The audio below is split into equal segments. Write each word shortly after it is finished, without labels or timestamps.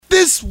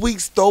This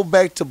week's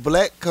throwback to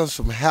black comes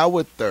from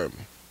Howard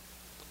Thurman.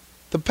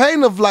 The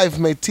pain of life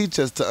may teach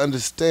us to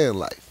understand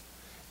life,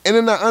 and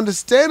in our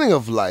understanding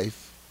of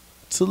life,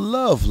 to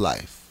love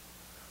life.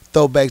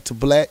 Throwback to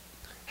black,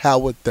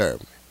 Howard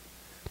Thurman.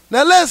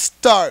 Now let's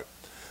start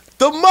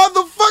the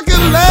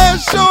motherfucking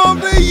last show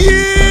of the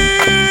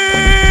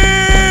year.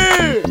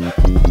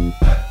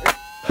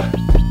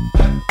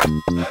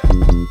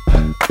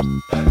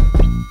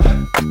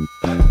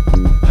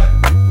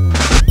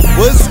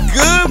 What's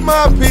good,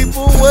 my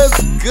people?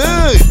 What's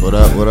good? What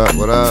up, what up,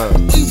 what up?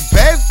 We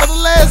back for the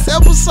last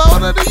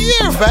episode of the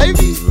year,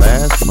 baby.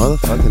 Last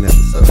motherfucking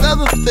episode.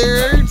 Another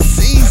third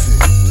season.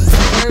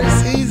 Third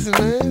season,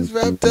 man. It's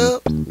wrapped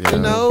up. Yeah. You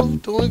know,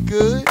 doing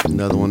good.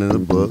 Another one in the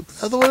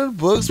books. Another one of the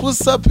books.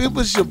 What's up,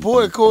 people? It's your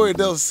boy, Corey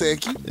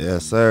Dosecki.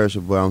 Yes, sir. It's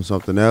your boy, I'm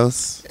something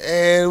else.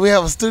 And we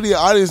have a studio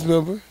audience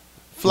member,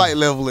 Flight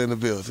Level, in the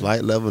building.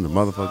 Flight level in the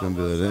motherfucking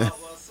building.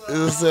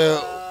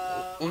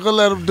 We're going to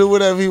let him do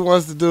whatever he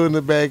wants to do in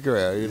the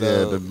background, you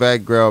know. Yeah, the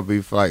background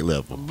be flight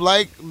level.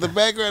 The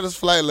background is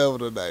Flight Level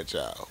tonight,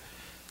 y'all.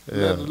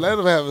 Yeah. Let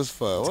him have his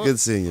fun. It's good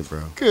seeing you,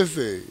 bro. Good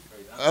seeing you.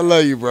 I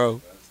love you, bro.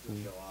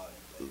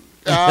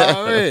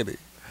 Already.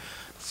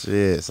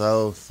 Shit,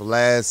 so for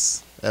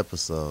last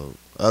episode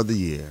of the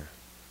year,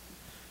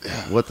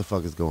 what the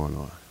fuck is going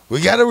on? We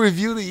got to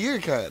review the year,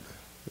 kind of.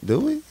 Do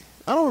we?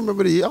 I don't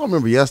remember I don't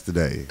remember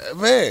yesterday.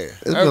 Man,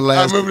 been I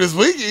last- remember this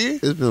weekend.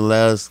 It's been the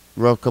last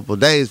rough couple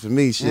of days for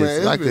me, shit.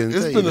 Man, so I it's couldn't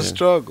tell been you, a man.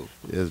 struggle.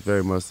 Yes,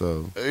 very much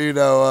so. You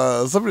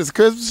know, some of this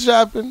Christmas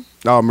shopping.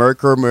 Oh, Merry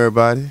Christmas,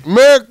 everybody.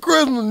 Merry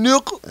Christmas,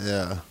 nickel.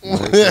 Yeah. Merry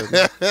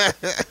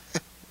Christmas.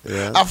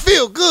 Yeah. I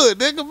feel good,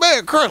 nigga.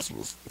 Merry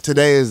Christmas.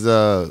 Today is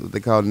they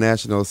call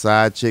National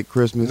Side Chick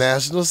Christmas.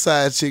 National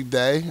Side Chick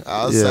Day.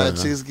 All Yeah. side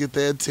chicks get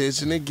their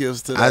attention and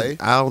gifts today.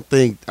 I don't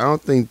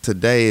think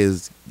today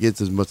gets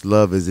as much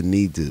love as it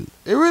need to.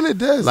 It really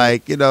does.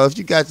 Like, you know, if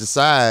you got your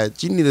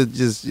side, you need to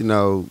just, you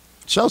know,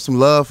 show some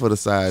love for the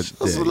side.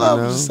 Show some you love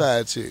know? to the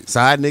side chicks.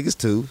 Side niggas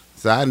too.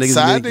 Side niggas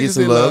Side need to get niggas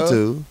some need love love.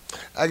 too.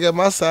 I got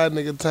my side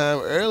nigga time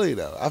early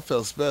though. I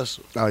felt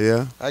special. Oh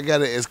yeah. I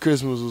got it as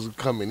Christmas was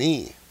coming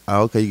in.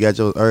 Oh, okay, you got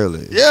yours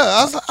early. Yeah,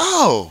 I was like,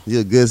 oh.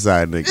 You're a good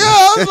side nigga. Yeah,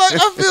 I was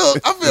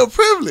like, I feel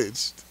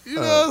privileged. You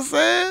know what I'm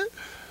saying?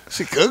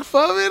 She cooked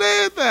for me and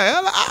everything.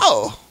 I'm like,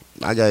 oh.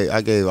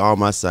 I gave all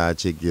my side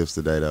chick gifts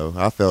today though.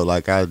 I felt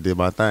like I did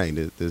my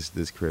thing this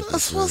Christmas.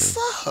 That's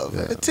what's up.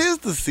 Yeah. It is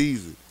the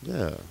season.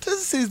 Yeah. Tis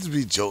the season to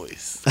be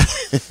joyous.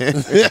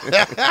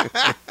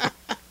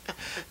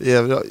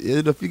 Yeah,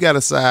 if you got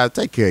a side,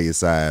 take care of your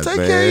sides, Take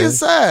man. care of your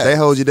side. They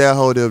hold you down,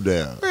 hold them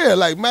down. Yeah,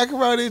 like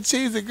macaroni and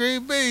cheese and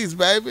green beans,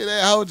 baby.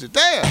 They hold you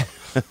down.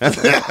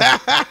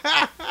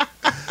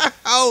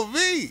 Oh,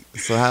 me.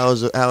 So how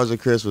was your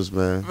Christmas,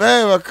 man?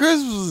 Man, my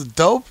Christmas was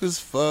dope as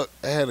fuck.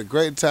 I had a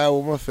great time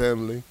with my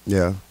family.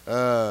 Yeah.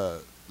 A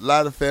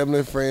lot of family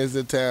and friends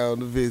in town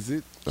to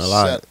visit. A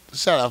lot.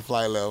 Shout out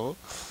Flight Level.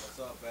 What's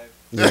up,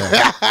 baby?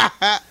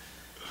 Yeah.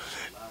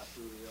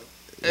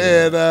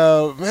 And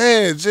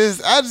man,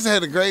 I just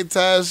had a great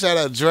time. Shout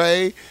out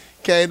Dre,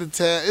 came to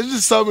town. It's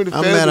just so many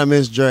I'm family. mad I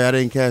missed Dre. I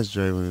didn't catch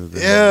Dre when he was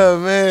there.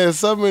 Yeah, man,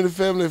 so many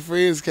family and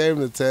friends came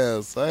to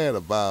town, so I had a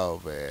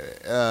ball,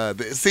 man.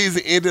 The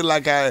season ended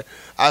like I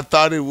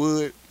thought it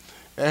would.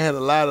 I had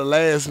a lot of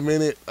last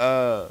minute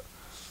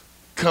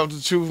come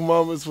to truth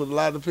moments with a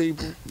lot of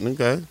people,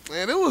 Okay.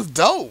 and it was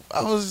dope.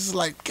 I was just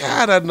like,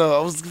 God, I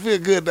know. I was feel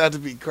good not to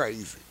be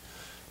crazy.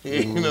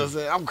 You know what I'm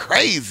saying? I'm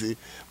crazy,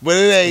 but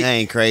it It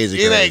ain't crazy.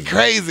 It ain't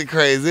crazy.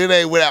 It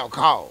ain't without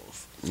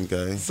cause.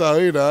 Okay. So,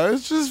 you know, it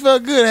just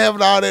felt good having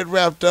all that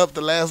wrapped up.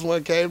 The last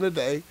one came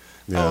today.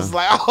 Yeah. I was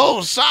like,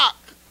 oh, shock.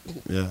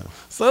 Yeah.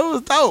 So it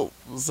was dope.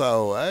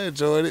 So I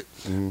enjoyed it.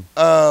 Mhm.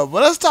 But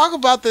let's talk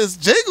about this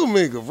Jingle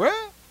Mingle,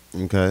 bruh.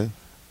 Okay.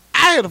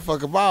 I had a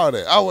fucking ball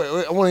there. Oh, wait,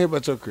 I want to hear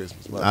about your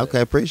Christmas. My bad.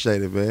 Okay.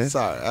 Appreciate it, man.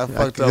 Sorry, I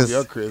fucked up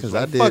your Christmas. Because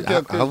I Fuck did. your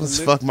I Christmas, was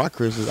nigga. fuck my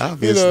Christmas, You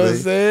obviously. know what I'm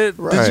saying? Did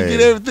Right. you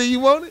get everything you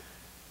wanted?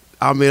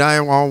 I mean, I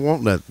don't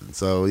want nothing.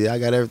 So yeah, I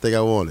got everything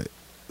I wanted.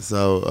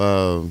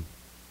 So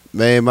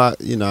man, like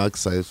I can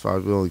say as far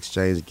as we don't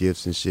exchange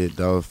gifts and shit,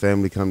 though.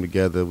 Family come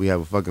together, we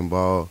have a fucking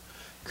ball.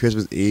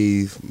 Christmas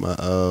Eve,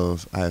 I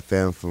had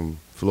family from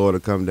Florida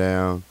come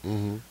down.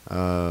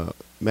 Mm-hmm.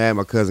 Man,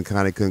 my cousin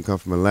Connie couldn't come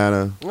from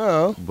Atlanta,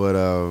 Oh. but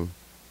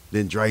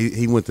then Dre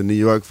he went to New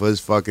York for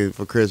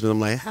Christmas. I'm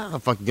like, how the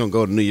fuck you gonna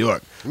go to New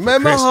York? for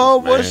Man, my Christmas,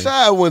 homeboy man?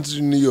 Shy went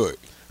to New York.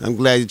 I'm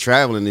glad you're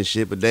traveling and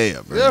shit, but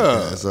damn, man.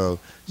 Yeah. So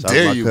shout out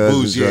Dare my you,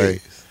 cousin bougie Dre.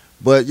 ass.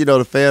 But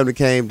the family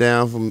came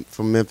down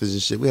from Memphis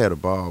and shit. We had a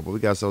ball, but we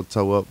got so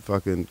toe up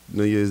fucking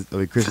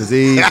Christmas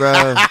Eve,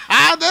 bro.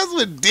 That's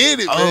what did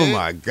it, man. Oh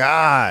my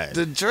god!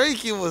 The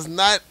drinking was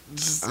not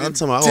just I'm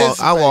talking about,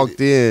 I walked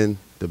in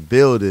the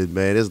building,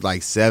 man. There's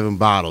like 7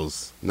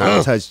 bottles,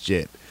 not touched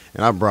yet,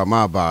 and I brought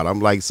my bottle. I'm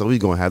like, so we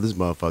gonna have this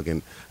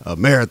motherfucking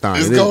marathon.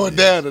 It's And going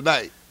down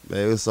tonight.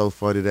 Man, it was so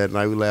funny that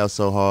night. We laughed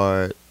so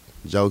hard,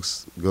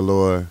 jokes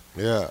galore.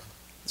 Yeah.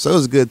 So it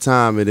was a good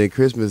time, and then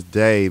Christmas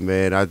Day,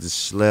 man, I just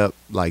slept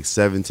like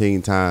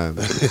 17 times.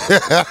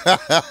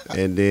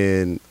 And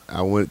then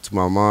I went to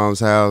my mom's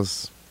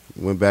house,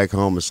 went back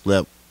home and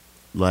slept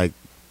like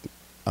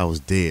I was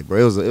dead,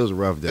 bro. It was a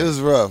rough day. It was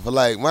rough.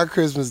 Like my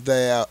Christmas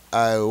Day,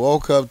 I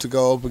woke up to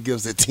go open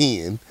gifts at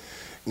 10,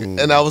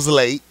 and I was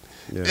late.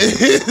 Yeah.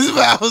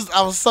 I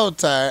was so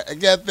tired. I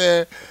got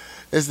there.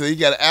 They said, you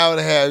got an hour and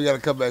a half. You got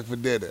to come back for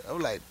dinner. I'm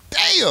like,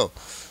 damn.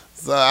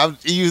 So I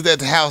used that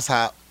to house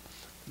hop.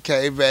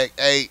 Came back,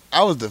 ate.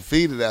 I was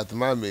defeated after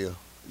my meal.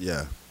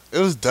 Yeah. It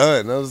was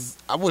done.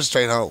 I went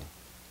straight home.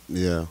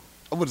 Yeah.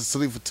 I went to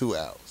sleep for 2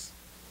 hours.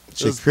 It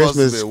Shit, was supposed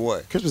to be at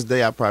 1. Christmas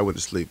Day, I probably went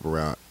to sleep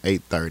around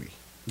 8:30.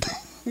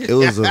 It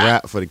was a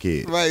wrap for the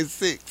kids. Right,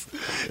 6.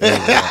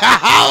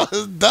 I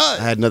was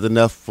done. I had nothing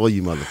else for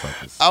you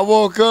motherfuckers. I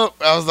woke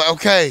up. I was like,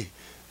 okay,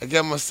 I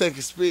got my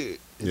second spirit.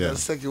 Yeah. Got a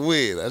second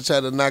win. I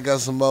tried to knock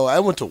out some more. I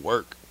went to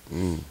work,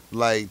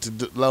 like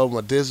to load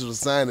my digital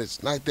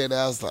signage. Knocked that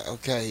out. I was like,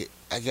 okay,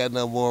 I got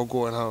no more. I'm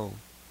going home.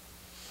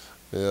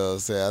 You know what I'm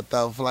saying? I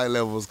thought flight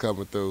level was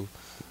coming through.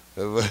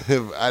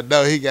 I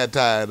know he got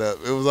tired up.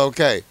 It was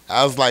okay.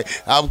 I was like,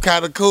 I'm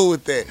kind of cool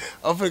with that.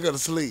 I'm finna go to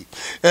sleep.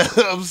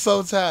 I'm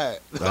so tired.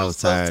 I was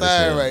so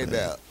tired right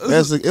man. now.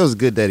 It was a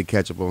good day to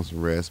catch up on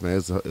some rest, man.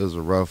 It was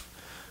a rough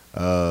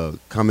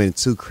coming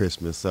to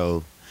Christmas.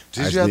 So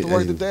Did you have to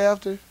work the day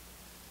after?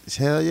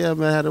 Hell yeah,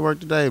 man. I had to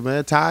work today,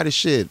 man. Tired of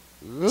shit.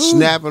 Ooh.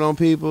 Snapping on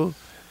people.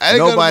 I ain't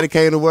Nobody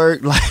came to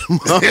work. Like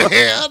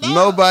Hell no.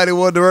 nobody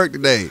wanted to work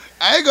today.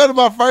 I ain't go to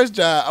my first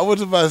job. I went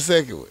to my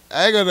second one.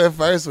 I ain't go to that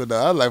first one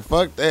though. I was like,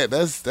 fuck that.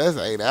 That's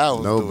 8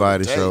 hours.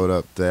 Nobody showed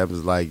up. I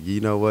was like, you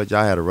know what?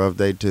 Y'all had a rough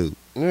day too.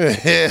 Yeah.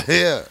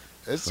 That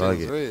shit Fuck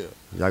was it. real.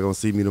 Y'all gonna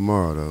see me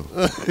tomorrow though.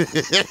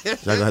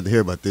 Y'all gonna have to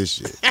hear about this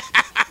shit.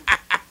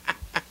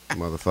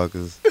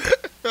 Motherfuckers.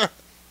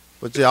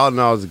 But yeah, all in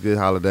all, it was a good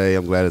holiday.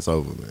 I'm glad it's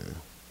over, man.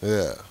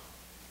 Yeah.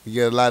 You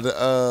get a lot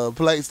of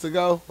plates to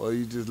go, or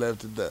you just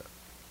left it there?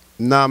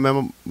 Nah,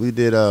 man, we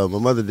did. My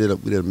mother did.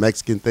 We did a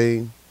Mexican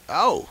thing.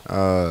 Oh.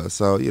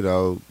 So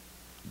the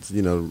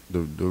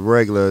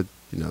regular,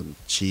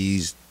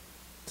 cheese,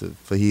 to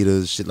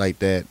fajitas, shit like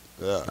that.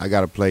 Yeah. I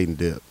got a plate and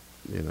dip.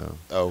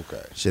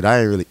 Okay. Shit, I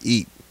ain't really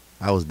eat.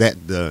 I was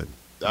that done.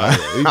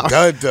 Oh,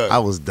 yeah. He done. I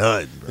was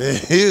done, bro.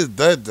 He was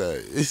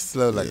done. He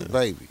slept like a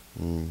baby.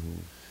 Mm-hmm.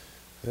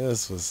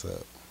 That's what's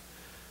up.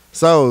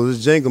 So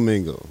this Jingle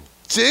Mingle.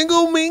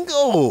 Jingle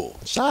Mingle.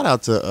 Shout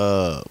out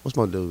to what's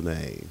my dude's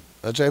name?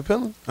 Andre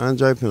Pendleton?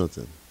 Andre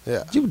Pendleton.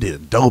 Yeah. You did a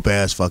dope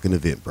ass fucking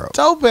event, bro.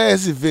 Dope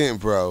ass event,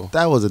 bro.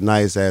 That was a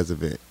nice ass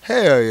event.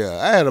 Hell yeah.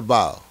 I had a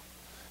ball.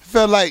 It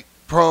felt like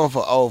prom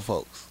for old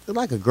folks. It's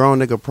like a grown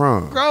nigga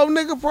prom. Grown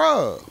nigga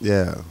prom.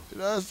 Yeah. You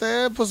know what I'm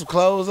saying? Put some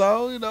clothes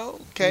on,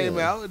 came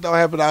out. It don't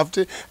happen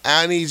often.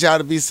 I don't need y'all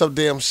to be so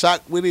damn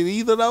shocked with it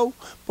either, though.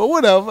 But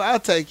whatever, I'll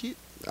take it.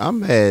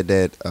 I'm mad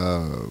that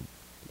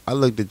I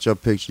looked at your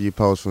picture you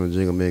posted from the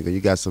Jingle Mingle.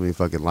 You got so many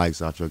fucking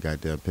likes off your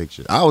goddamn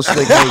picture. I was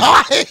slick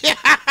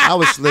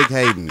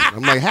hating.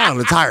 I'm like, how in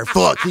the entire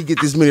fuck he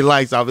get this many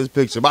likes off his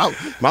picture? My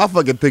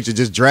fucking picture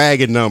just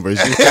dragging numbers.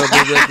 You feel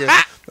me?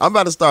 I'm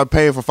about to start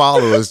paying for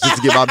followers just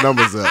to get my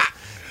numbers up.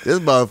 This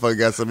motherfucker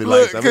got so many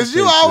likes. Because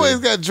you always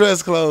got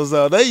dress clothes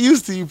on. They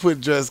used to you put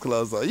dress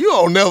clothes on. You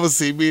don't never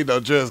see me in no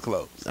dress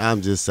clothes.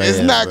 I'm just saying. It's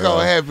not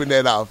going to happen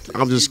that often.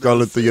 I'm just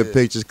scrolling through your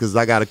pictures because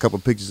I got a couple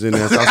pictures in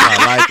there. So I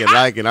started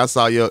liking. I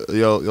saw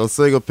your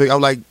single pic.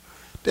 I'm like,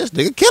 this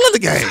nigga killing the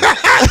game.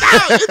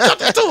 You took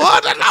the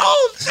 200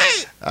 old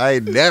shit. I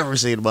ain't never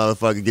seen a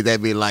motherfucker get that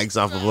many likes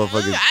off a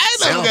motherfucking I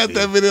ain't never got selfie.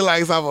 that many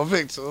likes off a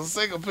picture. A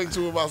single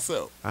picture with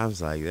myself. I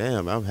was like,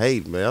 damn, I'm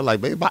hating, man. I'm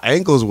like, maybe my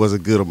ankles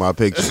wasn't good on my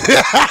picture.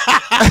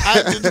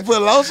 Did you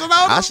put lotion on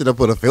I them? should have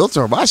put a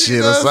filter on my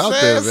shit or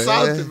something, man.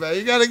 Something, man.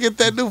 You got to get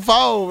that new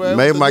phone, man.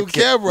 Maybe with the my new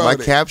camera my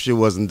on it. caption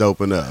wasn't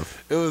dope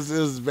enough. It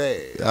was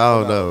bad. I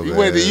don't know, You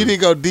man. you didn't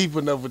go deep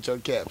enough with your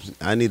caption.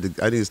 I need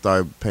to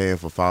start paying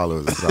for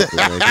followers or something,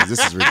 man, 'cause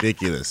this is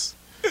ridiculous.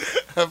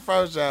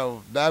 First,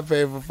 y'all not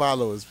paying for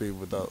followers,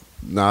 people though.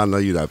 No, I know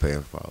you're not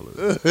paying for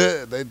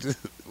followers.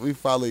 We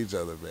follow each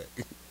other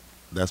back.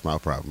 That's my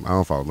problem. I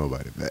don't follow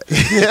nobody back.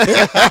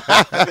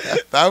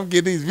 I'm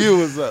getting these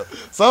viewers up.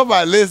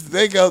 Somebody listen.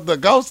 The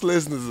ghost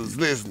listeners is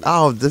listening.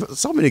 Oh,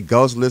 so many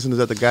ghost listeners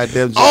at the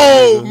goddamn Jingle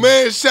Oh Mingle.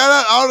 man! Shout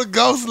out all the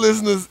ghost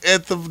listeners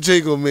at the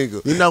Jingle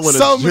Mingle. You know when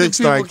So the many drink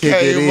started people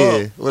kicking came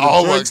in. up. When the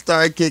Oh, drink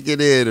started kicking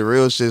in, the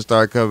real shit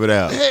started coming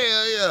out. Hell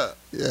yeah!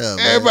 Yeah, man.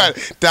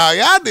 Everybody, dog,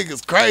 y'all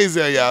niggas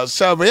crazy on y'all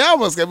show, man. Y'all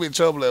must get me in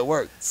trouble at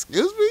work.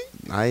 Excuse me?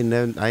 I ain't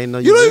know You don't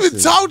even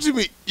listened. talk to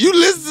me. You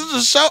listen to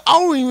the show. I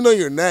don't even know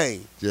your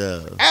name.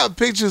 Yeah, I have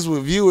pictures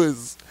with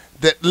viewers,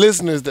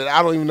 listeners that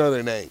I don't even know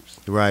their names.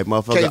 right,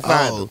 motherfucker. Can't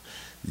find Oh, them.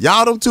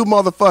 y'all them two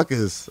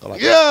motherfuckers. I'm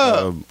like,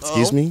 Yeah.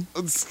 excuse me.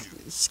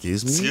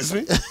 Excuse Excuse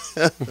me. me.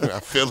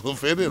 I feel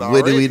offended What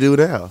already. do we do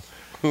now?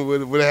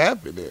 What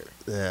happened there?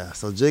 Yeah.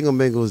 So Jingle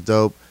Mingle was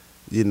dope.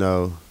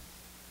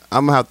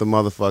 I'm gonna have to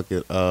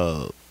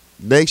motherfucking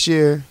next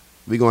year.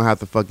 We gonna have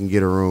to fucking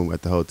get a room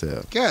at the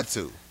hotel. Got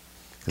to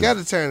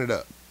turn it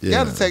up. Yeah.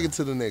 Got to take it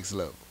to the next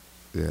level.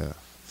 Yeah.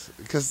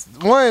 Because,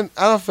 one,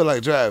 I don't feel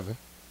like driving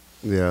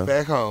Yeah.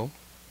 back home.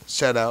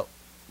 Shout out.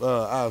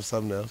 I have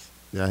something else.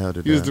 Yeah, I held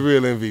it You was the down.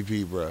 real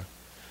MVP, bro.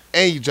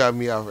 And you dropped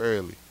me off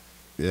early.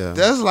 Yeah.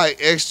 That's like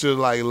extra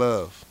like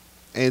love.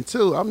 And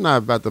two, I'm not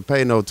about to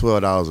pay no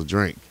 $12 a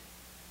drink.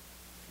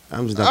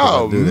 I'm just not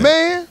Oh, gonna do that.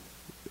 man.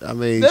 I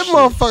mean, That shit.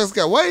 motherfuckers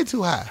got way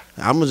too high.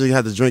 I'm gonna just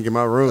have to drink in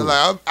my room.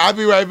 Like, I'll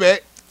be right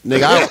back.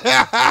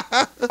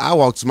 Nigga, I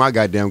walked to my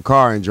goddamn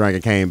car and drank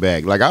and came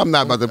back. Like, I'm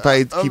not about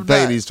to keep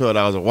paying these $12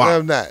 a No, while.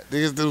 I'm not.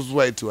 This was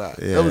way too high.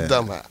 That was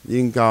dumb high. You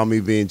can call me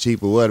being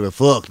cheap or whatever.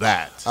 Fuck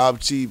that. I'm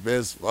cheap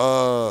as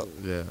fuck.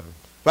 Yeah.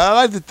 But I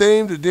like the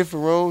theme, the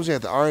different rooms. You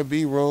had the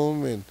R&B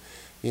room, and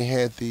you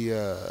had the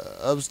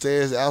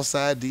upstairs,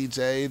 outside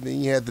DJ.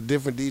 Then you had the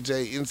different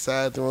DJ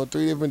inside the room.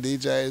 3 different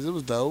DJs. It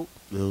was dope.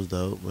 It was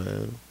dope,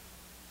 man.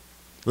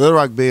 Little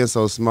Rock being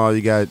so small,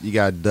 you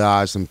got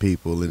dodge some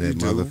people in that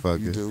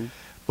motherfucker. You do.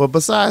 But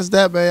besides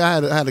that, man,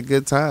 I had a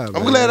good time.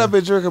 I'm man. glad I've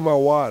been drinking my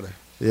water.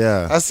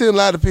 Yeah. I see a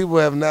lot of people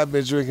have not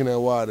been drinking their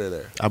water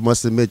there. I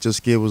must admit your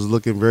skin was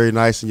looking very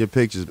nice in your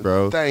pictures,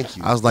 bro. Thank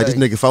you. I was like, this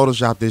nigga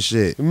photoshopped this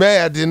shit.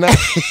 Man, I did not.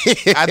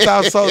 I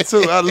thought so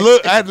too. I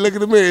had to look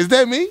in the mirror. Is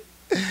that me?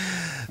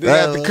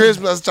 Then after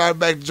Christmas, I started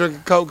back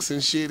drinking Cokes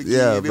and shit again.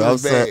 Yeah, It but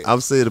was bad. I'm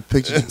seeing the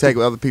pictures you take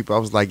with other people. I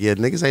was like, yeah,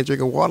 niggas ain't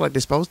drinking water like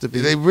they're supposed to be.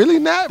 They really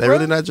not, They bro.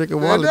 really not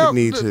drinking water like they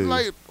need to.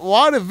 Like,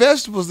 water and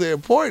vegetables are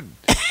important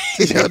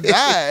to your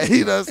diet.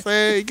 You know what I'm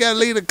saying? You got to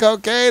leave the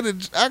cocaine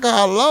and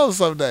alcohol alone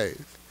some days.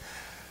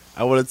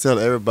 I want to tell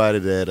everybody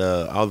that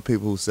all the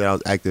people who said I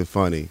was acting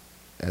funny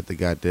at the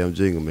goddamn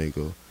Jingle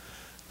Mingle.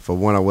 For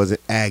one, I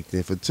wasn't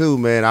acting. For two,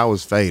 man, I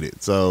was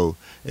faded. So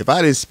if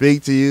I didn't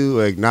speak to you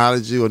or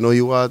acknowledge you or know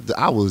you are,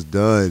 I was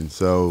done. Let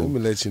So, me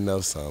let you know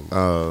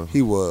something.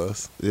 He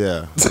was.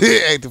 yeah.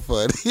 He acting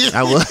funny.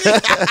 I was.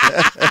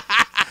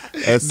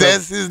 And so-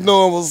 That's his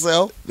normal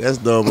self.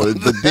 that's normal.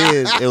 But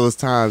then it was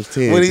times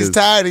 10. When he's 'cause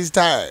tired, he's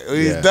tired. When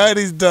Yeah. he's done,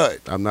 he's done.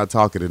 I'm not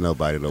talking to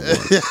nobody no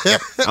more.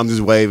 I'm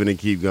just waving and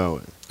keep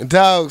going.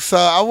 Dog, so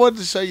I wanted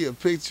to show you a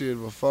picture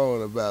in my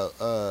phone about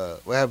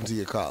what happened to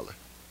your caller.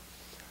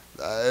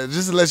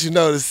 Just to let you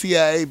know, the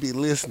CIA be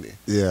listening,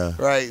 Yeah.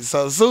 right?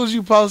 So as soon as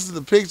you posted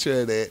the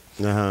picture of that,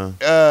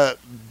 Uh-huh.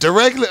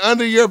 directly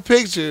under your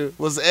picture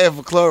was the ad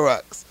for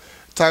Clorox.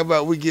 Talking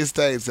about we get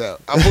stains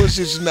out. I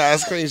bullshit you now. I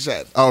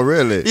screenshot it. Oh,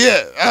 really?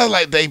 Yeah, I was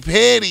like, they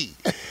petty.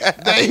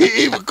 They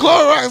even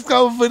Clorox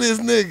coming for this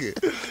nigga.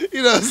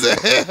 You know what I'm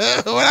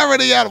saying? When I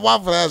read y'all the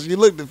Waffle House, you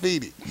look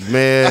defeated.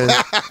 Man.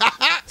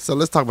 So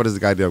let's talk about this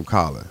goddamn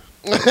collar.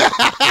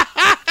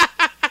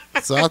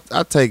 So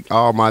I take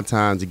all my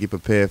time to get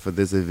prepared for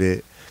this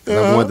event. 'Cause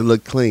I wanted to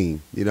look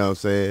clean. You know what I'm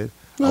saying?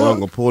 I'm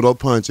going to pull no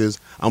punches.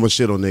 I'm going to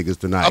shit on niggas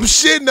tonight. I'm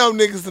shitting on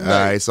niggas tonight.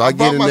 All right, so I get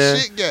bought in my there.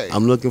 shit game.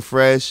 I'm looking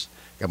fresh.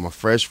 Got my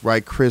fresh,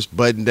 right, crisp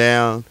button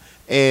down.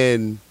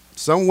 And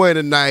somewhere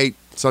tonight,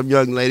 some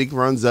young lady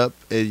runs up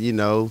and, you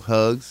know,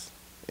 hugs.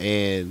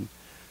 And,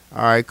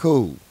 all right,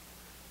 cool.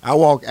 I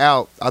walk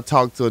out. I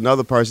talk to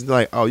another person. They're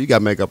like, oh, you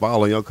got makeup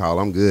all on your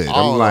collar. I'm good. All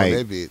I'm on like,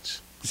 that bitch.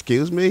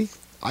 excuse me?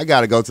 I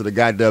got to go to the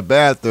goddamn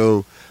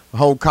bathroom.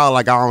 Whole collar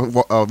like I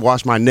don't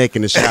wash my neck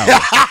in the shower.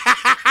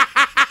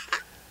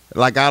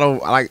 Like I don't,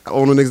 like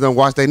only niggas don't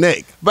wash their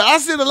neck. But I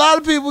seen a lot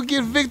of people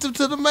get victim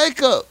to the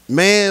makeup.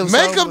 Man,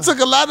 Makeup took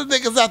a lot of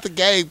niggas out the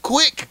game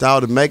quick.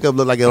 Dog, the makeup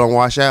look like it don't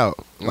wash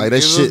out. Like that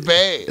It shit, was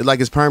bad. it's like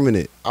it's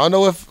permanent. I don't know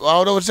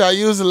what y'all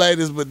using,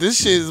 ladies, but this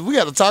shit is, we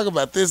got to talk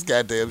about this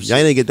goddamn shit. Y'all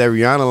need to get that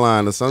Rihanna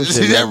line or some shit.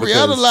 See that man,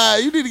 Rihanna because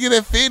line, you need to get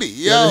that 50.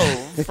 Yo,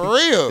 for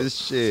real. This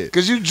shit.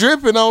 Cause you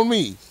dripping on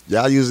me.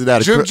 Y'all using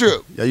that Drip,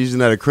 drip. Y'all using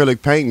that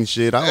acrylic paint and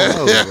shit. I don't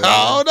know. man.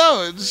 I don't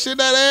know. The shit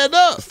not add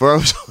up.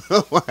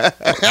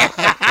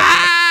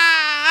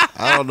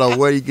 I don't know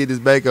where you get this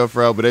makeup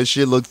from, but that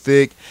shit look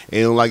thick and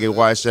it don't like it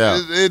wash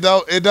out. It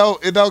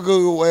don't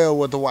go well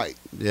with the white.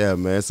 Yeah,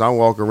 man. So I'm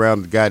walking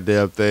around the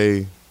goddamn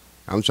thing.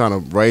 I'm trying to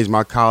raise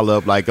my collar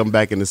up like I'm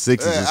back in the 60s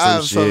or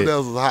some Something shit.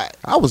 else was hot.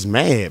 I was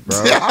mad, bro.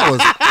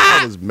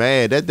 I was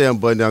mad. That damn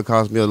button down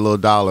cost me a little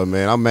 $1,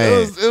 man. I'm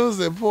mad. It was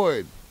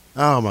important.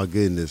 Oh my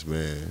goodness,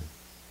 man.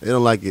 They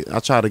don't like it. I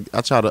try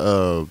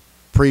to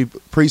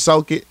pre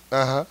soak it.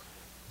 Uh-huh.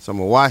 So I'm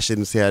gonna wash it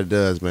and see how it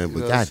does, man. But You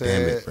know what I'm god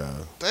damn it,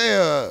 saying?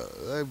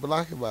 bro. They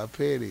blocking my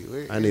petty.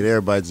 I need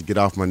everybody to get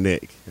off my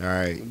neck. All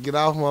right. Get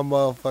off my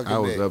motherfucking I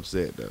was neck.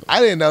 upset though. I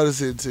didn't notice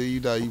it until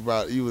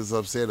you was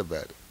upset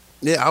about it.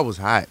 Yeah, I was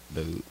hot,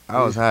 dude.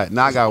 I was hot.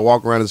 Now I gotta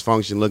walk around this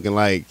function looking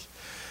like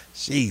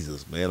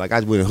Jesus, man. Like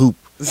I went a hoop.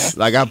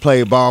 Like I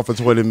played ball for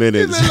 20 It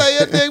minutes. look like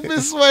your neck been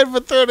sweating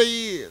for 30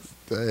 years.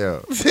 Damn.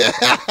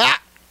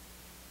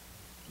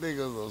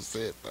 Niggas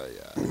upset though,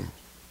 y'all.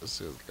 That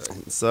shit was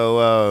crazy.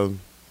 So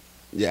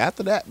yeah,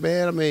 after that,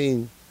 man, I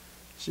mean,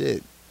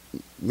 shit.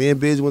 Me and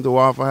Biz went to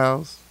Waffle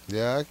House.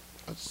 Yeah,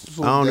 I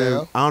swooped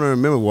down. I don't even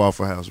remember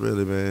Waffle House,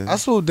 really, man. I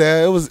swooped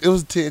down. It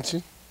was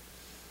tension.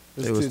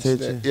 It was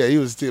tension? Yeah, he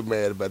was still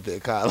mad about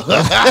that collar.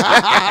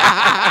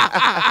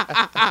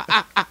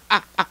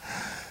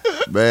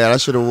 Man, I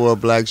should have wore a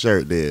black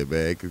shirt then,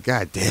 man. 'Cause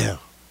goddamn.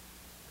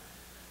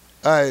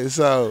 All right,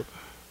 so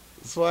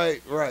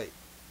swipe right.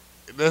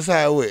 That's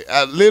how it went.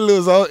 I literally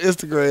was on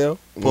Instagram,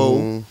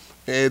 boom,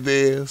 and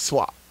then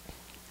swap.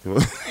 I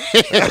was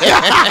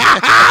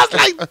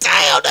like,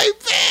 damn, they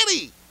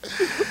petty.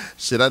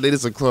 Shit, I needed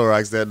some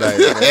Clorox that night.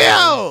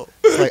 Yo,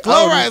 Like,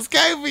 Clorox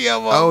came for your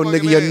Oh, motherfucking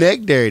nigga, your ass.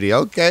 neck dirty.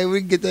 Okay, we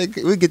can get that.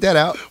 We can get that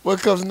out. What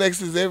comes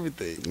next is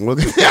everything.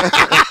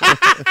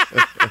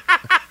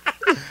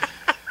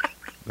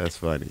 That's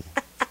funny.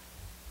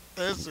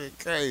 That shit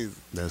crazy.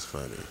 That's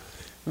funny.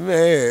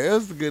 Man, it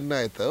was a good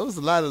night, though. It was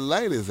a lot of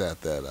ladies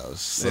out there, though.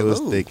 It was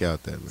thick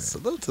out there, man.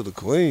 Salute to the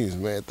queens,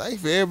 man. Thank you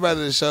for everybody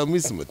that showed me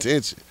some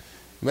attention.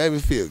 Made me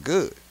feel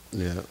good.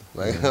 Yeah.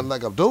 Like,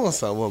 like I'm doing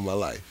something with my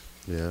life.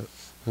 Yeah.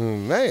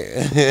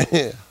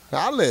 Man,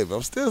 I live.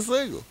 I'm still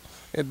single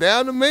and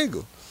down to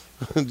mingle.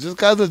 Just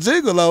cause the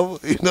jingle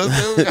over, you know what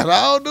I'm saying? We got a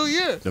whole new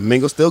year. The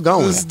mingle's still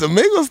going. The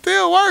mingle's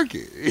still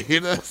working.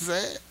 You know what I'm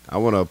saying? I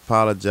want to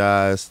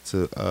apologize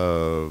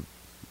to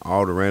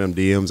all the random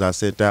DMs I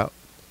sent out.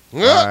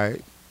 Yeah. All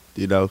right.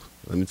 You know,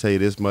 let me tell you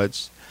this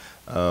much.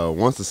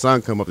 Once the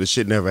sun come up, this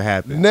shit never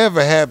happened.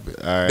 Never happened.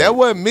 All right. That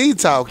wasn't me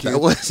talking. That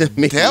wasn't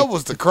me. That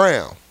was the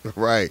crown.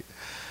 Right.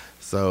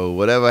 So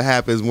whatever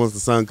happens once the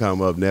sun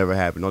come up never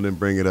happened. Don't even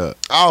bring it up.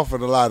 I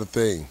offered a lot of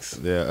things.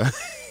 Yeah.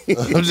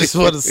 I just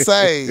want to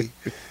say,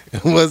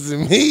 it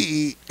wasn't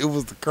me. It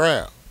was the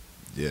crown.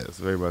 Yes,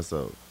 very much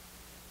so.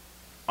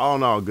 All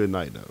in all, good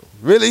night though.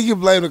 Really, you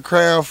can blame the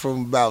crown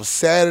from about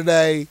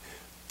Saturday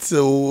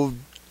to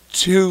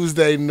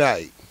Tuesday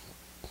night.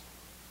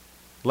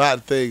 A lot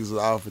of things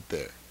were offered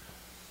there.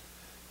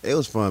 It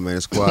was fun, man.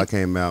 The squad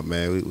came out,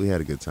 man. We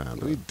had a good time.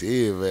 Though. We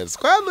did, man. The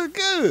squad looked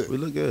good. We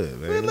look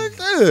good, man. We looked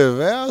good,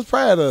 man. I was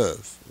proud of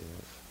us. Yeah.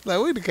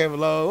 Like, we done came a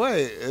long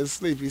way, as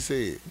Sleepy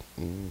said.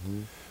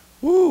 Mm-hmm.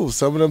 Woo,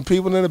 some of them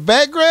people in the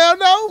background,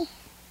 though,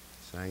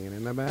 Singing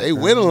in the background. they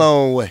went a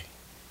long way.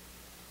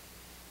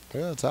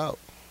 Real talk.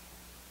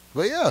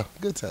 But, yeah,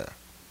 good time.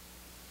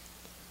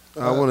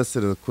 I want to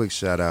send a quick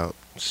shout out.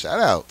 Shout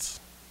outs.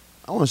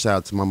 I want to shout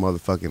out to my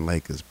motherfucking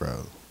Lakers,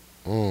 bro.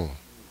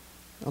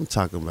 I'm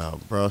talking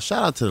about, bro.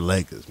 Shout out to the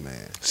Lakers,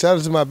 man. Shout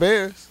out to my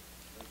Bears.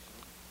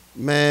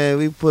 Man,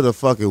 we put a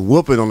fucking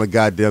whooping on the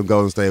goddamn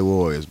Golden State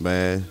Warriors,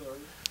 man.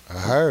 I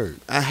heard.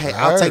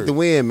 I'll take the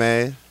win,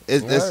 man.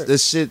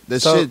 This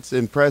shit's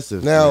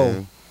impressive. Now-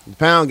 man. The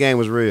pound game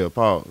was real.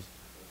 Pause.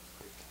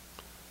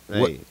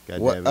 Hey,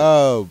 goddamn it.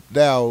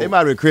 Now, It might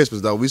have been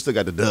Christmas though. We still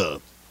got the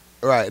dub.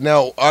 right.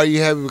 Now, are you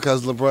happy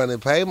because LeBron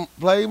didn't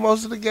play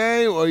most of the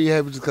game, or are you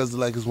happy just because the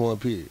Lakers won,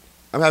 period?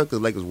 I'm happy because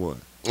the Lakers won.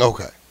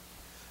 Okay.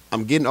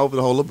 I'm getting over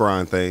the whole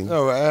LeBron thing.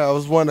 All right. I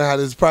was wondering how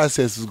this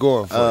process was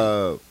going for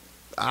you.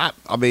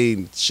 I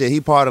mean, shit, he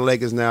part of the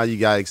Lakers now. You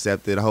got to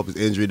accept it. I hope his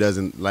injury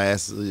doesn't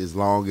last as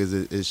long as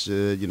it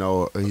should. You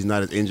know, he's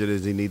not as injured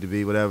as he need to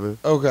be, whatever.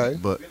 Okay.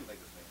 But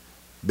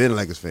been a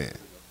Lakers fan.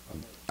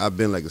 I've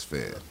been a Lakers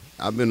fan.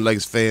 I've been a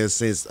Lakers fan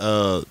since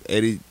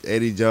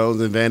Eddie Jones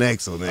and Van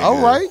Exel. Nigga.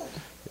 All right.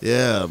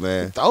 Yeah,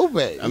 man.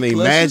 Throwback. I mean,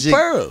 Clutch his Magic,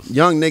 pearls.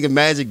 young nigga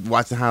Magic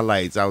watching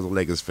highlights. I was a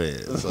Lakers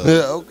fan. So.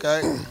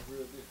 Okay.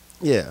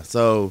 Yeah,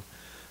 so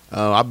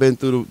I've been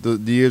through the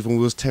years when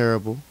we was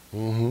terrible.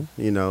 Mm-hmm.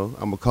 You know,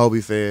 I'm a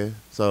Kobe fan,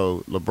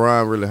 so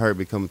LeBron really hurt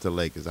me coming to the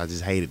Lakers. I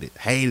just hated it.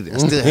 I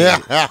still hate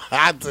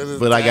it.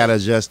 But I got to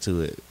adjust to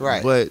it.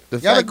 Right. But the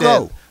Gotta fact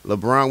grow. that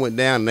LeBron went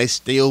down and they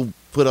still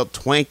put up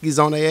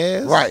Twinkies on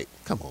their ass. Right.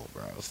 Come on,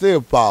 bro.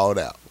 Still balled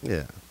out.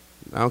 Yeah.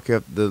 I don't care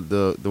if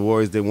the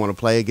Warriors didn't want to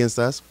play against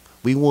us.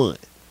 We won.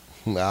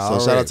 So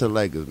shout out to the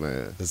Lakers,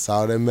 man. That's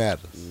all that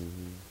matters.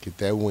 Mm-hmm. Get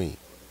that win.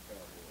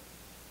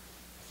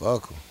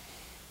 Fuck 'em.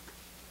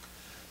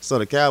 So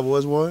the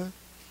Cowboys won?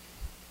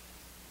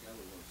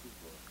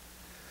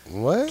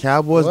 What?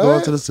 Cowboys What?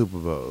 going to the Super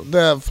Bowl.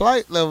 The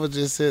flight level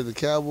just said the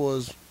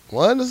Cowboys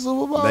won the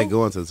Super Bowl. They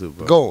going to the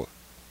Super Bowl. Going.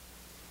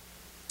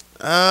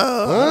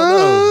 I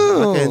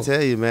don't know. I can't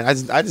tell you, man. I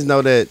just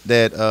know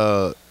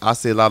that I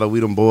see a lot of We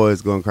Them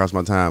Boys going across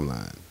my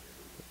timeline.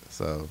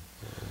 So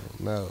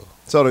No.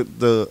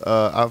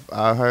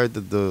 I heard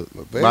that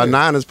Bears. my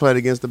Niners played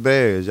against the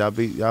Bears. Y'all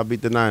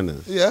beat the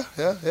Niners. Yeah.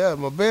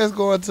 My Bears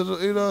going to the,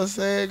 you know what I'm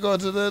saying, going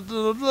to the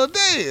little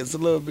dance a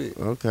little bit.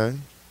 Okay.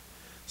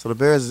 So the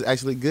Bears is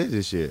actually good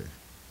this year.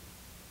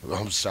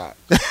 I'm shocked.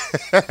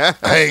 I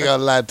ain't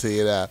gonna lie to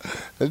you now.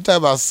 I'm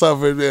talking about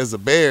suffering as a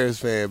Bears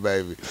fan,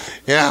 baby.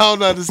 And I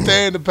don't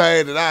understand the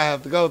pain that I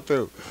have to go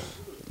through.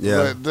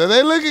 Yeah. But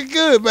they looking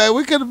good, man.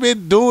 We could have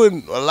been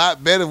doing a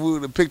lot better if we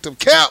would have picked up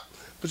Cap.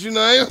 But, you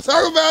know, I ain't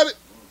gonna talk about it.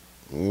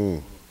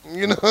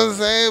 You know what I'm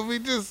saying? We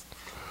just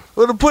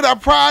would have put our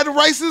pride and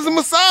racism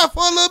aside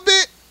for a little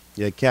bit.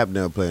 Yeah, Cap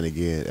never playing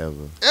again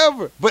ever.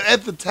 Ever. But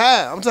at the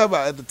time, I'm talking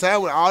about at the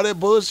time when all that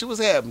bullshit was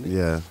happening,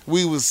 Yeah.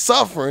 we was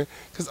suffering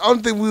because the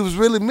only thing we was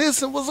really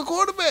missing was a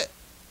quarterback.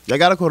 They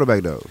got a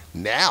quarterback though.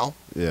 Now,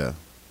 Yeah.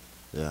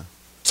 Yeah.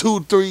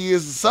 2-3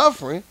 years of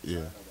suffering.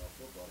 Yeah.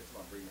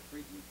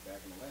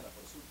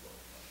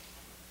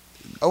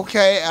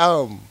 Okay,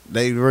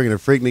 They bringing the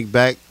Freaknik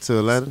back to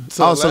Atlanta.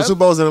 So the Atlanta? Super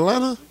Bowl's in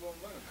Atlanta?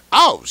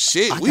 oh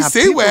shit, I we got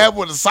see people- what happened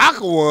with the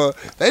soccer one.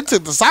 They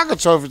took the soccer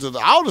trophy to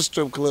all the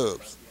strip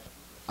clubs.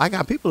 I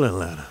got people in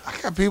Atlanta. I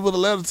got people in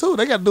Atlanta too.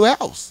 They got a new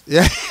house.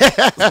 Yeah.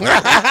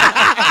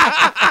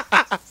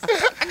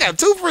 I got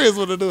 2 friends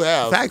with a new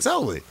house. Facts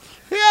only.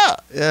 Yeah.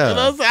 Yeah. You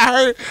know what I'm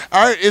saying?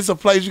 I heard it's a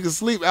place you can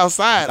sleep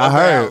outside. I of the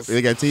heard. house.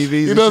 They got TVs.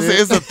 You know what and I'm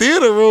saying? It's a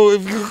theater room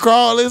if you can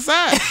crawl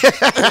inside.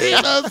 You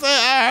know what I'm saying?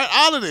 I heard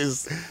all of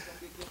this.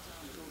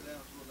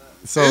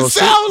 So It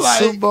sound like-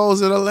 Super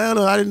Bowl's in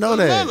Atlanta. I didn't know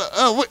that.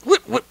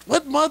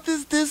 What month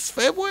is this?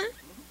 February?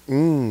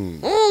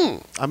 I'm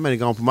ready to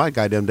go for my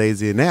goddamn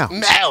days in now.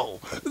 Now.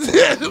 We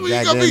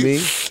Goddamn gonna be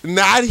me.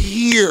 not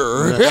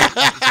here.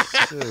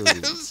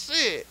 Shoot.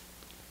 Shit.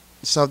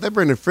 So if they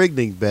bring the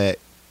Freaknik back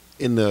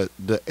in the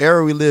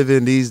era we live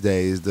in these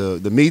days, the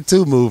Me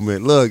Too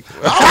movement. Look,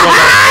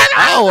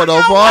 I don't want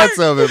no parts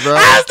of it, bro.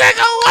 How's that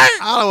gonna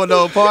work? I don't want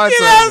no parts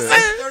You know what I'm of it.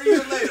 saying?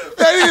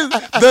 That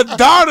is, the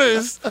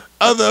daughters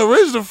of the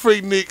original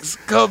Freakniks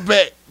come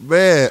back.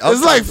 Man,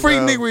 It's like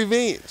Freaknik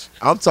Revenge.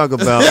 I'm talking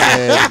about,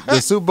 man, the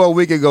Super Bowl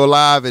weekend go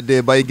live, and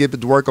then by you get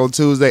to work on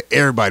Tuesday,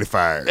 everybody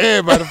fired.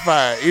 Everybody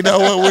fired. You know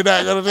what we're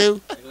not gonna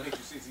do?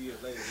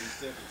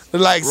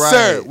 Like, Right.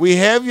 sir, we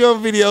have you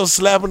on video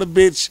slapping a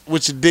bitch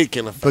with your dick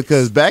in the face.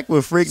 Because back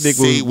when Freaknik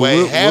See, was, what when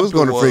we was happened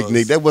going to was-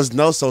 Freaknik, there was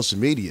no social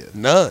media.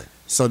 None.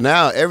 So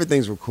now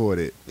everything's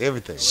recorded.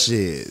 Everything.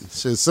 Shit.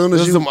 As soon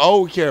There's as some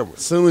old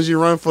cameras.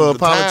 you run for a The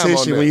time on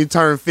politician that. when you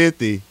turn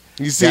 50,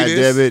 You see God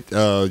this? damn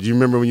it, do you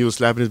remember when you was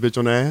slapping this bitch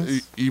on the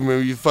ass? You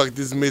remember you fucked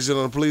this midget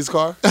on a police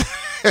car?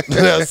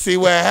 Now, see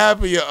what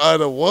happened your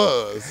other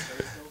was.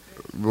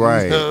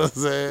 Right. You know what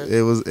I'm saying?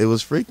 It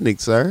was Freaknik,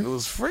 sir. It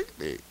was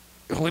Freaknik.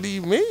 What do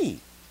you mean?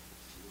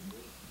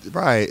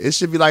 Right. It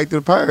should be like The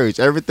Purge.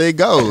 Everything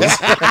goes.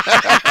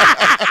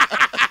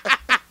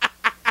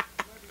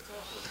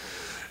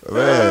 Oh,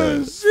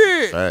 Man.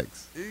 shit.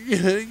 Facts.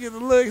 You get a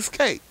little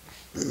escape.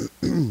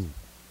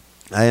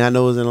 I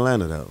know it was in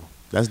Atlanta, though.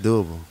 That's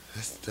doable.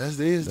 That's That's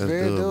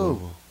very doable.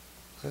 doable.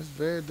 That's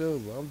very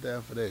doable. I'm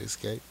down for that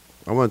escape.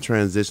 I want to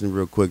transition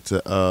real quick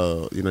to,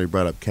 you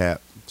brought up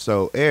Cap.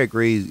 So Eric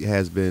Reed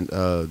has been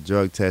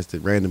drug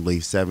tested randomly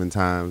 7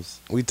 times.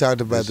 We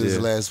talked about This this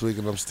year. last week,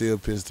 and I'm still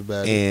pissed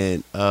about it.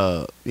 And,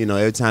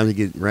 every time he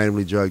get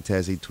randomly drug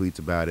tested, he tweets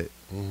about it.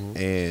 Mhm.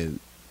 And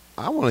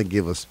I want to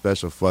give a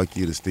special fuck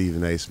you to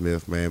Stephen A.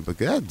 Smith, man,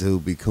 because that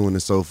dude be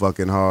cooning so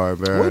fucking hard,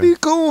 bro. What are you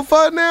cool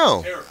for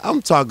now?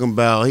 I'm talking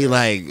about, he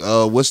like,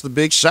 what's the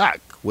big shock?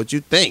 What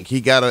you think?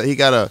 He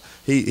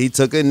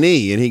took a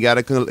knee,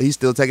 and he's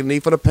still taking a knee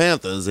for the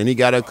Panthers, and he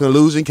got a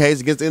collusion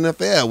case against the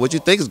NFL. What you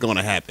think is going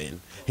to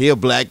happen? He a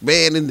black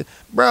man, and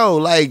bro,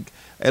 like,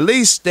 at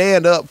least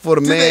stand up for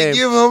the Did man. they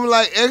give him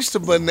like extra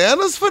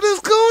bananas for this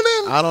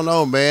cooning? I don't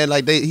know, man.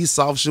 Like he's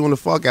soft shoeing the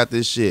fuck out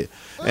this shit.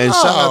 And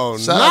Oh,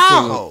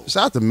 shout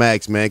out to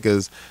Max, man,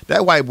 because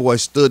that white boy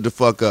stood the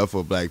fuck up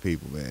for black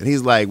people, man.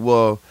 He's like,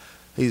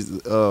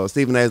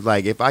 Stephen A's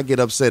like, if I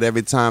get upset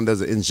every time there's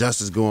an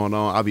injustice going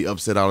on, I'll be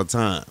upset all the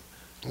time.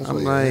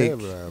 I'm like,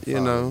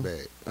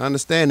 I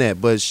understand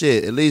that, but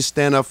shit, at least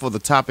stand up for the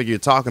topic you're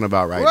talking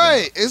about right now.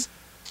 Right. It's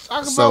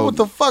talking So, about what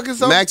the fuck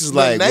is on Max is the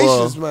like,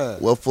 nation's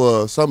mind. well,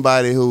 for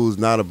somebody who's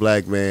not a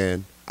black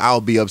man,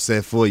 I'll be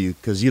upset for you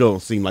because you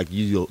don't seem like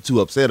you're too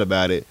upset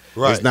about it.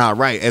 Right. It's not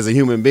right. As a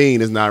human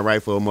being, it's not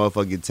right for a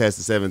motherfucker to get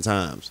tested 7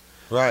 times.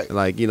 Right.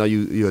 Like,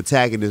 you're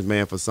attacking this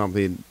man for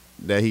something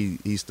that he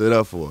stood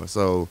up for.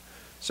 So,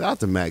 shout out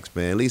to Max,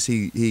 man. At least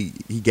he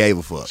gave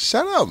a fuck.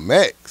 Shout out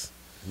Max.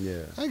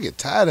 Yeah. I get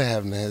tired of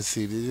having that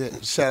CD.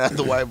 Shout out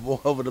the white boy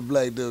over the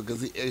black dude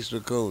because he extra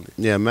cool.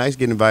 Yeah, Max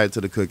getting invited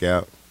to the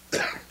cookout.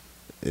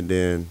 And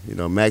then,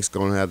 Max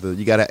going to have to,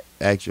 you got to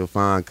ask your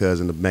fine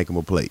cousin to make him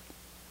a plate.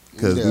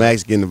 Because Yeah.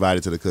 Max getting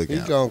invited to the cookout.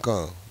 He gonna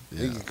come.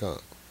 He Yeah. can come.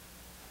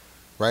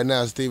 Right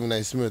now, Stephen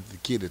A. Smith at the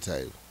kiddy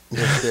table.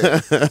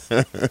 That's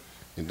that.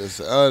 And that's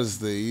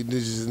honestly, you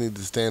just need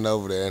to stand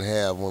over there and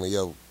have one of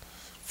your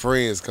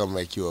friends come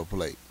make you a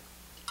plate.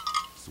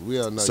 So we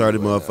all know. Serve the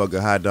you right now. motherfucker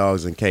hot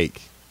dogs and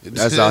cake.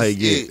 That's all he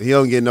get. it. He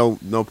don't get no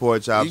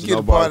pork chops You and get no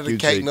a part of barbecue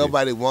the cake chicken.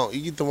 nobody want.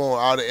 You get the one with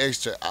all the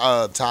extra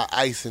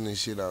icing and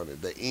shit on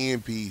it. The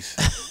end piece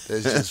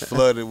that's just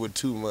flooded with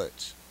too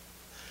much.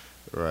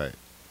 Right.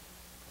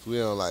 So we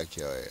don't like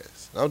your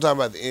ass. I'm talking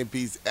about the end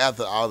piece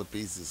after all the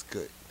pieces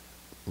cooked.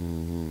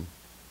 Mm-hmm.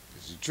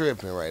 Cause you're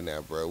tripping right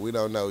now, bro. We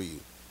don't know you.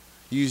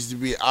 You used to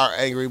be our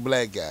angry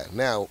black guy.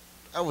 Now,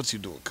 that's what you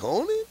doing,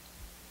 Conan?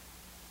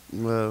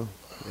 Well,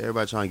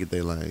 everybody trying to get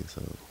their lane,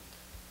 so.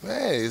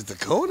 Man, is the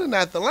Conan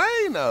not the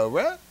lane though,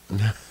 bro?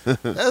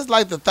 That's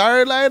like the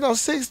third lane on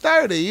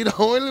 630. You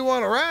don't really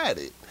want to ride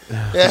it.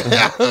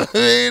 I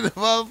mean, the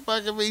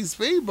motherfucker be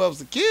speed bumps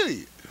to kill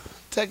you.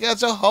 Take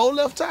out your whole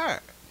left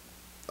tire.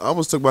 I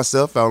almost took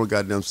myself out on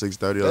goddamn 6:30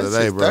 the That other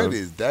day, bro. 630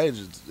 is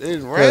dangerous.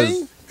 It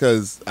rain?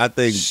 Because I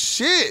think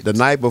Shit. the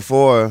night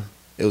before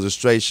it was a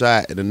straight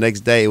shot, and the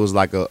next day it was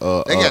like They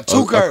got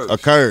two curves. a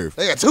curve.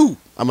 They got 2.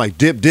 I'm like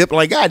dip,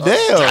 like goddamn,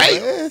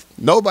 damn. man.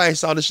 Nobody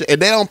saw the shit,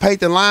 and they don't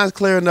paint the lines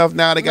clear enough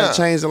now. They gotta Nah.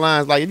 change the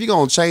lines. Like if you're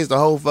gonna change the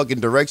whole fucking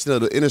direction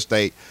of the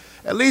interstate,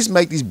 At least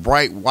make these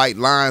bright white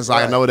lines so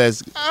I know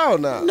that's I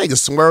don't know. niggas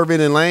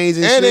swerving in lanes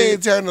and, And shit. they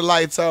ain't turn the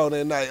lights on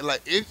at night.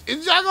 Like, is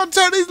y'all gonna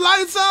turn these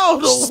lights on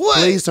or what?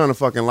 Please turn the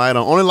fucking light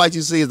on. Only light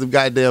you see is the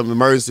goddamn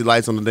emergency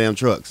lights on the damn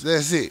trucks.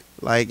 That's it.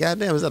 Like,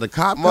 goddamn, is that a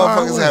cop car?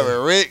 Motherfuckers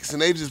having wrecks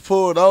and they just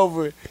pulled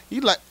over.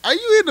 You like, are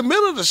you in the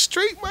middle of the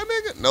street, my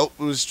nigga? Nope,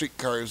 the street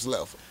curves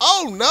left.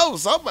 Oh no,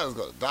 somebody's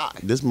gonna die.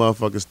 This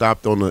motherfucker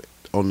stopped on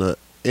the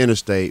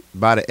interstate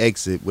by the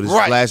exit with his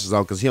Right. flashes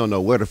on because he don't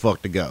know where the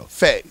fuck to go.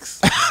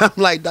 Facts. I'm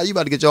like, dog, you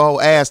about to get your whole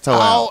ass towed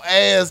out. All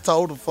ass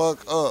told the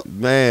fuck up.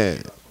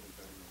 Man.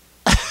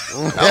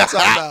 I'm talking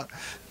about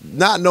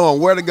not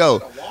knowing where to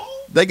go.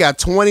 They got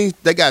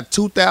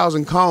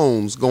 2,000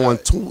 cones going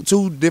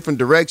two different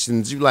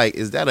directions. You like,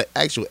 is that an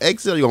actual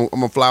exit or I'm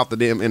gonna fly off the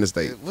damn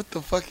interstate? What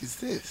the fuck is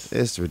this?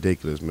 It's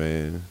ridiculous,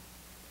 man.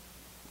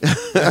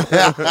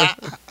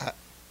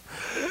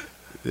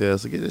 Yeah,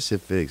 so get this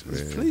shit fixed,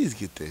 man. Please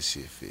get that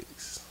shit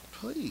fixed.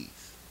 Please.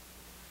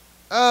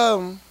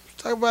 Talk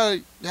about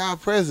y'all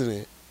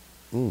president,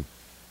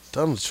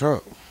 Donald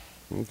Trump.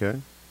 Okay.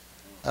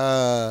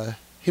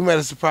 He made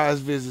a surprise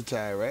visit to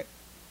Iraq.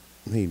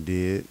 He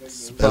did.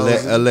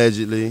 Supposedly.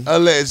 Allegedly.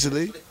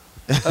 Allegedly.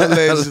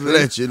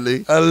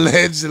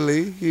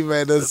 Allegedly, he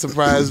made a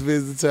surprise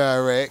visit to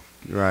Iraq.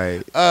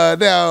 Right.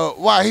 Now,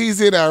 while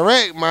he's in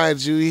Iraq,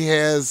 mind you, he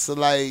has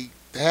like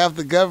half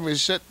the government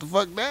shut the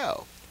fuck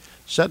down.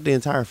 Shut the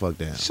entire fuck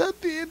down. Shut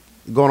the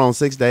Going on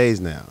 6 days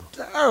now.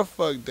 entire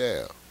fuck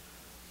down.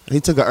 He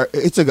took an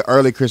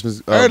early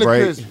Christmas Early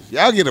break. Christmas.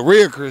 Y'all get a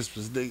real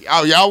Christmas, nigga.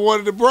 Oh, y'all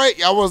wanted a break?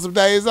 Y'all want some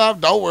days off?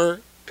 Don't worry.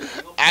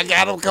 I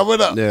got them coming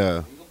up.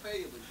 Yeah.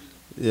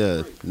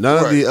 Yeah.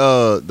 None of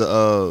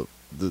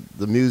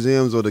the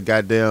museums or the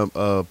goddamn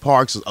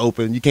parks is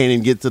open. You can't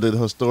even get to the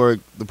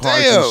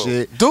parks and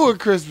shit. During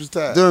Christmas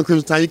time. During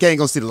Christmas time, you can't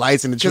go see the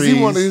lights in the trees. Because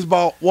he wanted his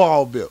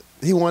wall built.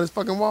 He wanted his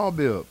fucking wall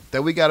built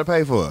that we got to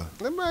pay for.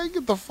 Man,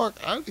 get the fuck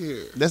out of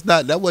here.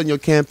 That wasn't your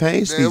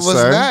campaign speech, It was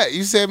sir. not.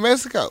 You said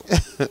Mexico.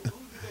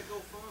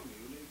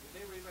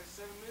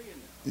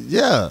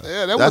 Yeah.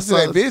 Yeah, that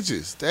wasn't their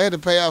bitches. They had to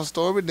pay off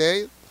Stormy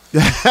Daniels.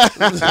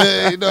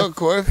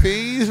 Court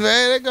fees,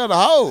 man. They got a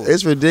hole.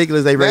 It's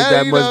ridiculous they raised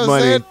that much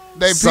money.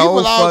 They so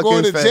people all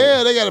going to fucking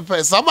jail. They got to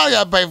pay. Somebody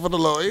got to pay for the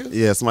lawyers.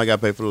 Yeah, somebody got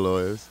to pay for the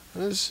lawyers.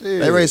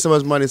 Shit. They raised so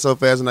much money so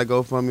fast and I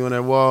go from you on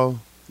that wall.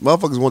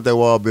 Motherfuckers want that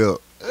wall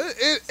built.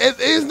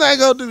 It's not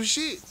going to do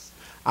shit.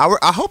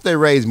 I hope they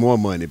raise more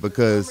money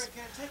because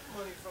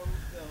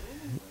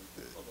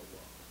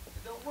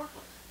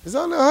It's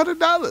only $100.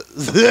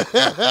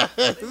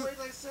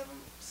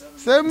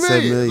 $7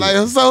 million. Like,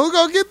 so who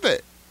gonna get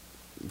that?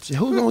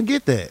 who's gonna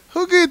get that?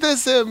 Who get that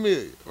 $7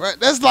 million? Right?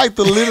 That's like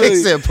the literally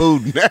Except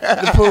Putin. the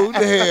Putin.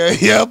 Hell,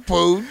 yeah,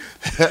 Putin.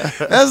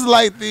 That's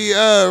like the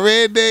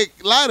redneck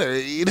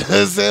lottery. You know what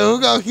I'm saying?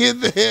 Who gonna get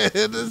the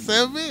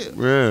 $7 million?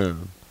 Yeah,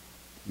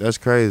 that's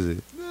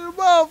crazy. The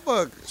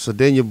motherfucker. So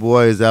then your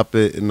boy is up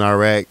in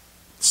Iraq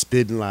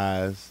spitting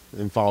lies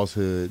and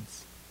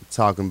falsehoods,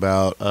 talking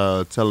about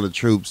telling the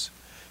troops.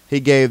 He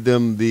gave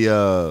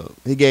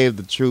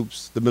the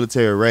troops the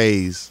military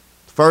raise.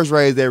 First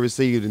raise they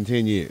received in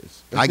 10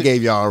 years. I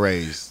gave y'all a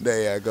raise.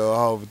 They go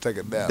home and take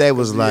a nap. They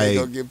was like,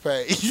 gonna get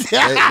paid.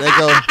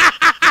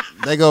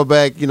 they go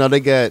back. You know,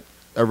 they got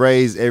a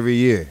raise every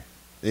year.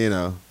 You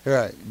know,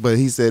 Right. but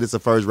he said it's the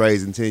first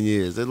raise in 10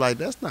 years. They're like,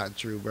 that's not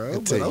true, bro. I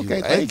But tell you, okay,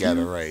 I thank ain't got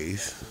you. a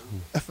raise.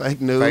 Fake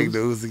news. Fake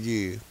news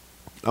again.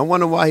 I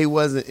wonder why he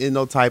wasn't in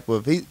no type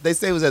of. They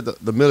say he was at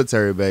the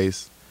military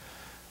base,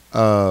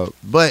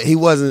 but he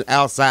wasn't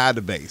outside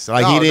the base.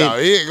 Like he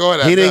ain't going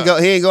out. He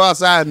didn't go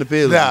outside in the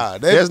field. Nah,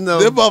 there's no.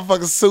 them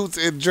motherfucking suits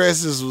and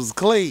dresses was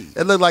clean.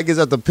 It looked like it's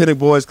at the Pinnock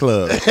Boys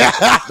Club.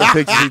 The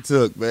pictures he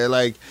took, man.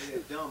 Like,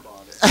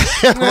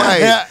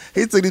 right.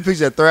 He took these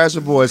pictures at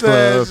Thrasher Boys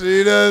Club.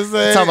 You know what I'm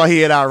saying? Talking about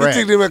he in Iraq. He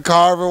took them at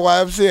Carver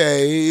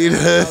YMCA. You know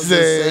what I'm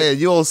saying?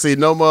 You don't see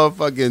no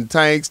motherfucking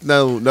tanks,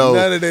 no,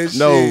 None of that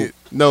shit.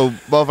 no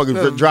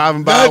motherfuckers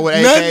driving by with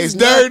AKs. Nothing's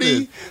dirty.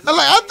 Nothing. I'm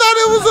like, I thought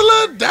it was a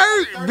little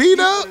dirt, beat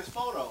up.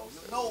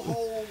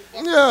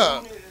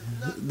 Yeah.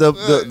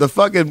 The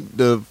fucking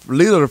the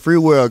leader of the free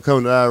world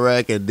come to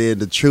Iraq and then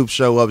the troops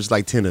show up. It's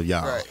like 10 of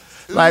y'all. Right.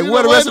 Like,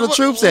 where the rest of the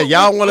troops at?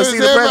 Y'all want to see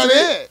the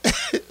president?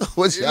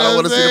 What You know y'all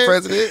want to what see the I'm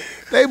president?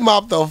 They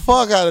mopped the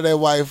fuck out of that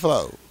white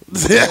floor. I'm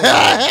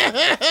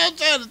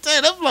trying to tell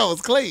you, that floor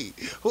was clean.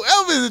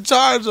 Whoever is in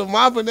charge of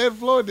mopping that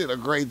floor did a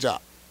great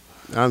job.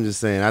 I'm just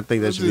saying. I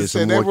think there I'm should be just some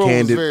saying, that more room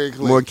was very candid,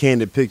 clean. more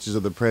candid pictures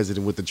of the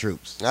president with the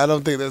troops. I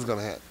don't think that's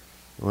gonna happen.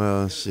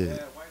 Well,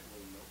 shit.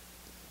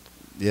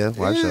 Yeah,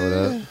 wife showed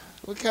up.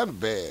 What kind of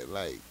bad?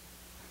 Like,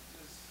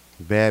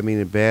 Bad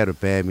meaning bad or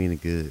bad meaning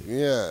good?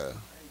 yeah.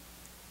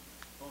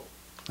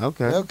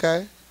 Okay.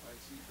 Okay.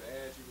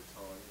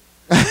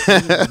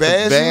 Bad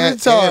Bad, and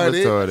she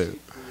retarded. retarded.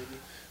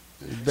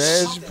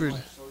 Bad, she pretty.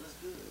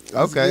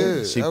 Okay.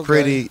 good. She Okay.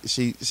 pretty.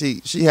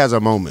 She has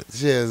her moments.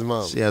 She has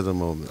mom. She has her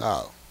moments.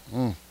 Oh.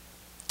 And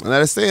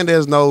they're saying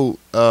there's no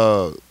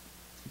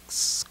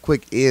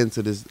quick end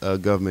to this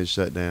government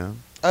shutdown.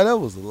 Oh, that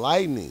was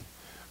lightning.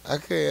 I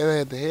can't. I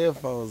had the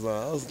headphones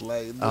on. I was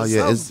like, Oh, did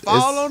yeah, something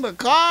fall on the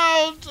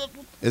car?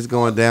 It's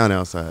going down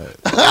outside.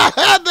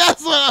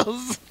 That's what I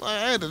was. I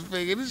had to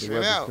figure this The shit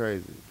weather's out.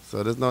 crazy.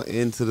 So there's no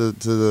end to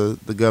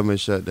the government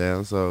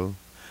shutdown. So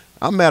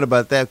I'm mad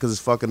about that because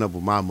it's fucking up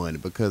with my money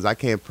because I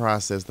can't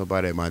process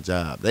nobody at my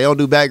job. They don't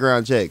do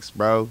background checks,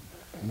 bro.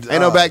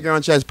 Ain't no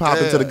background checks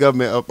popping to the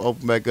government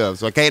open back up.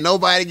 So can't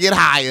nobody get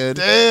hired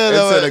Damn,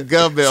 until the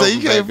government so open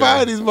you can't back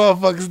fire up. these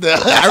motherfuckers now.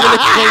 I really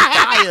can't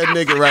fire a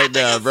nigga right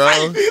now,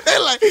 bro. They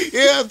like,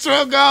 yeah,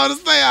 Trump going to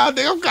stay out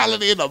there. I'm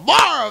calling in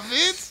tomorrow,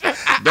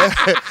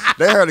 bitch.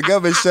 They heard the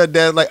government shut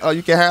down. Like, oh,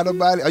 you can't hire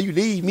nobody. Oh, you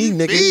need me,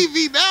 nigga. Need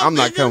me now, I'm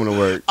not nigga. coming to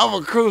work.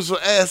 I'm a crucial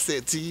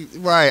asset to you.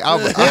 Right.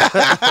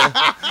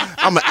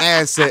 I'm an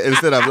asset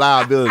instead of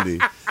liability.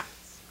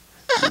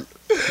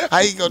 How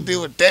you gonna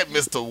deal with that,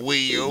 Mr.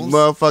 Williams?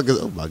 Motherfuckers.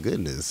 Oh my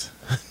goodness.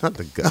 Not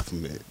the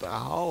government. The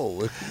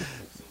whole.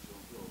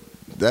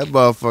 That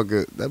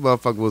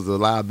motherfucker was a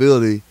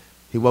liability.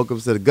 He woke up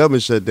to the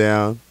government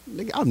shutdown.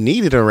 Nigga, I'm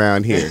needed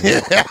around here.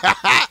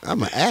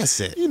 I'm an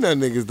asset. You know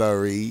niggas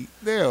don't read.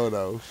 They don't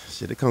know.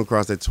 Shit, it come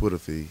across that Twitter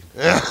feed.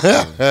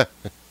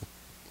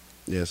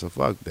 Yeah, so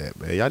fuck that,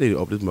 man. Y'all need to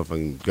open this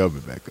motherfucking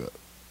government back up.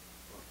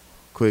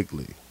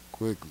 Quickly.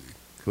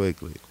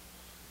 Quickly.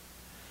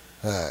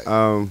 All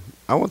right.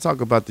 I want to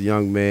talk about the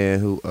young man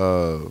who,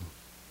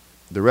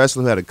 the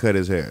wrestler who had to cut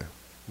his hair.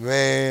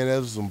 Man, that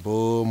was some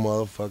bull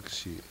motherfucker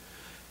shit.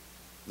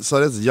 So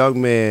there's a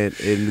young man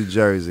in New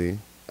Jersey.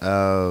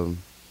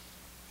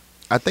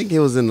 I think he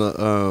was in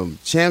the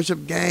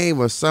championship game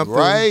or something.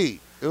 Right.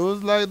 It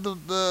was like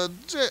the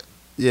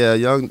Yeah, a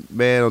young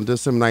man on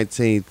December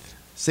 19th,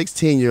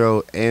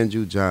 16-year-old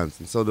Andrew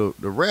Johnson. So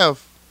the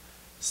ref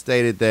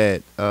stated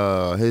that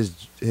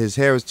his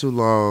hair was too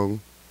long.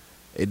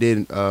 It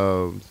didn't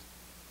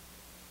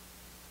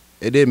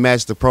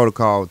match the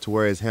protocol to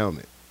wear his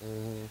helmet.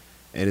 Mhm.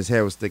 And his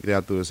hair was sticking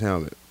out through his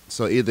helmet.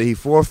 So either he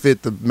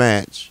forfeit the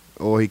match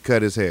or he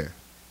cut his hair.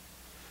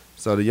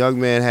 So the young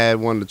man had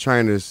one of the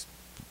trainers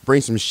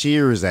bring some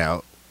shears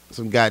out,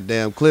 some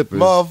goddamn clippers.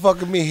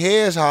 Motherfucker me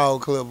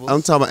hedgehog clippers.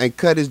 I'm talking about, and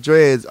cut his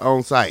dreads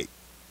on site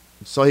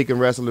so he can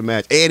wrestle the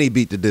match. And he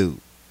beat the dude.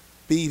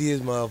 Beat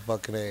his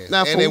motherfucking ass.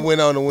 Now, and they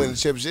went on to win the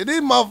championship.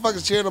 These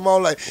motherfuckers cheering them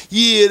on like,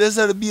 yeah, that's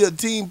how to be a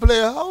team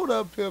player. Hold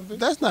up, pimpin'.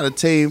 That's not a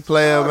team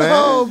player, Hold man.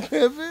 on,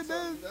 pimpin'.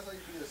 That's how you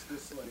be a good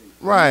slave.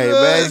 Right, You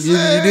know man. what I'm You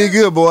saying? did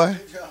good, boy.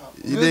 Good job.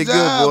 You did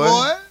good,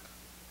 boy.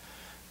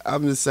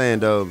 I'm just saying,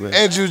 though, man.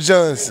 Andrew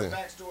Johnson.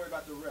 Backstory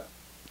about the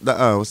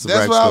ref. What's the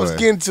That's what I was backstory?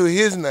 getting to,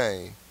 his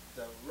name.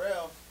 The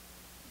ref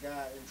got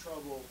in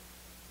trouble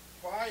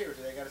prior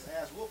to that. Got his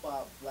ass whooped by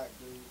a black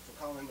dude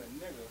for calling him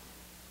a nigger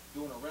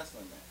doing a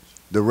wrestling match.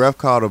 The ref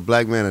called a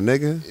black man a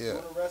nigga. Yeah.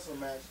 Doing a wrestling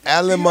match.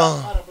 Alan Beat Ma-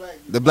 up by the black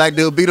dude. The black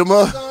dude beat him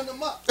up. Stunned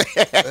him up.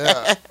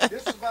 Yeah.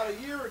 This was about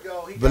a year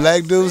ago. He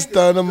Black got dude suspended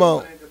stunned him for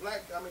up. doing it.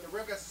 The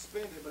ref got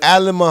suspended. But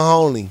Alan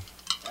Mahoney.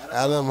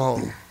 Alan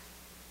Mahoney.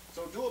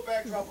 So do a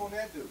backdrop on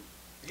that dude.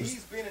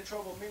 He's been in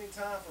trouble many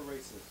times for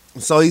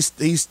racism. So he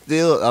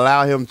still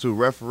allowed him to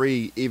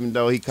referee, even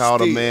though he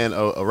called a Still. man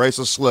a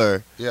racial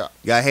slur. Yeah.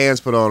 Got hands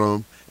put on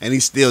him, and he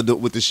still do it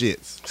with the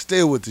shits.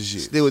 Still with the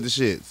shit. Still with the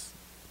shits.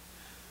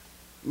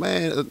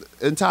 Man,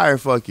 entire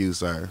fuck you,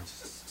 sir.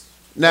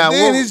 Now, And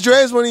then what- his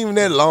dreads weren't even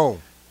that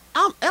long.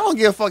 I don't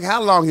give a fuck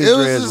how long his It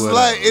was dreads just were.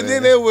 like, though, and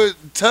then man. they were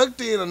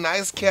tucked in a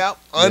nice cap,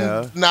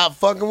 Yeah. not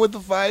fucking with the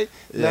fight,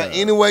 Yeah. not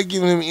anyway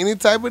giving him any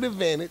type of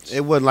advantage.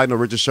 It wasn't like no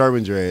Richard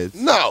Sherman dreads.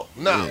 No.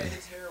 Yeah.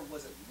 His hair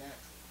wasn't natural.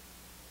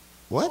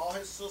 What? All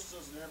his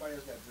sisters and everybody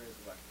else got dreads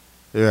like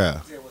Yeah.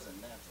 his hair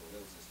wasn't natural.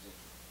 It was extension.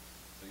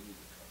 So you need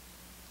to cut.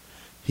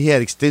 He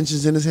had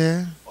extensions in his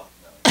hair. Fuck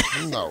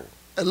no. No.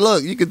 And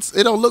look, you could.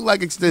 It don't look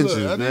like extensions,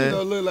 Look, I think it man.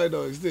 don't look like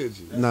no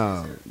extension.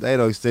 No, they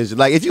don't extensions.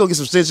 Like if you gonna get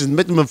some extensions,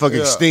 make them motherfucking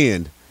Yeah.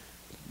 extend.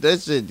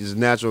 That shit is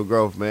natural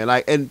growth, man.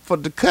 Like, and for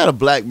to cut a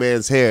black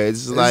man's hair,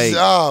 it's just like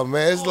Oh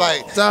man, it's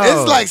like Dog.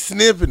 it's like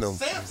snipping them.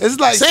 Samson. It's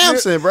like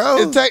Samson, bro.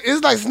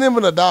 It's like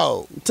snipping a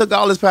dog. Took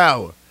all his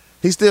power.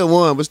 He still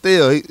won, but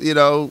still,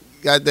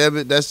 God damn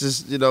it, that's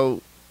just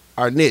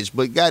our niche.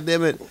 But God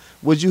damn it,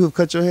 would you have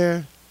cut your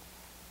hair?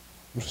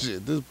 Shit,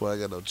 at this point I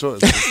got no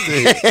choice. But still.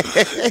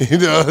 You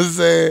know what I'm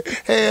saying?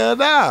 Hell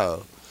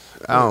no.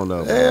 I don't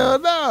know. man. Hell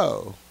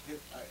no.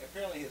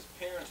 Apparently his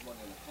parents weren't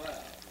in the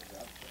crowd.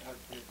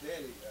 His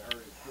daddy heard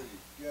it pretty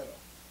ghetto.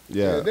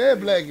 Yeah, Yeah. they're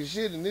black as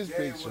shit in this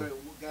Daddy picture. would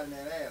have gotten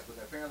that ass, but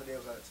apparently they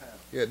was out of town.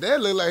 Yeah, Dad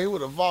look like he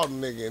would have fought a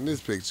nigga in this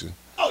picture.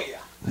 Oh yeah.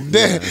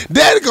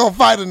 Daddy gonna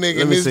fight a nigga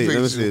Let in me this see. picture.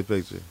 Let me see the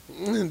picture.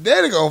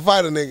 Daddy gonna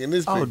fight a nigga in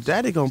this Oh, picture.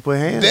 daddy gonna put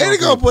hands. Daddy on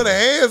gonna people. put a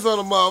hands on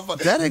the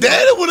motherfucker. Daddy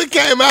Daddy would have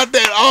came out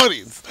that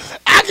audience.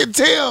 I can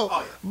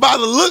tell by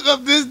the look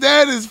of this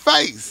daddy's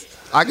face.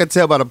 I could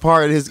tell by the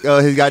part of his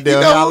goddamn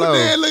You know hollow. who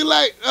dad look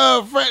like?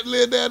 Frat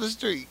lived down the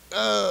street.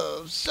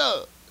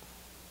 Shut.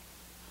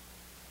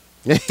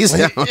 He's Yes,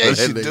 down you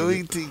that do. nigga.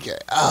 He TK.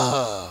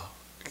 Oh,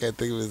 can't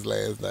think of his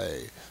last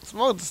name.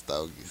 Smoke the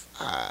Stogies.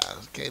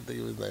 Can't think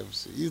of his name for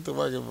shit. He used to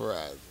work at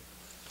Verizon.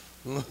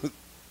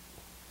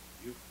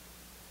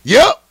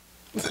 Yep.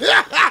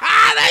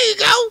 There you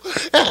go.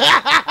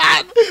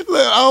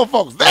 Look, old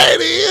folks, there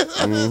it is.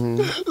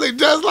 Look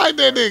just like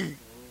that nigga.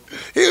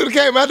 He would have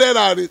came out that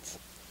audience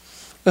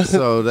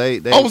So they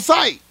on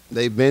sight.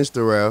 they benched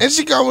the ref. And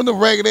she come with the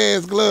ragged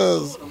ass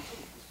gloves.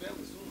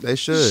 They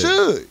should.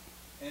 Should.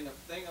 And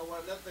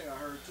another thing I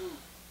heard too,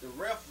 the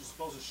ref was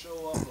supposed to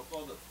show up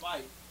before the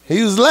fight.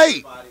 He was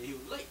late. He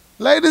was late.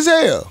 Late as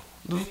hell.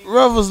 The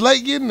ref was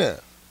late getting there.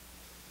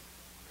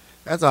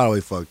 That's all the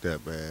way fucked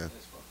up, man.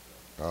 That's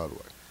fucked up. All the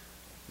way.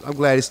 I'm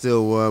glad he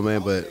still won,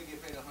 man. But They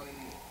get paid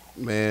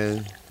 $100 man,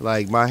 million.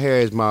 like my hair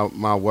is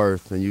my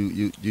worth, and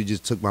you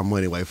just took my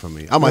money away from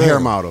me. I'm a hair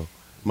model,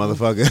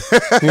 motherfucker.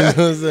 You know what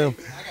I'm saying?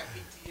 I got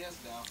PTS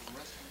now from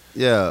wrestling.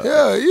 Yeah.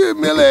 Yeah, you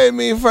humiliated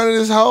me in front of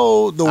this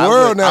whole I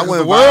world went- now. I 'Cause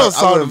went the world viral- I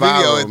saw the went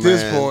video viral, at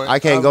this man. point. I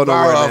can't I'm go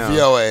nowhere viral now. off your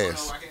No,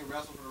 ass. I can't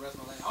wrestle for the rest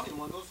of my life. I don't even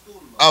want to go to school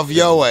anymore. Off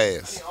your I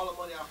ass. need all the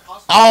money I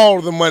possibly.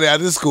 All the money out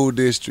of this school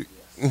district.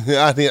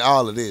 I need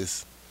all of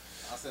this.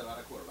 I'll sell out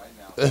a quarter right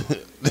now.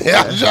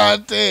 I'm trying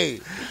to tell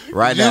you.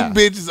 Right You now.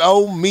 bitches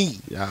owe me.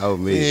 Y'all owe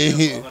me.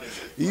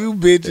 You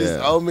bitches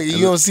Yeah. owe me.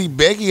 You don't see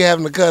Becky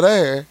having to cut her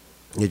hair.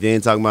 If you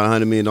ain't talking about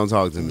 100 million, don't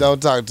talk to me. Don't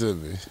talk to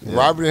me. Yeah.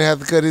 Robert didn't have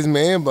to cut his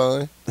man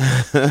bun.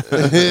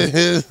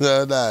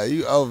 So, nah,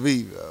 you owe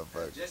me,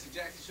 motherfucker. Jesse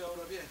Jackson showed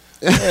up yet.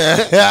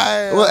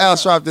 What Al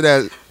Sharp did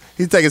that?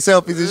 He's taking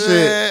selfies and shit.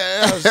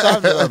 Yeah, I was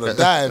shopping on the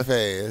dying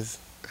fast.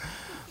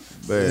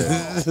 Man,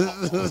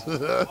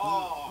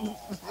 Oh,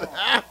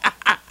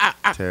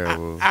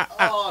 terrible.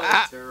 oh,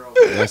 that's terrible.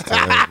 That's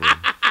terrible.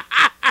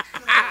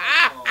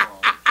 Oh,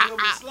 kill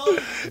me slow.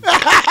 Is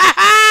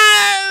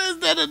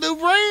that a new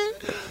brand?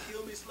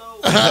 Kill me slow.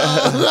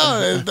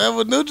 No, is that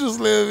what Neutral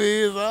Slim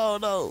is? I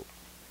don't know.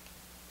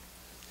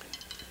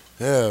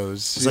 Oh, shit.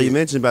 So you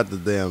mentioned about the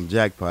damn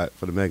jackpot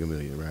for the Mega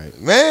Million, right?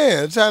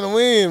 Man, I'm trying to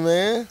win,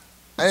 man.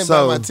 I ain't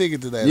So, buy my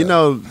ticket today. You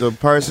though. know the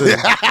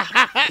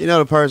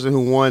person,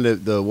 who won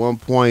the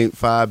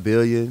 1.5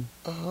 billion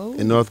Oh.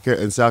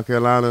 in South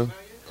Carolina,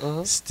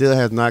 Uh-huh. still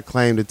has not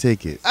claimed the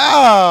ticket.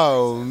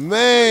 Oh,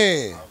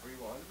 man. I do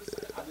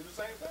the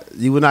same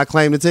thing. You would not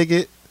claim the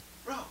ticket?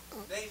 Bro,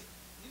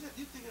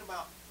 you thinking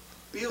about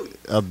billions.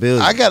 A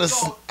billion. I got a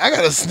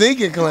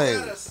sneaking You claim.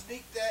 gotta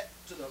sneak that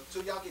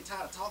till y'all get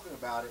tired of talking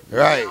about it.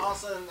 Right. And all of a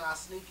sudden I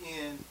sneak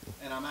in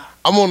and I'm out.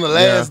 I'm on the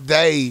last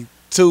day,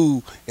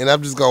 too, and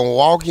I'm just going to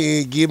walk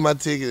in, get my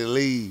ticket, and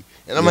leave.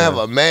 And I'm going to Yeah.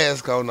 have a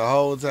mask on the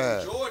whole In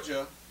time.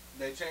 Georgia,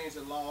 they changed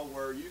the law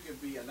where you can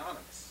be anonymous.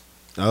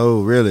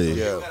 Oh, really?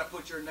 Yeah. You gotta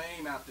put your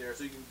name out there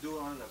so you can do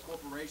it on a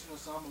corporation or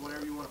something,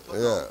 whatever you want to put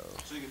Yeah. on,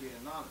 so you can be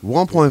anonymous.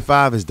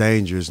 1.5 is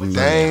dangerous. But you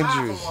man. can't hide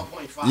Dangerous. from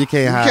 1.5. You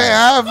can't You hide. can't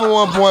hide for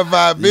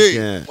 1.5 You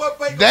billion. can't. What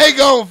bank They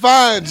going to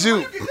find you.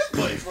 Where you get this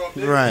money from,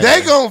 nigga? Right.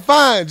 They going to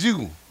find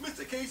you.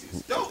 Mr.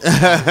 Casey's dope.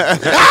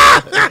 Everybody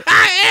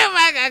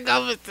got to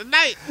go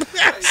tonight.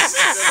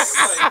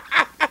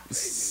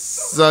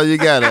 So you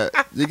got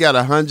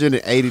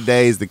 180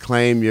 days to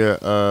claim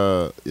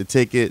your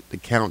ticket. The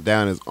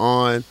countdown is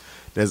on.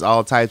 There's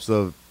all types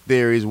of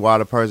theories why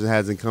the person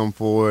hasn't come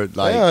forward,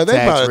 like Yeah, they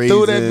tax probably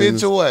threw that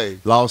reasons, bitch away.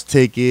 lost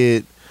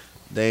ticket,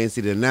 they didn't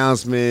see the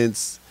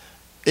announcements,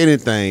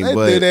 anything. They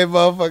but threw that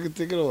motherfucking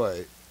ticket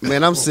away.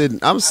 man, I'm sitting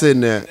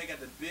there. They got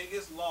the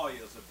biggest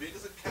lawyers, the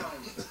biggest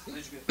accountants that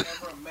you can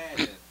ever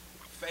imagine,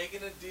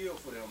 faking a deal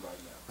for them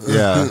right now.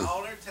 Yeah, And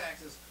all their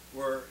taxes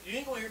were, you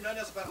ain't gonna hear nothing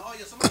else about, oh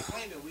yeah, somebody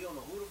claimed it, we don't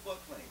know who the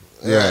fuck claimed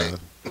it. yeah. Right.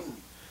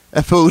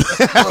 That food.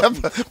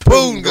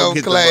 Putin gonna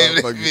get the claim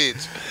that motherfucker.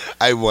 bitch.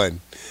 I won.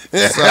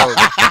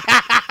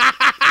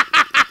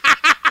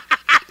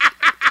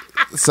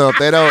 So if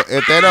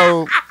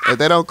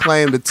they don't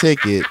claim the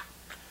ticket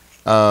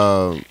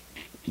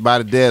by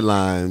the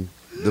deadline,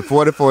 the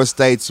 44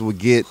 states will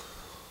get.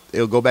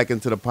 It'll go back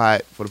into the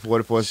pot for the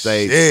 44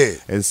 states,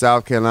 Shit. and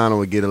South Carolina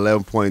will get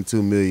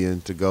 11.2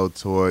 million to go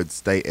towards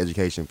state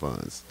education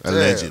funds.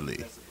 Allegedly,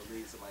 That's to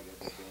believe somebody got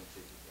that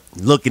damn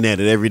ticket. looking at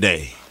it every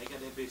day. They got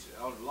that bitch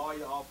on the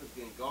lawyer office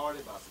getting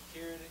guarded by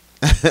security.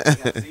 They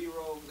got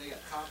zeros, they got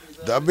copies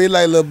of Don't it. be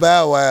like Lil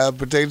Bow Wow.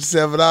 Protect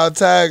yourself at all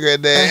times,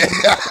 granddad.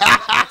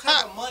 That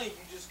type of money you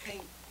just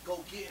can't go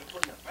get and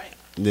put in the bank.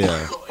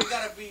 Yeah, So it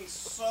gotta be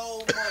so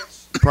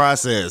much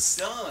process.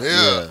 done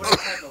Yeah. for that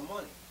type of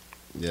money.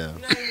 Yeah, You're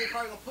not even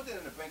probably gonna put that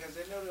in the bank because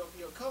they know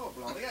your cover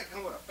blown. They gotta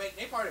come with a fake.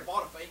 They probably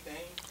bought a fake name.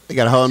 they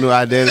got a whole new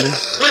identity.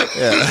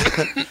 Yeah,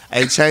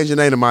 hey, change your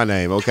name to my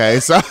name, okay?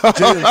 So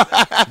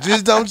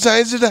Just don't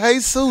change it to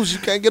Jesus. You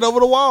can't get over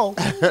the wall.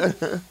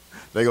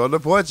 they gonna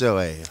deport your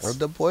ass. I'll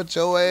deport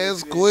your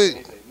ass They quick.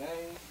 say name.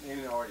 They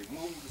didn't already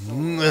moved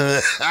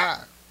to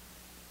somewhere.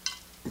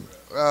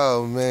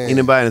 Oh, man.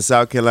 Anybody in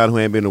South Carolina who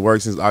ain't been to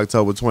work since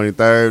October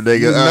 23rd, they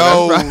You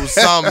go, know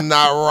something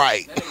not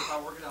right. That nigga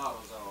probably working at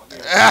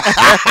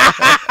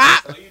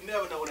AutoZone. So you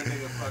never know what that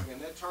nigga fucking,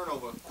 that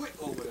turnover quick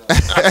over there.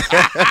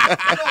 You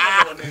never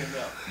know what nigga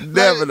know.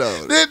 never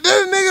know. Did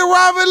nigga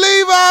Robert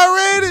leave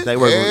already? They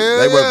work. Hell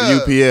They work yeah.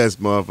 for UPS,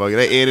 motherfucker.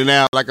 They in and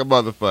out like a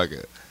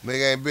motherfucker.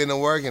 Nigga ain't been to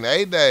work in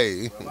 8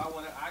 days. Bro,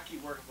 I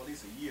keep working for at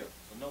least a year,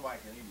 so nobody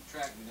can even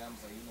track me down and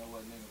say, you know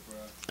what, nigga, bro.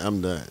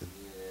 I'm done.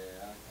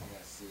 Yeah, I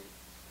got sick.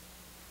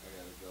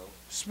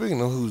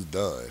 Speaking of who's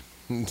done,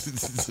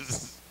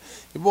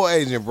 your boy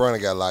Adrian Bronner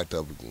got locked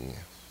up again.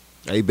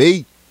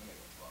 AB.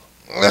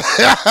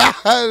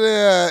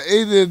 Yeah,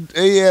 he did.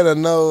 He had a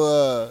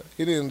no.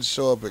 He didn't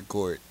show up at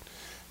court.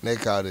 And they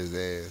caught his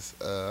ass.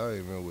 I don't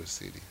even remember which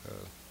city.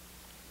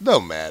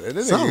 Don't matter.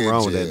 That nigga Something in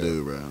wrong with jail. that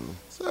dude, bro.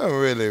 Something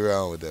really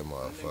wrong with that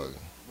motherfucker.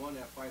 One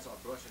that fights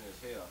off brushing his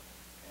hair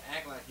and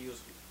act like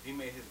he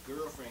made his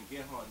girlfriend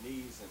get on her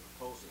knees and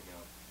propose to him.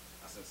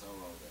 I said something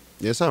wrong with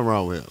that. Yeah, something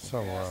wrong with him.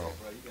 Something I wrong.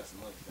 said, bro, you got some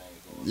other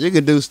things going on. You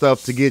can do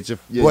stuff to get your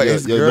What,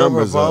 his girl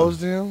numbers up. proposed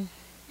to him?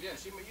 Yeah,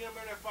 you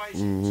remember that fight?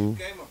 Mhm.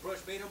 She gave him a brush,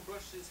 made him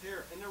brush his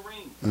hair in the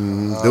ring.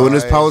 Mhm. Doing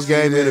his I post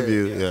game see that.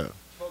 interview. Yeah. Yeah.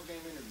 Post-game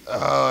interview.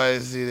 Oh, I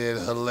see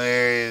that.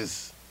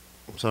 Hilarious.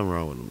 Something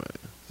wrong with him, man.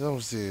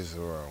 Something seriously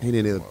wrong. He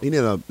need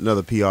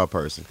another PR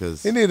person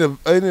because He need a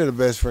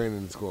best friend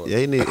in the squad. yeah,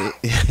 he need a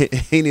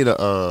He need a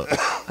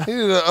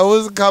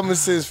what's a common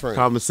sense friend.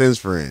 common sense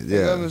friend.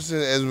 Yeah. Common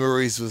sense, as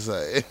Maurice would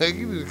say. He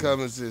need a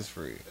common sense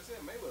friend. That's it.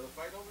 Mayweather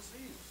fight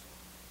overseas.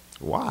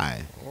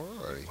 Why?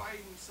 Alright.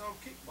 Fighting some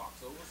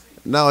kickbox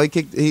overseas. No, he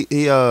kicked.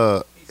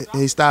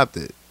 He stopped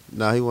it.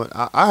 No, he went.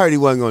 I heard he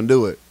wasn't gonna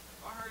do it.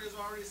 I heard it's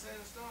already set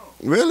in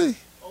stone. Really?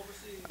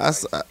 Overseas. I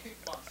s- fighting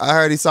some kickboxing. I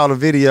heard he saw the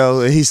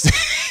video and he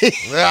he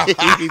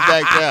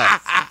backed out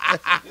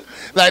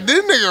Like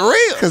this nigga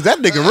real. because that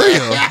nigga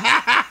real.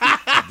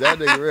 That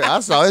nigga real.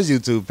 I saw his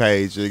YouTube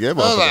page. That I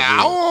was like,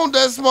 I motherfucker want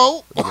that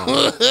smoke. Too,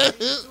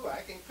 I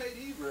can't pay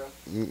these, bro.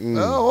 real.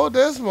 I want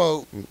that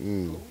smoke.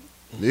 Mm-mm.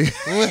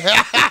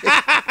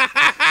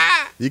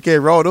 You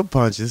can't roll them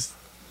punches.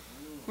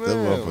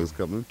 Them Man, motherfuckers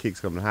coming. Them kicks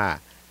coming high.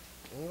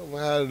 I'm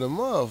out of the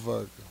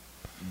motherfucker.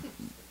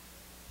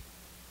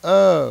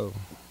 Oh,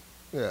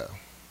 yeah,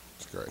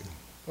 it's great.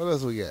 What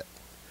else we got?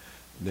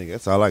 Nigga,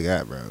 that's all I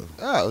got, bro.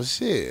 Oh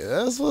shit,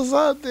 that's what's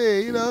out there.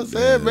 You know what I'm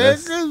saying? Merry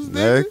that's- Christmas,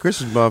 Merry nigga.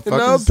 Christmas, You know,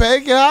 motherfuckers.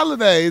 pagan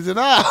holidays and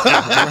all.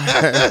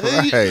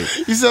 Right.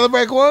 You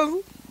celebrate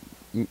Kwanzaa?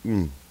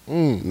 Mm-mm.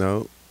 Mm.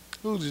 No.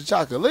 Who's your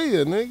chocolate,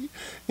 nigga?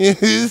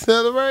 You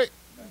celebrate?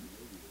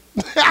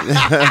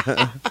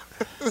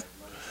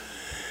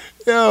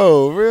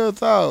 Yo, real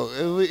talk.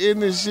 As we in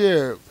this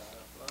year,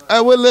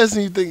 what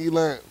lesson you think you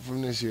learned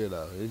from this year,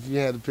 though? If you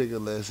had to pick a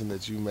lesson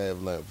that you may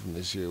have learned from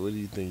this year, what do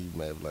you think you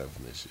may have learned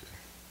from this year?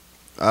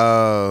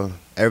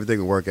 Everything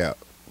will work out.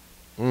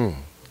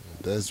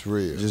 That's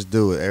real. Just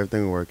do it.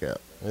 Everything will work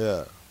out.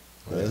 Yeah,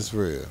 that's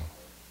real.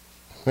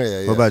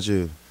 Yeah. What about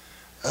you?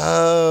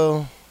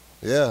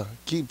 Yeah,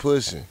 keep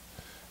pushing.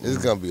 It's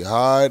gonna be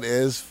hard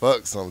as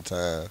fuck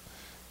sometimes.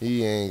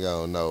 You ain't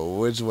gonna know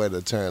which way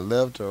to turn,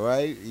 left or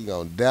right. You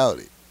gonna doubt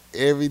it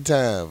every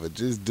time, but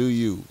just do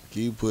you.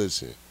 Keep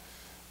pushing.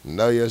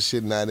 Know your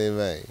shit not in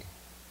vain.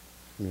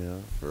 Yeah.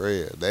 For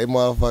real. They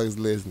motherfuckers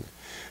listening.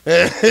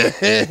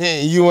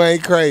 You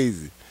ain't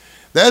crazy.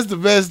 That's the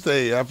best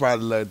thing I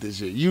probably learned this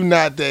year. You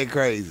not that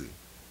crazy.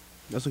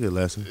 That's a good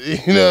lesson.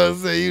 You know what I'm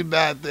saying? You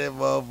not that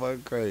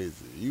motherfucker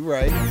crazy. You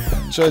right.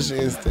 Trust your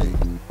instinct.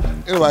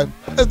 Anyway,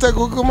 let's take a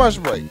quick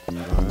commercial break.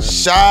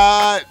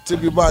 Shot to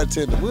your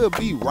bartender. We'll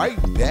be right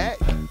back.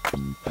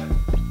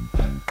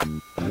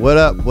 What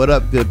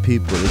up, good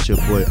people? It's your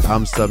boy,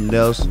 I'm Something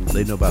Else.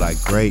 They know about our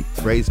great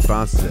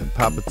sponsors at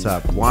Papa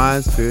Top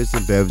Wine, Spirits,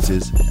 and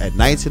Beverages at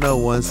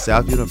 1901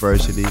 South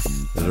University,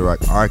 Little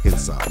Rock,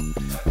 Arkansas.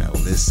 Now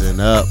listen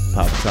up.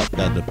 Papa Top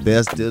got the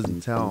best deals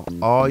in town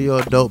on all your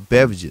adult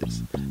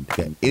beverages.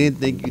 They got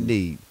anything you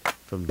need,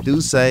 from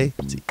Douce to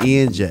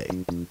E&J.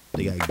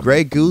 They got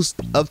Grey Goose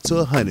up to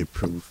 100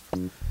 proof.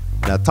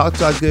 Now talk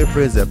to our good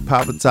friends at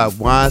Papa Top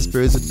Wine,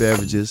 Spirits, and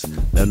Beverages.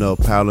 Let them know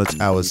Power Lunch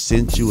Hour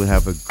sent you and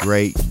have a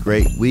great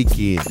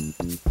weekend.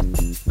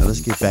 Now let's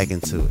get back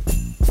into it.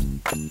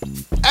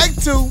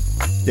 Act 2.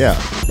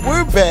 Yeah,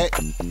 We're back.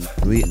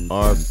 we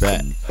are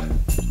back.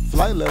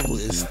 Flight Level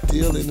is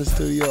still in the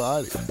studio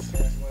audience.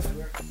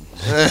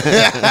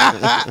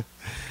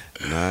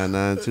 99 You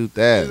know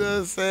 2000. what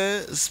I'm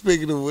saying?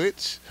 Speaking of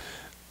which,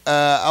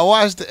 I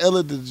watched the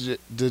Ellen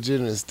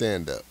DeGeneres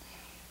stand up.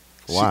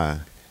 Why?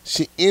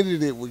 She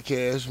ended it with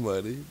Cash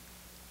Money.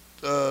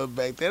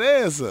 Back that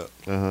ass up.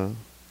 Uh-huh.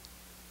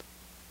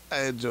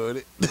 I enjoyed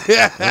it.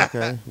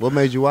 Okay. What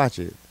made you watch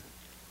it?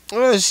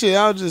 Well, shit,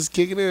 I was just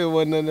kicking it. There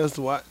wasn't nothing else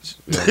to watch.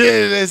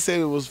 They said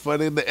it was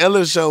funny. The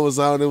Ellen show was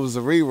on. It was a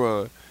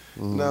rerun.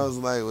 And I was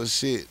like, well,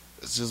 shit,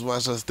 let's just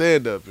watch her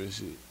stand up and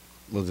shit.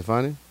 Was it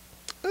funny?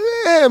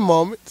 It had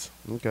moments.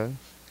 Okay.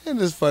 And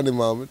just funny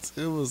moments.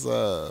 It was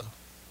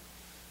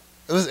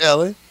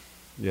Ellen,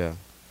 Yeah.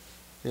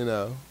 you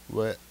know.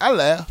 But I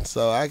laughed,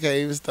 so I can't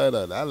even start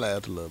on it. I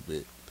laughed a little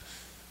bit.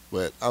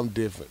 But I'm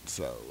different,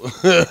 so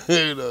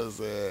you know what I'm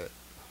saying?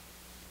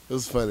 It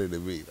was funny to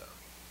me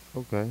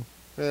though. Okay.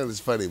 Man, it's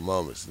funny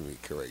moments to me,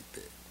 correct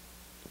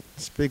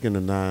Speaking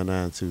of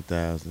 99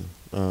 2000,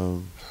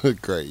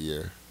 that. Great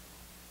year.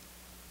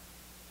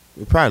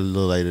 we're probably a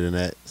little later than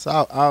that.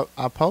 So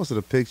I posted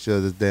a picture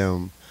of this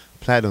damn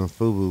platinum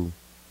FUBU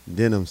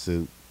denim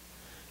suit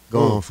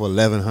going for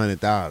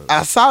 $1,100.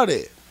 I saw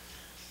that.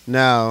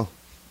 Now,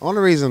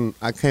 Only reason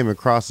I came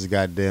across this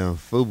goddamn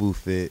FUBU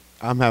fit,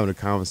 I'm having a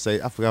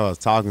conversation. I forgot who I was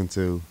talking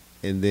to,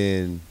 and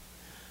then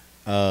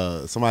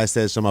somebody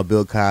said something about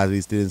Bill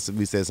Cosby.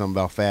 We said something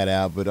about Fat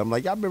Albert. I'm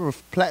like, y'all remember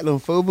Platinum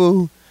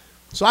FUBU?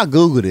 So I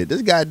Googled it.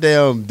 This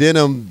goddamn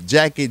denim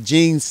jacket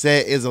jeans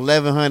set is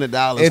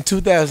 $1,100. In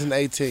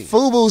 2018.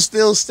 FUBU's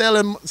still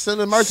selling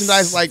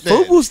merchandise like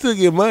that. FUBU still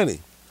get money.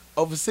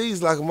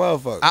 Overseas like a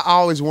motherfucker. I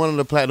always wanted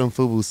a Platinum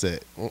FUBU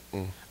set.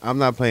 Mm-mm. I'm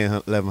not paying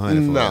 $1,100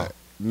 for No. it.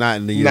 Not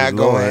in the year Not of the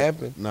gonna Lord.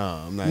 happen. No,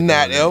 I'm not. Not doing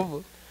that.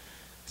 ever.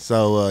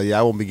 So yeah,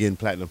 I won't be getting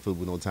Platinum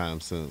FUBU no time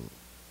soon.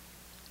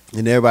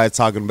 And everybody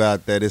talking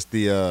about that it's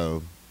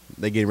the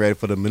they getting ready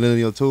for the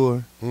Millennial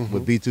Tour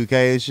with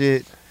B2K and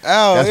shit.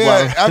 Oh, That's yeah.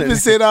 why- I've been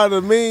seeing all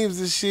the memes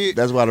and shit.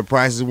 That's why the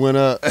prices went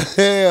up.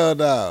 Hell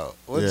no.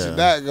 What Yeah. you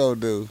not gonna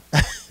do?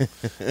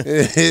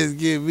 Is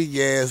get me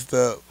gassed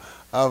up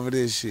off of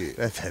this shit.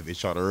 That bitch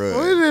trying to Where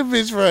run.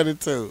 this bitch running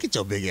to? Get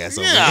your big ass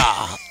over here.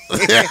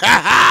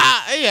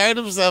 Yeah. He heard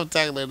himself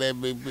talking to that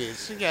big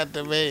bitch. She got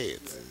them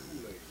heads.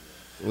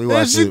 We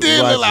And she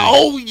did look like,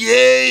 oh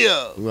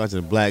yeah. we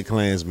watching Black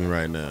Klansman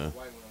right now. White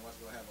women, what's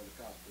gonna happen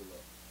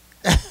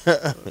when the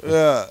cops pull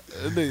up?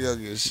 Yeah. That nigga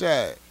gonna get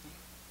shot.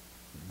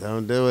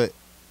 Don't do it.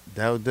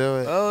 Don't do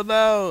it. Oh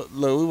no.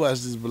 Look, we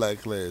watched this Black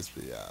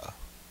Klansman, y'all.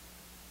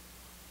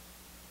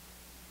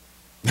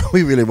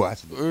 We really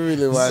watching We it.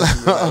 really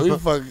watched it. Like, we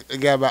fucking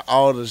got about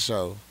all the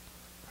show.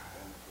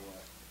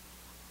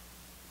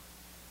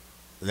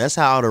 That's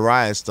how all the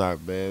riots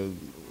start, man.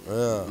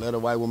 Yeah. Let a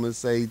white woman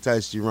say he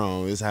touched you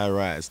wrong. It's how the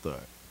riots start.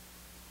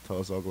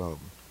 Tulsa, Oklahoma.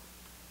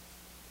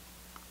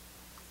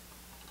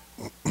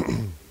 He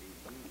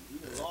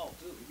the law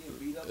too. He getting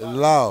beat up. The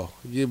law.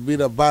 Get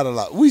beat up by the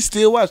law. We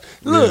still watch.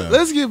 Look, Yeah.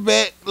 let's get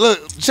back.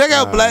 Look, check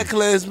out Alright. Black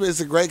Klansman. It's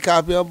a great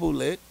copy on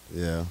bootleg.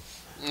 Yeah.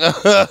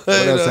 What What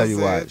else have you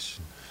watched?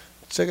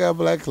 Check out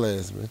Black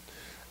Klansman.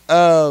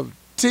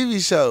 TV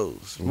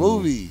shows,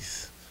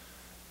 movies.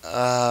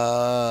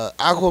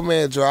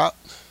 Aquaman dropped.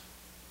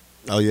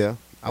 Oh yeah.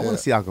 I want Yeah. to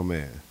see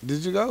Aquaman.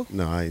 Did you go?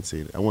 No, I ain't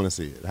seen it. I want to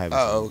see it. I haven't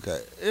Oh, seen it.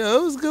 okay. Yeah,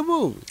 it was a good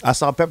movie. I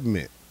saw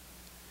Peppermint.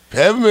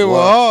 Peppermint was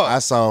Well, hard. I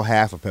saw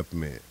half of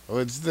Peppermint.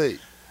 What'd you think?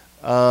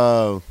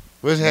 Uh,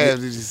 Which half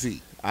did you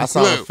see? I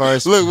saw look, the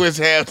first. Look, which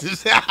half did you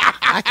see?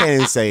 I can't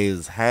even say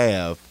it's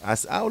half. I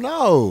don't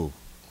know.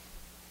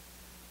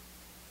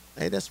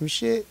 Hey, that's some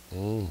shit.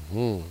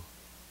 Mm-hmm.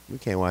 We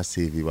can't watch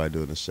TV while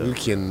doing the show. We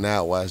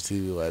cannot watch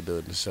TV while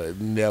doing the show.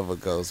 It never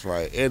goes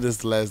right. And it's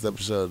the last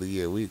episode of the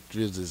year. We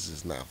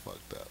just not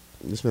fucked up.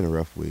 It's been a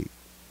rough week.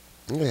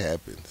 It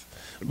happens.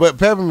 But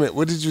Peppermint,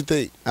 what did you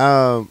think?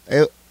 I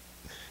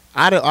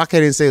can't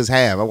even say it was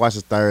half. I watched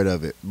a third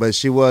of it, but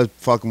she was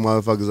fucking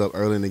motherfuckers up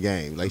early in the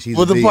game. Like she's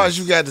Well, a the beast. parts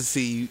you got to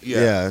see, yeah.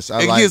 Yes,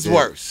 I it liked gets it.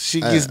 worse. She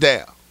gets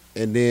down.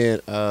 And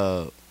then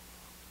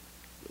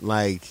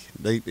like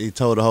they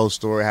told the whole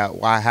story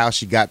how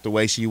she got the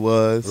way she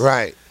was.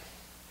 Right.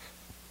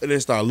 And then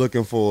started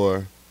looking for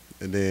her.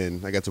 And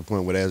then I got to a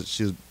point where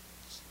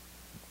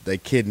they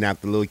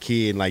kidnapped the little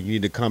kid and like, you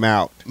need to come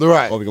out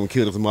Right. or we're gonna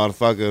kill this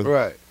motherfucker.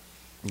 Right.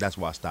 That's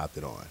why I stopped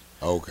it on.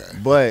 Okay.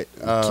 But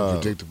Too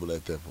predictable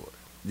at that point.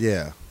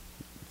 yeah.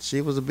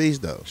 She was a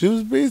beast though. She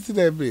was beast to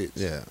that bitch.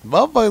 Yeah.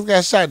 Motherfuckers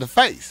got shot in the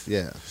face.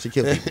 Yeah. She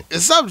killed people.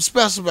 It's something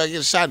special about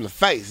getting shot in the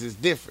face. It's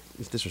different.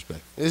 It's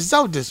disrespectful. It's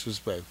so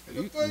disrespectful.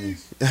 In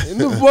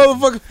the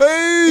motherfucking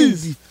face.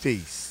 Easy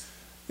face.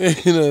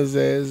 You know what I'm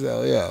saying?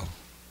 So, yeah.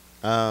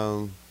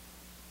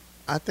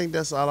 I think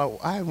that's all.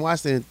 I haven't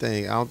watched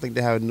anything. I don't think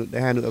they had a new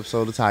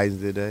episode of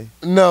Titans, did they?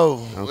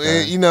 No.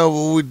 Okay. And, you know,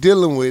 what we're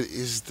dealing with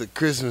is the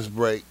Christmas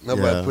break.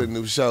 Nobody Yeah. putting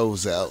new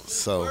shows out.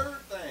 So, Bird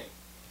thing.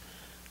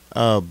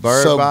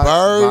 Bird So Box.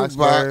 Bird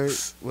Bird.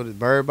 Box. What is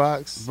Bird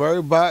Box?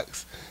 Bird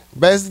Box.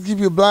 Basically, keep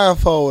your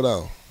blindfold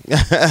on. You know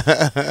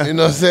what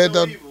I'm saying?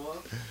 No Don't- evil,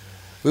 huh?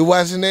 We're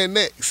watching that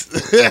next.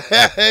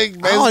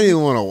 I don't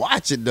even want to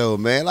watch it though,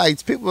 man.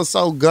 Like people are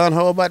so gun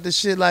ho about this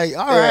shit. Like,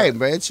 all Yeah. right,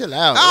 man, chill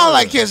out. I don't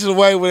like catching the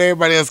wave when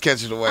everybody else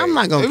catching the wave. I'm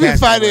not gonna Let me catch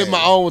the fight it wave. in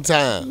my own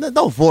time.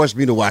 Don't force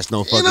me to watch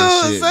no fucking You know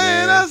what I'm shit, saying?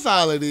 man. That's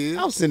all it is.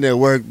 I'm sitting there at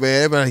work,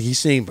 man. Everybody like, you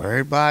seen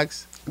Bird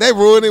Box? They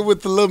ruin it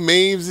with the little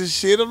memes and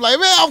shit. I'm like,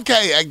 man,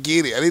 okay, I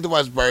get it. I need to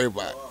watch Bird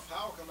Box.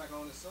 Power come back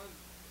on this Sunday.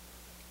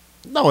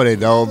 No, they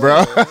don't,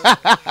 bro.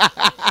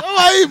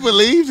 I ain't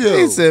believe him.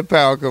 He said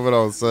power coming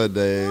on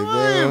Sunday, I ain't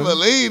man.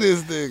 believe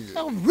this nigga.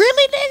 Oh,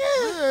 really,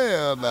 nigga?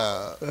 Hell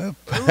nah.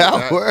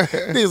 Power.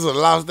 Niggas would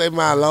lost their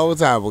mind a long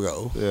time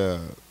ago. Yeah.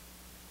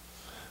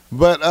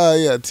 But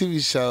yeah, TV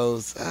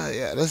shows.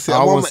 Yeah, that's it. I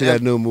I'm want on to see my-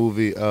 that new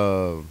movie,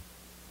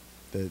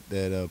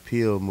 that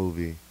Peel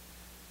movie.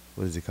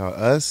 What is it called?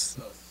 Us?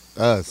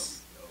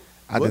 Us.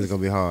 I What? think it's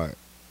gonna be hard.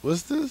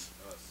 What's this?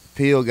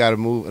 Peel got a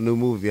new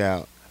movie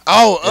out.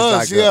 Oh, It's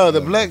Us. like Yeah, a-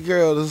 the black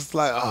girl that's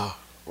like, oh,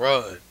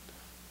 run.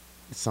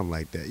 Something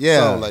like that. Yeah.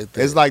 Something like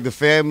that. It's like the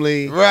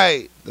family.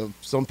 Right.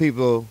 Some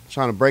people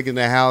trying to break in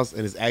their house,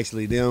 and it's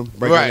actually them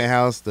breaking Right. in their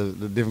house. The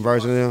different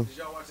version of them. Did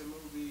y'all watch the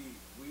movie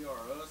We Are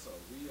Us or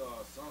We Are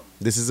Something?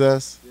 This is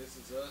us. This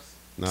is Us.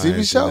 No, I TV ain't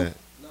seen show? that.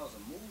 No, it's a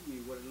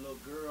movie where the little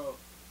girl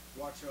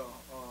watch her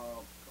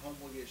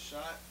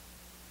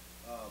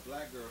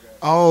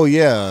Oh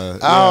yeah.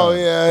 Oh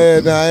yeah.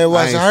 No, I ain't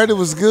watching. I ain't- heard it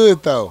was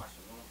good though.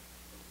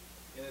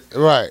 And it's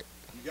good. Right.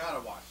 You gotta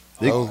watch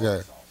it. You- Okay.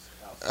 It's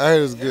awesome. I heard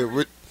it was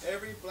good.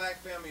 Every black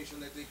family should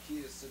let their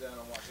kids sit down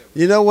and watch it.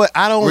 You know what?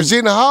 I don't.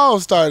 Regina Hall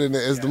starred in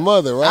it as the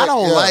mother, right? I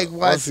don't Yeah. like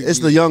Once watch. It's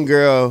again. the young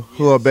girl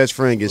who her best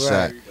friend gets Right.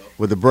 shot There you go.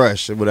 with the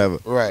brush or whatever.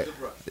 Right. The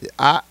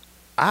brush.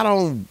 I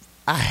don't.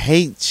 I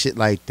hate shit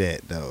like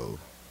that though,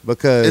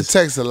 because It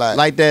takes a lot.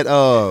 like that.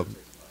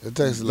 It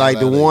takes a lot. Like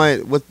the out of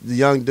one with the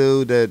young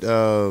dude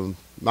that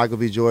Michael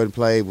B. Jordan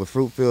played with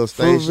Fruitville it.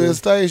 Station. Fruitville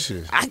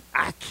Station.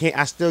 I can't.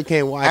 I still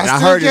can't watch I it. still I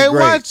heard can't it's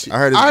great. watch it. I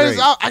heard it's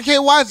great. I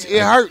can't watch it.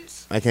 It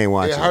hurts. I can't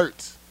watch it. It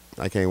hurts.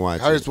 I can't watch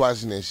It hurts it.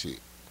 watching that shit.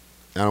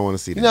 I don't want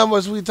to see You that. know how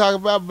much we talk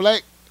about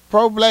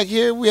pro-black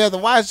here? We have to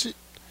watch it.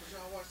 Did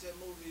y'all watch that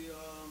movie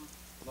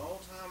long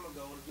time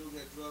ago when the dude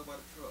got drugged by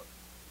the truck?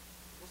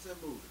 What's that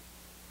movie?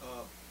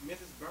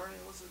 Memphis Burning?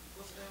 What's the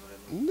name of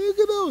that movie?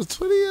 Nigga, that was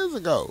 20 years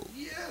ago.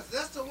 Yes,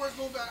 that's the worst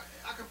movie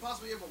I could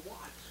possibly ever watch.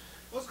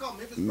 What's it called?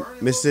 Memphis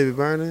Burning? Mississippi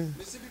Burning.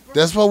 Mississippi Burning?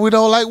 That's why we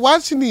don't like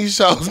watching these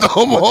shows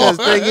no more. Because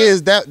the thing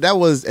is that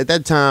was at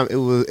that time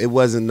it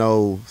wasn't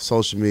no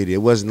social media.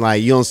 It wasn't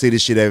like you don't see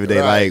this shit every day.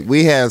 Right. Like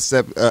we have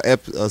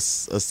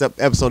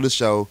episode of the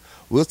show.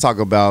 We'll talk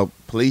about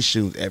police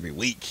shootings every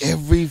week,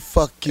 Every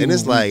fucking and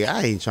it's week. like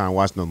I ain't trying to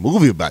watch no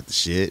movie about the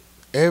shit.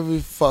 Every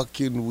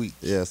fucking week.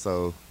 Yeah,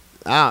 so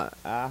I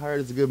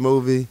heard it's a good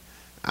movie.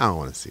 I don't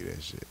want to see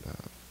that shit. Dog.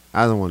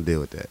 I don't want to deal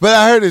with that. But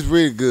I heard it's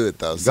really good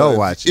though. Go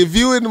watch it. If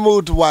you in the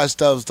mood to watch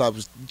stuff,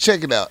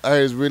 check it out. I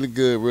heard it's really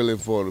good, really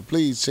informative.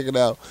 Please check it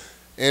out.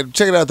 And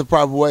check it out the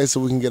proper way so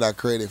we can get our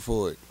credit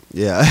for it.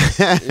 Yeah,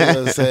 You know what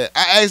I'm saying?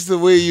 I actually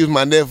will use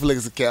my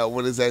Netflix account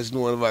when it's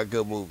actually one of our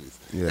good movies.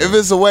 Yeah. If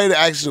it's a way to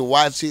actually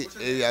watch it,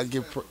 I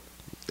get.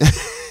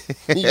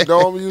 You know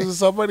I'm using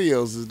somebody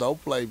else's.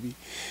 Don't play me.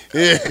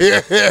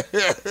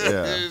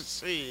 Yeah.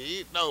 Shit,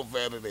 you know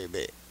better than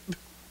that.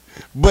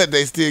 But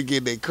they still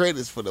get their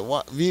credits for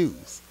the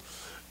views.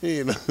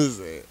 You know what I'm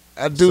saying?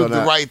 I do So the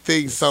now- right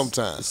thing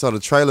sometimes. So the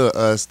trailer of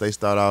Us, they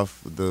start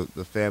off with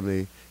the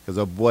family because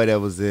a boy that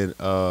was in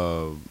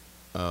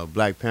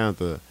Black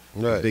Panther,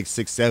 Right. big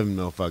 6'7"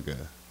 motherfucker.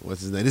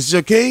 What's his name? This is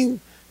your king.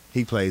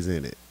 He plays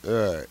in it,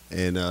 Right.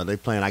 and they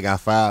playing I Got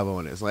 5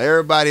 on it. So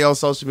everybody on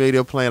social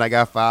media playing I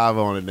Got 5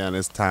 on it down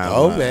this time.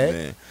 Oh,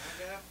 man.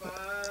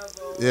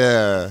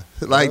 Yeah,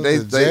 like That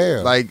was a they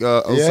jam. like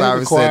the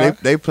Osiris choir. said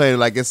they playing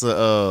like it's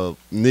a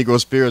Negro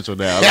spiritual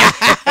now.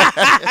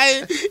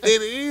 It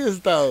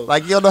is though.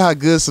 Like you don't know how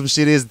good some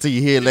shit is until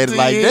you hear it later.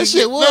 Like that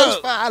shit was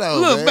Look, fire though.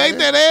 Look, man. make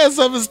that ass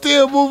up and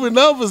still moving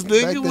numbers,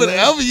 Make nigga. that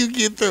Whatever you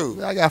get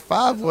through. I got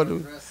 5 on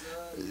them.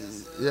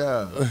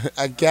 Yeah.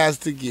 I got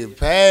to get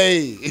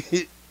paid.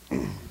 Shit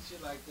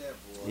like that,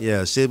 boy.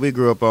 Yeah, shit we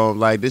grew up on.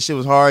 Like this shit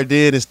was hard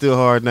then and still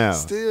hard now.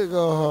 Still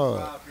go hard.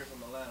 Drive here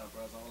from Atlanta,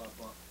 bro. That's all I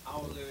thought. I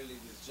was literally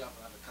just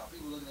jumping out the car.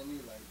 People looking at me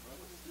like, bro,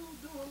 what's this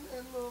dude doing,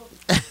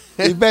 man?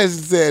 Little He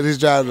basically said he's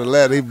driving to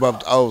Atlanta. He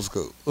bumped old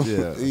school.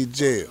 Yeah. He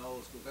jailed.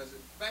 old school. Because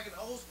back in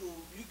old school,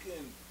 you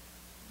can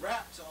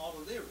rap to all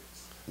the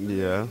lyrics.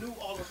 Yeah. You knew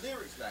all the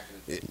lyrics back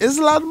in the day. It's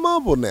a lot of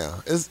mumble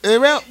now. It's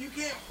around. You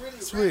can't really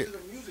Sweet. rap to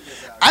the music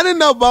that's out I didn't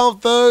know Bone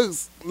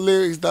Thugs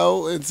lyrics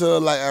though until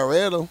like I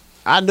read them.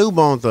 I knew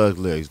Bone Thugs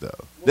lyrics though.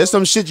 There's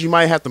some shit you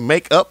might have to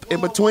make up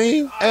in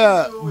between.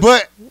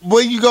 But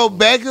when you go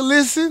back and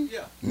listen,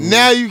 Yeah.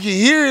 now you can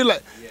hear it.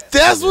 Like Yes.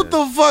 that's what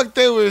the fuck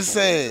they were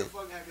saying.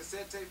 Fucking had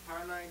cassette tape,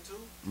 Power 92,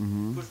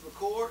 Mhm. push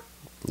record.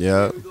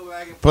 Yeah. then we go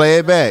back and Play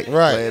it back.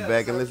 Right. Play it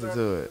back and listen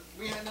to it.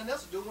 We had nothing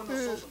else to do with no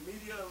social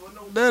media. With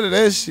no, None of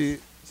that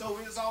shit. So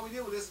that's all we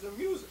did was listen to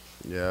music.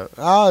 Yeah.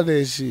 All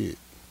that shit.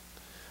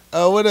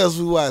 What else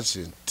we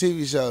watching?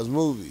 TV shows,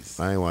 movies.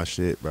 I ain't watch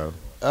shit, bro.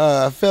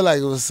 I feel like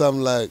it was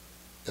something like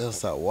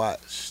else I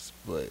watched,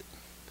 but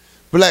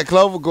Black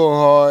Clover going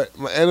hard.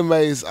 My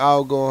animes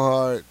all going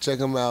hard. Check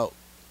them out.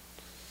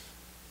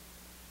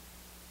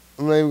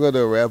 I'm not even gonna do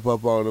a wrap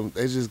up on them.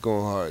 They just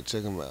going hard.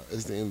 Check them out.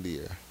 It's the end of the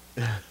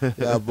year.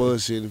 Y'all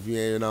bullshit if you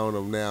ain't on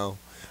them now.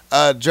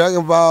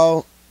 Dragon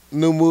Ball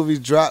new movie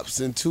drops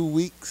in 2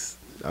 weeks.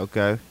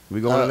 Okay.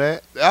 We going to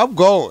that? I'm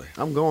going.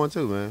 I'm going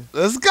too, man.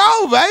 Let's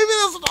go, baby.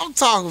 That's what I'm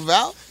talking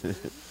about.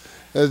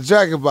 That's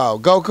Dragon Ball.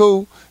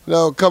 Goku, you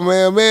know,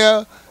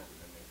 Kamehameha.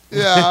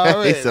 Yeah,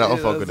 already. He said, I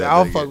don't fuck with that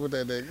I don't nigga. fuck with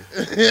that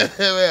nigga.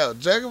 Well,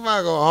 Dragon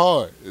Ball go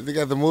hard. They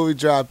got the movie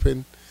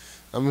dropping.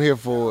 I'm here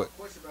for it.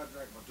 Question about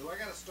Dragon Ball. Do I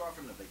gotta start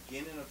from the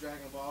beginning of Dragon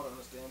Ball to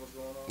understand what's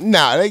going on?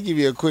 Nah, they give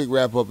you a quick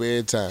wrap up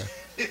every time.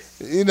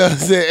 You know what I'm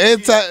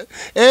saying?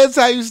 Every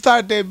time you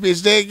start that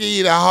bitch, they give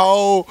you the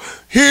whole,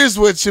 here's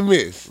what you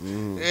missed.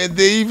 And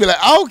then you be like,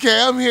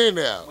 okay, I'm here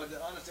now. But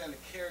to understand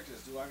the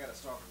characters, do I gotta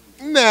start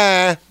from the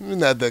Nah, it's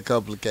not that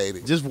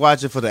complicated. Just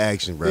watch it for the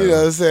action, bro. You know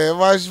what I'm saying?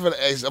 Watch for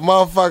the action. A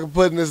motherfucker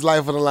putting his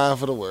life on the line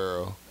for the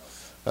world.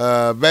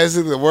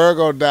 Basically, the world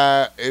gonna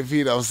die if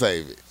he don't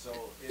save it. So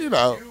if You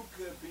know. you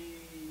could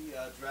be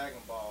a Dragon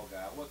Ball guy,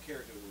 what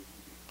character would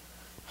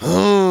you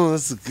be?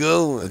 That's a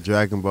good A one.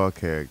 Dragon Ball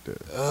character.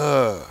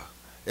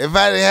 If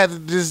I had to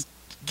just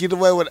get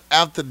away with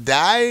after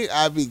dying,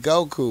 I'd be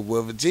Goku.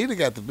 But Vegeta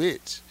got the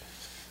bitch.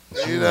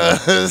 You know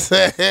what I'm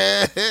saying?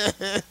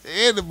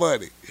 And the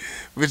money.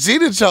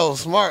 Vegeta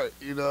chose smart.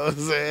 You know what I'm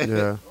saying?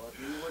 Yeah.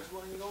 Which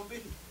one you gonna be?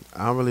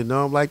 I don't really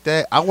know him like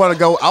that. I want to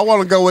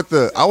go with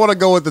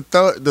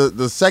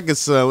the second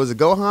son. Was it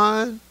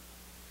Gohan?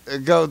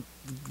 Go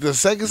the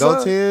second son.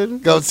 Goten?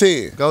 Go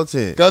 10.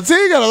 Goten. Go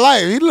 10 got a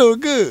life. He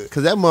look good.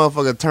 Cause that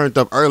motherfucker turned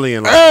up early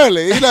in life.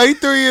 Early, you know, he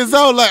 3 years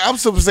old. Like I'm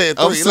Super Saiyan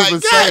 3. I'm Super Like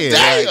God Saiyan,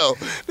 damn,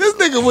 this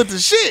nigga with the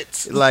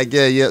shits. Like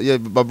yeah.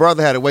 My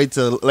brother had to wait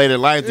till later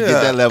in life to get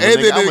that level. And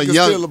Nigga, then nigga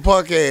still a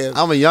punk ass.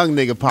 I'm a young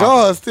nigga pop.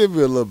 God still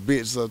be a little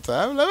bitch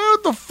sometimes. Like,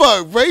 what the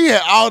fuck, bro? He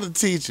had all the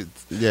teachings.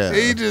 Yeah.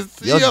 He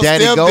just, Your your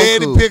daddy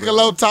stepdaddy Goku,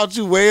 Piccolo taught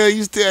you well.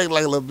 You still act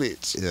like a little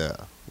bitch. Yeah.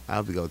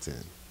 I'll be Goten.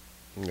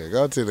 Yeah,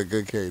 go to the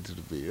good character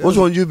to be. Which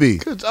one you be?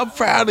 Good. I'm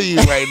proud of you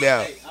right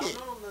now. Hey, I don't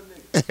know little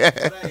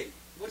nigga. But hey,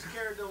 which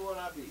character would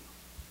I be?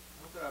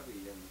 Who could I be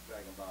in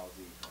Dragon Ball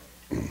Z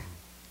plan?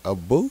 A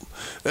boo?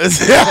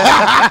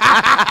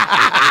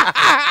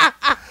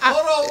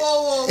 Hold on,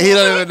 whoa. He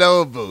don't even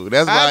know a boo.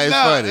 That's why it's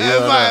funny. You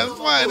That's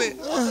know why what it's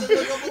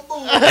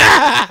funny.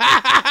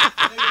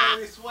 Nigga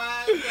be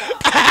swagged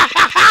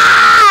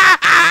out.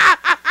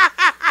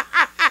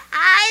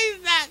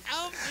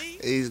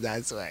 He's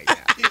not swag.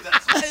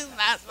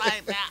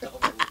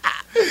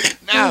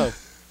 No.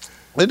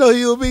 You know who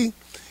you'll be?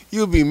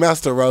 You'll be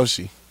Master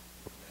Roshi.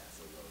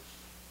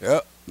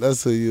 Yep,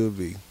 that's who you'll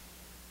be.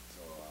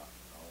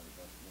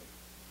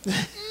 No,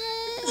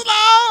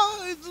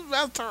 it's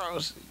Master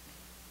Roshi.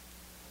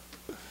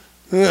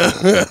 I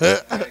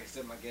gotta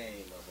set my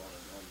game up on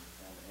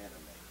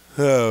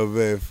the anime. Oh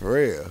man, for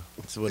real.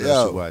 So what Yo.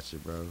 else you watching,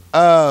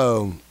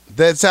 bro?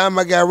 That time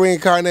I got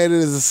reincarnated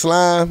as a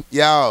slime,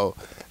 y'all,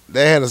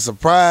 they had a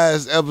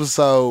surprise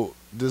episode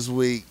this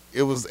week.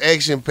 It was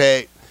action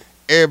packed.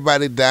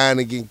 Everybody dying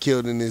and getting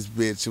killed in this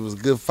bitch. It was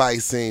good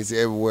fight scenes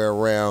everywhere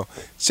around.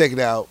 Check it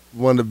out.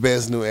 One of the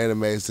best new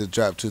animes that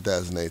dropped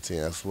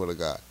 2018. I swear to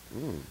God.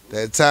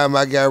 That time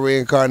I got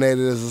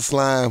reincarnated as a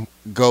slime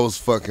goes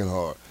fucking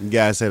hard. You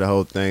gotta say the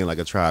whole thing like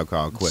a Tribe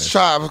Called Quest.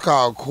 Tribe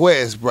called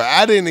Quest, bro.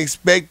 I didn't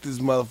expect this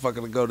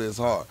motherfucker to go this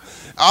hard.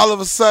 All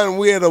of a sudden,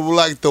 we had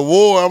like the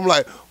war. I'm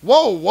like,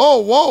 whoa.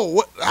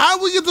 What,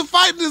 how we get to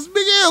fight this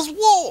big ass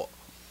war?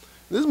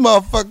 This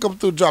motherfucker come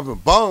through dropping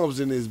bombs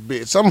in this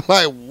bitch. I'm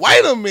like,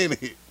 wait a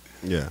minute.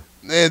 Yeah.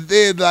 And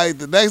then like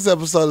the next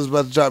episode is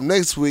about to drop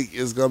next week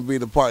is gonna be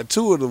the part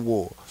 2 of the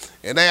war,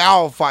 and they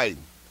all fighting.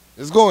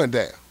 It's going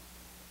down.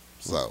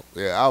 So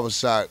yeah, I was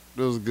shocked.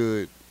 It was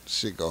good.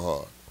 Shit go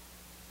hard.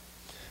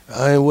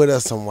 And what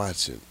else I'm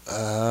watching?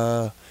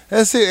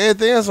 That's it.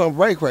 Everything else on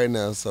break right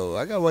now, so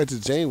I gotta wait till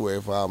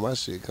January for all my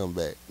shit come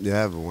back. Yeah, I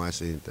haven't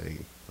watched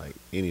anything. Like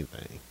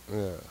anything.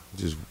 Yeah,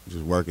 Just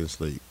work and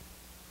sleep.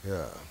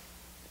 yeah.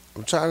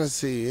 I'm trying to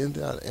see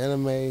any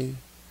anime.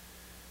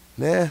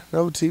 Nah,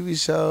 no TV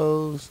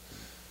shows.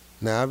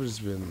 Nah, I've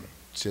just been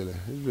chilling.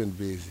 It's been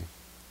busy.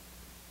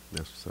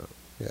 That's what's up.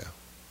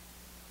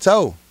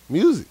 So,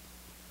 music.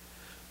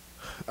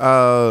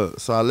 So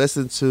I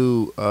listened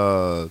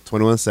to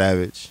 21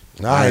 Savage.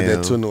 I had that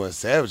Am. 21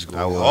 Savage going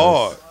I was.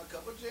 hard. A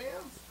couple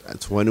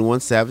jams. 21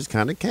 Savage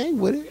kind of came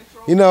with it.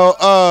 You know,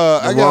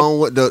 I The got one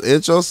with the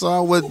intro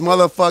song with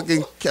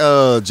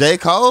motherfucking J.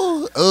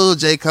 Cole. Oh,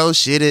 J. Cole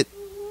shit it.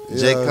 J.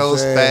 You know what I'm Cole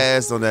saying?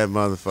 spazzed on that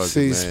motherfucker, See,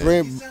 man. He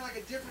Sprint. sound like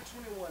a different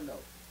 21 though.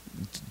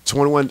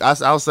 21,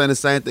 I was saying the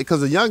same thing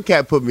because the young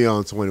cat put me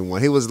on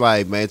 21. He was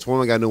like, man,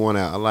 21 got a new one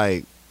out. I'm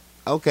like,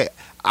 okay,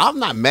 I'm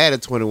not mad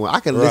at 21. I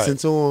can Right. listen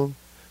to him.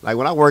 Like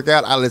when I work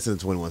out, I listen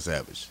to 21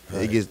 Savage.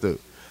 Right. He gets through.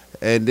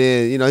 And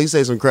then, you know, he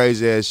say some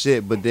crazy ass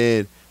shit, but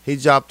then he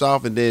dropped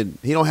off and then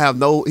he don't have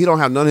none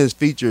of his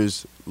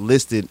features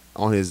listed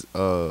on his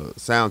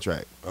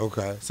soundtrack.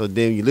 Okay. So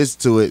then you listen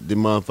to it, the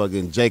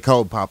motherfucking J.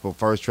 Cole pop up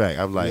first track.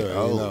 I'm like, Yeah,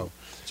 oh, you know.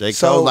 J.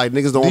 So, Cole, like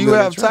niggas don't do want you me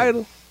on have that track.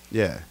 title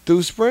Yeah,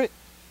 through Sprint?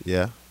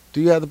 yeah,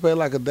 Do you have to pay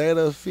like a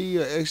data fee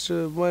or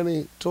extra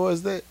money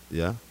towards that?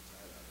 yeah.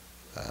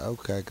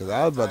 Okay, because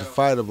I was about to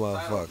fight a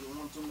motherfucker. You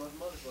want too much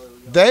money for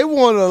it. They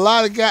wanted a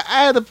lot of guys.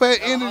 I had to pay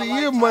end of the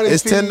year money.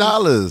 It's fees.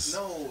 $10.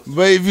 No.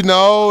 But if you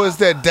know, it's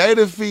that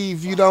data fee.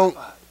 If you don't,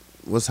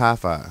 What's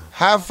hi-fi?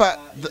 hi-fi.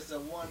 It's a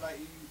one like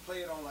you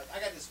play it on like I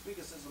got this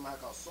speaker system I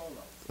call Sonos.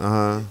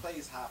 Uh-huh. It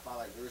plays hi-fi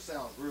like it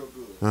sounds real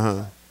good.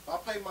 Uh-huh. If I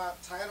play my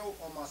title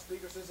on my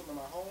speaker system in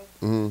my home,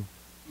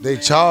 Mm-hmm. They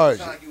man, charge it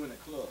sound like you in the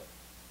club.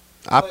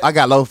 I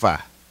got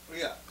lo-fi.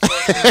 Yeah.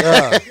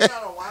 Yeah. If you're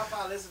not on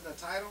Wi-Fi, listen to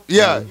title.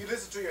 Yeah. You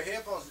listen to your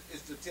headphones.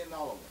 It's the $10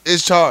 one.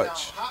 It's Now,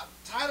 charged.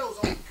 title's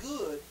only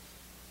good.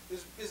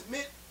 It's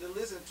meant to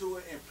listen to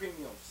it in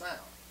premium sound.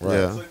 Right.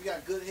 Yeah. So if you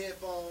got good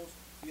headphones,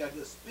 you got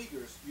good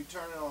speakers, you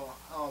turn it on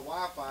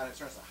Wi-Fi and it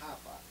turns to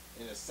hi-fi,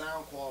 and the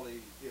sound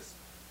quality is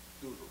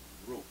through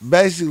the roof.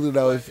 Basically,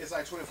 though, But if it's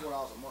like $24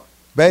 a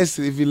month.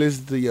 if you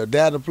listen to your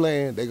data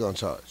plan, they're gonna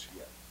charge.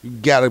 Yeah. You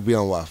gotta be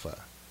on Wi-Fi. Got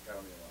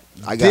on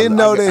your I Didn't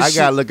know that I shit.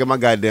 gotta look at my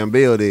goddamn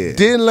bill then.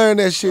 Didn't learn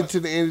that shit to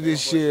the end of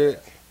this year,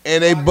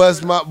 and they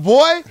bust my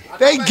boy.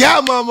 They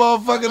got my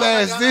motherfucking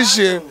ass this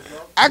year.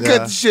 I Yeah.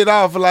 cut the shit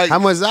off for like. How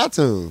much is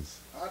iTunes?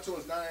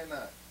 iTunes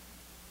 $9.99.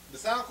 The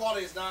sound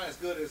quality is not as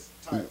good as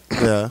Tidal.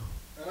 Yeah.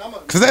 And I'm a,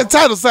 Cause that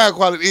title sound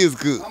quality is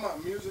good. I'm a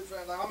music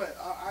fan. Like,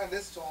 I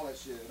listen to all that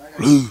shit. And I got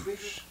two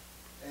speakers,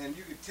 and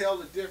you can tell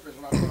the difference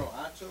when I put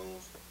on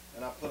iTunes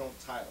and I put on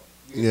Tidal.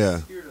 You can Yeah.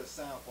 just hear the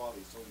sound quality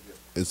is totally different.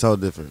 It's so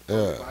different.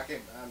 Yeah. But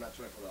I'm not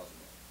 $24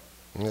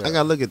 a month. Yeah. I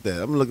gotta look at that.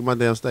 I'm gonna look at my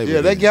damn statement.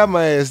 Yeah, they got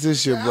my ass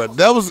this year, but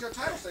that was Your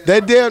Tidal stays they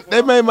like damn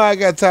they $24. made my I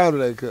got time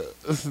today.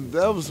 Cause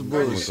that was some No,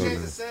 you bullshit. can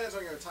change the settings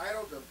on your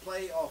Tidal to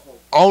play off of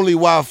Only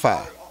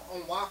Wi-Fi.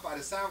 on Wi-Fi.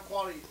 The sound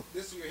quality.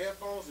 This is your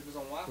headphones. If it's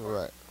on Wi-Fi,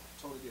 Right.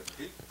 totally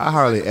different. I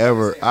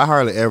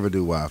hardly ever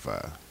do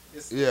Wi-Fi.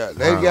 Yeah,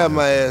 they got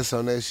my ass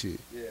on that shit.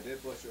 Yeah, they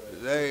bust your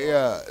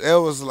ass. That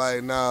was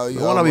like, no, you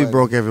I wanna be like-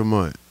 broke every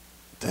month.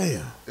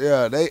 Damn.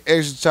 Yeah, they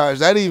extra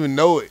charged. I didn't even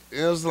know it.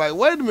 And it was like,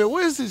 wait a minute,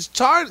 where's this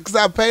charge? Because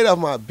I paid off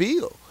my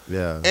bill.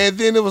 Yeah. And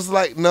then it was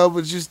like, no,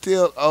 but you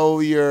still owe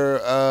your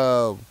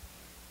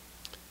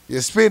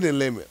spending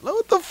limit. Like,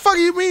 what the fuck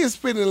you mean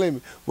spending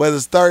limit? Well,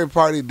 it's third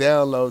party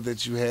download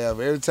that you have.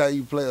 Every time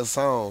you play a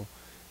song,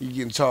 you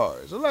getting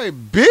charged. I'm like,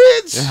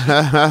 bitch,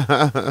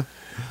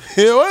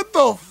 yeah, what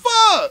the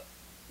fuck?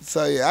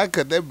 So yeah, I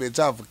cut that bitch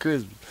off for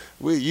Christmas.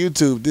 We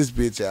YouTube this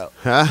bitch out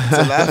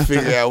until I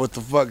figure out what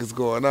the fuck is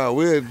going on.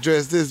 We'll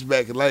address this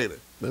back later.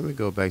 Let me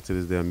go back to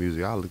this damn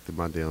music. I'll look at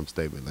my damn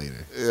statement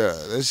later. Yeah,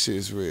 that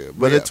shit's real.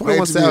 But yeah, the 21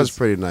 back to Savage is this.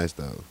 pretty nice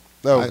though.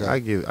 Okay. I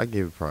give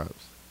it props.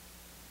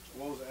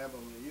 What was the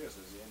album of the year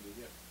since the end of the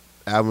year?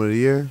 Album of the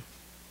year?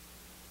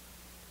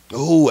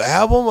 Ooh,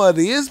 album of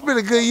the year. It's been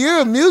a good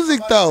year of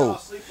music though.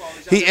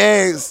 He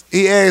asked,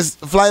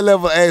 Flight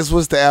Level asked,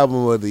 what's the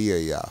album of the year,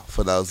 y'all?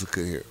 For those who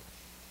could hear.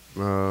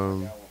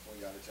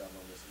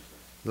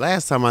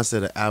 Last time I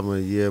said an album of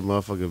the year,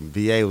 motherfucking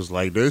VA was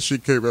like, that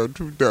shit came out in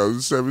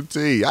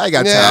 2017. I ain't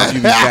got time for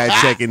you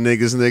fact checking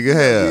niggas, nigga. He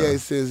Hell.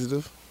 ain't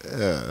sensitive.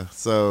 Yeah.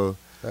 So,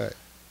 Right.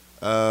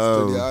 To the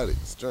um,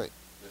 audience. Drink.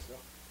 Let's go.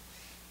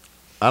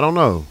 I don't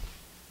know.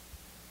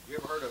 You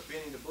ever heard of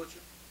Benny the Butcher?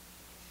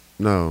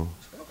 No.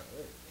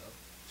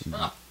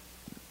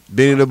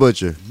 Benny the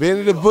Butcher.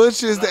 Benny the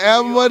Butcher is the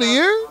album of the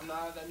year? I'm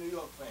not a New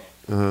York fan.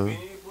 Uh-huh.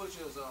 Benny the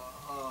Butcher is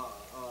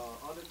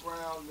a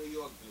underground New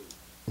York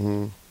dude.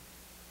 hmm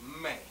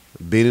Man,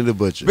 Benny the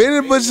Butcher. Benny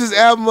the Butcher's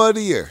album of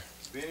the year.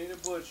 Benny the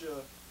Butcher,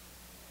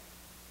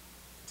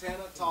 Tana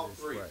Talk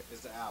 3 is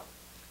the album.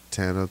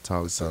 Tanner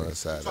talks on on the it.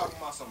 side. Talking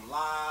about some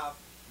live,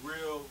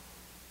 real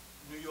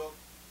New York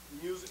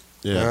music,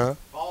 Yeah. Uh-huh.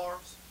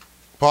 bars,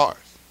 Bars.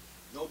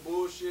 no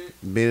bullshit.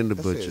 Benny the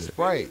That's Butcher. it.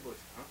 Right. Benny the Butcher,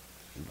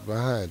 huh?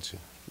 Behind you.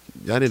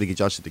 Y'all need to get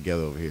y'all shit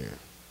together over here.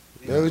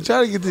 Man, we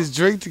trying to get this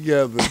drink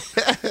together.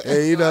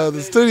 And, you know,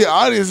 the studio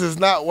audience is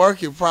not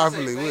working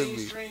properly I say with me.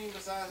 mainstream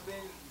besides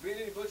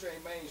Benny the Butcher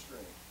ain't mainstream.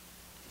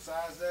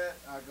 Besides that,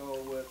 I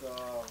go with I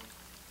don't know.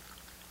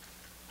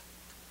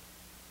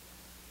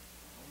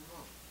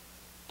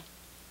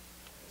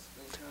 It's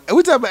been And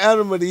we talking about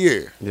album of the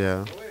year.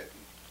 Yeah. Go ahead.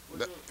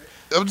 What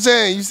you I'm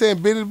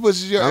saying Benny the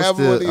Butcher's your I'm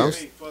album still- of the year. I'm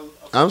okay? For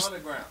I'm s-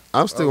 underground.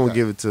 I'm still gonna Okay.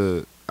 give it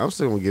to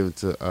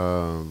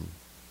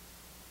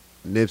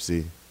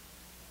Nipsey.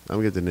 I'm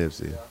gonna give it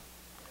to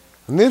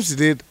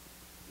Nipsey.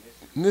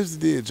 Nipsey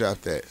did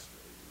drop that.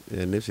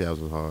 Yeah, Nipsey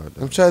album was hard.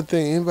 Though. I'm trying to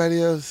think,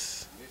 anybody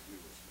else?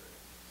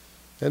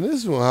 And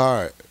this one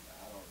hard.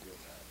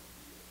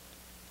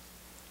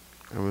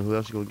 I mean, who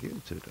else you gonna give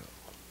it to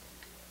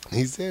though?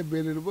 He said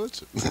Benny the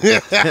Butcher. Dude, y'all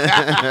can't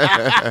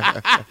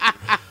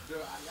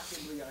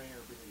believe y'all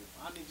hearing Benny.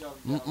 I need y'all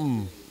to get on Benny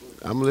the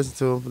Butcher. I'm gonna listen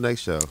to him for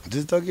next show.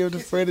 Just don't give it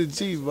to Freddie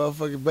G,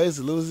 motherfucking bass.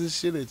 Lose his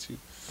shit at you.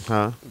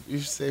 Huh? You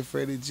say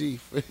Freddie G.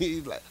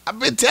 He's like, I've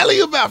been telling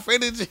you about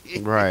Freddie G.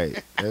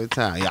 Right. Every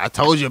time. Yeah, I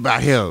told you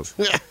about him.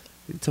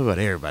 You told about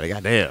everybody.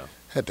 Goddamn.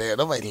 Damn,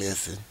 nobody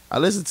listen. I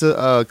listened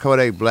to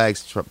Kodak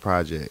Black's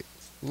project.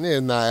 Yeah,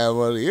 not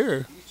album of the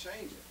year. He's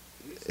changing.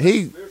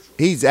 He spiritual.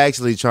 he's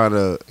actually trying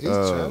to. He's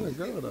trying to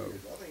go though. I think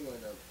he's gonna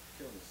end up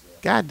killing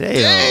himself. Goddamn.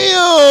 Damn!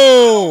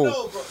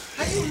 No, bro.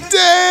 How you listen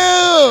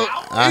Damn!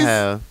 I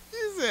have. He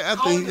said, I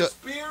calling think the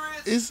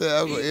spirits? he said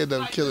I'm gonna end up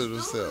Like, killing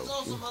this dude himself. is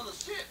on some other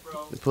shit,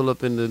 bro. Pull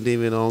up in the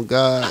demon on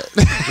God.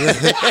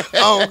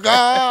 Oh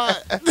God!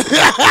 If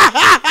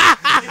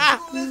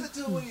you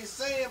listen to what he's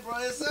saying, bro,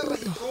 it sounds like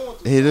he's going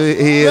through He is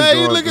Man,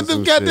 you going look through at them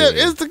some goddamn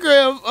shit.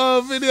 Instagram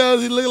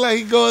videos. He look like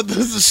he going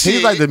through some shit.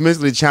 He's like the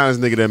mentally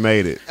challenged nigga that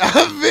made it.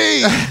 I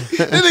mean,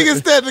 that nigga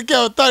stand the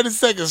camera 30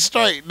 seconds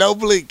straight, no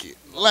blinking.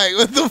 Like,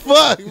 what the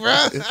fuck, bro?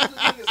 That's what the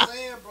nigga's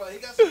saying, bro. He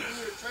got some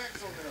weird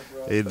tracks on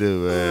there, bro. He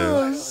do, man.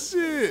 Oh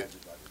shit!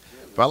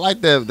 But I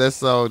like that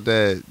song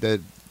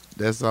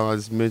that song I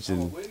just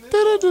mentioned.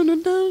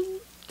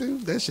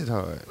 Dude, that shit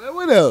hard. Man,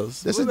 what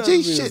else? That's What a else G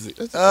music? shit.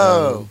 That's-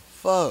 Oh,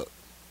 fuck.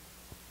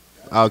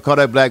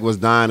 Kodak Black was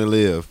dying to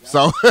live.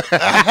 So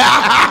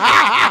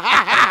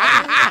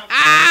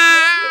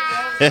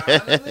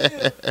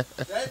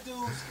That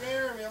dude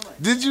scaring me. I'm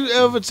like, Did you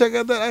ever check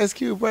out that Ice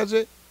Cube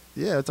project?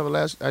 yeah, I talked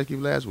about Ice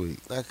Cube last week.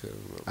 I couldn't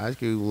remember. Ice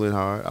Cube went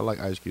hard. I like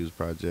Ice Cube's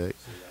project.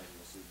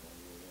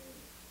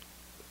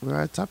 Well,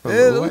 I talked about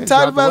Yeah, Lil we Wayne.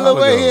 talked about Lil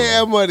Wayne. He here. ain't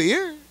album of the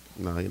year.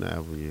 No, he not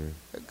every year.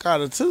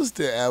 Carter 2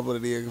 still album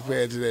of the year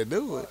compared to that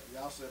new one.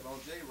 Y'all slept on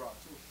J-Rock,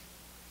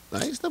 too.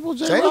 I ain't slept on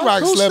J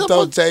Rock slept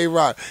on J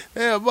Rock.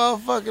 Yeah,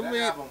 motherfucking That man.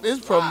 album His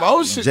was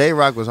promotion. J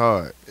Rock was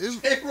hard.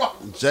 J-Rock.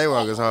 J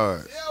Rock is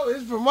hard. Yo,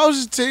 his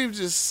promotion team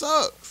just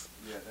sucks.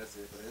 Yeah, that's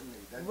it.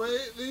 But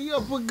But you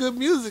gotta put good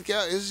music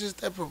out. It's just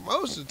that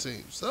promotion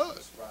team sucks.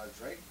 that's why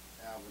Drake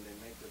album,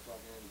 they make the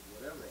fucking,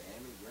 whatever, the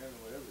Emmy, Grammy,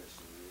 whatever that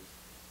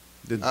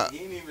shit is. The-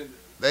 He ain't even...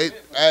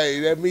 Hey,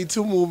 that Me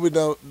Too movement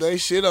don't they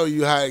shit on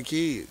you hiring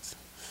kids.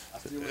 I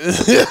still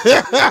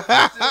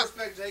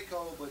respect J.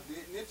 Cole, but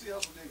Nipsey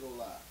Hussle did go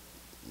live.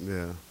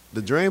 Yeah.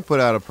 The Dream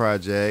put out a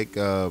project,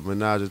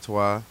 Menage a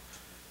Trois.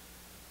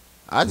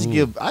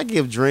 I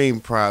give Dream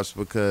props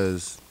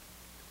because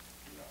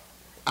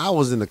I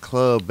was in the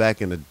club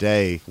back in the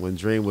day when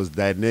Dream was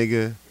that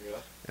nigga, Yeah.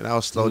 and I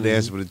was slow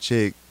dancing with a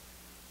chick,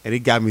 and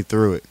he got me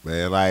through it,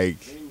 man. Like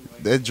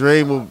that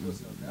Dream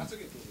was. I took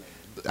it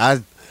to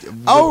I.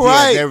 All yeah,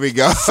 right. there we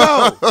go.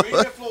 So Green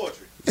and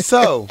Floetry.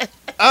 so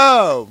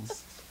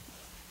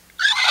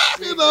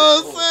you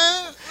know what I'm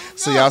saying?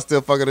 So y'all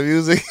still fucking the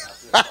music?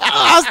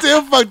 I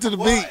still fuck to the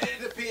Well, beat. it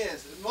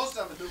depends. Most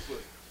of the time I do put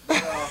it.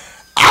 But,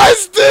 I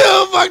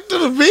still fuck to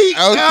the beat.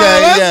 Okay,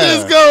 let's yeah.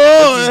 just go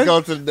on Let's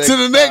go to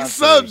the next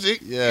topic.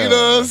 subject. Yeah. You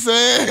know what I'm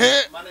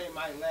saying? my name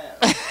might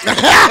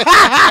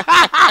laugh.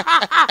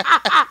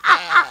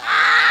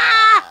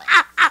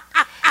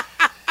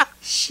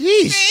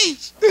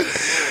 Sheesh.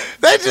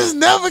 They just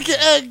never can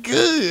act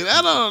good.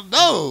 I don't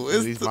know.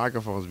 It's These the,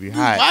 microphones be these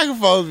hot.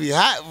 microphones be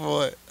hot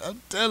for it.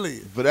 I'm telling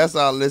you. But that's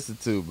all I listen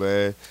to,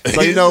 man.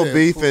 So you know, Yeah.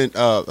 beef and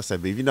I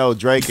said beef. You know,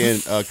 Drake and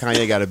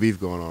Kanye got a beef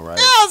going on, right?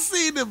 I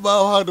seen them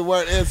motherfucker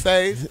word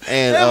essays.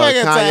 And Everybody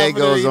got time Kanye for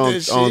goes to read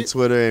this on shit.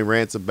 Twitter and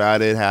rants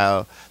about it,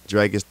 how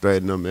Drake is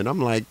threatening him, and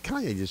I'm like,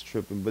 Kanye just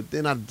tripping. But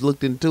then I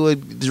looked into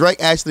it. Drake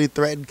actually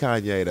threatened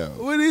Kanye though,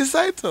 What did he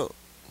say to him?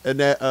 and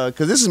that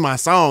because this is my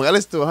song. I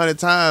listened to it 100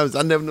 times.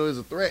 I never knew it was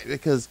a threat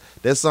because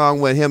that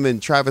song with him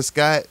and Travis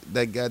Scott,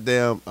 that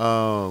goddamn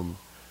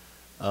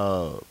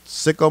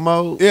Sicko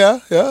Mode. Yeah.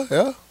 That shit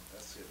live.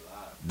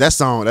 That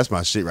song, that's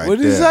my shit right What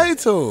did he there.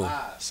 say to him?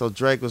 Live. So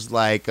Drake was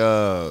like,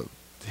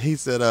 he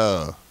said,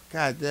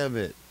 God damn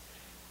it.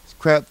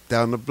 Crap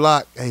down the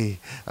block. Hey,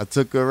 I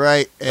took her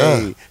right.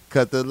 Hey,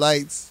 cut the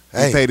lights. He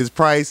Hey. paid his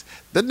price.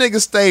 The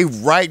niggas stayed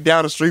right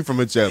down the street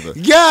from each other.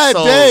 God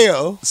So-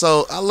 damn.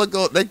 So I look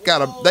on, they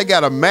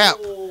got a map.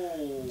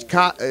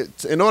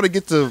 In order to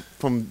get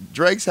from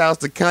Drake's house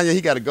to Kanye,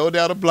 he got to go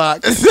down the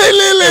block Say,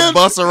 Lil, and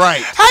bust a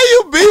right. how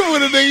you beef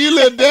with a nigga you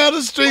live down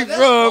the street That's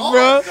from,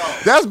 hard, bro? though.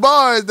 That's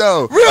bars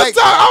though. Real Like,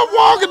 talk. I'm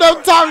walking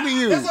up talking to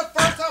you. That's the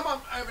first time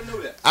I ever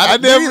knew that. I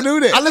never knew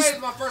that. I That listen,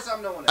 is my first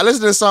time knowing I that.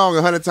 listened to the song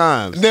 100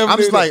 times. Never I'm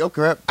knew just that. like, oh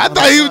crap. I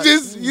thought he was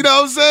just, you know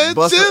what I'm saying,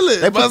 Bust it.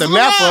 chilling. They put the Busting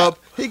map a up.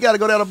 He got to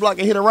go down the block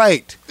and hit a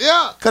right.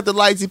 Yeah. Cut the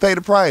lights. He paid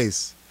the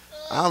price.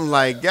 I'm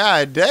like,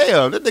 God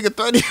damn, that nigga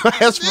threatened your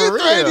ass for You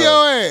real. threatened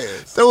your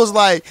ass. That was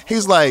like, he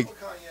was like,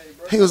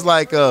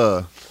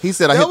 he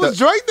said I That hit was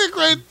the, Drake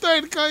that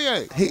threatened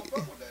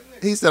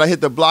Kanye. he said I hit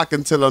the block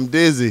until I'm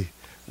dizzy.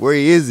 Where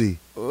is he?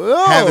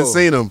 Oh. Haven't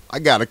seen him. I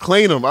gotta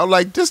clean him. I'm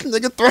like, this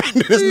nigga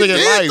threatened this He nigga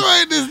did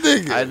life. threaten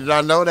this nigga. I did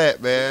not know that,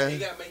 He man.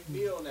 got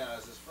McNeil now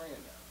as his friend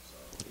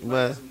now. So he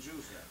Well, might get some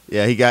juice now.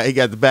 Yeah, he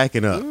got the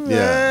backing up. Yeah.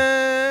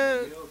 Man.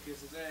 McNeil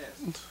kiss his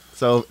ass.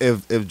 So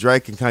if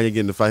Drake and Kanye get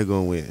in the fight, who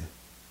gonna win?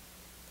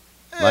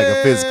 Like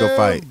a physical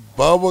fight.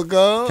 Bubble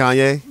gum.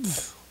 Kanye?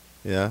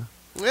 Yeah.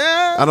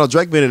 Yeah. I know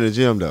Drake been in the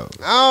gym though.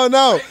 I don't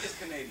know. Drake is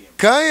Canadian.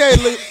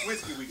 Kanye look.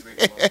 Whiskey we drink.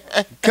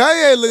 motherfucker.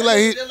 Kanye look like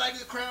he. Just like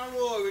the Crown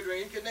Royal we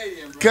drink.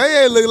 Canadian, bro.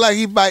 Kanye look like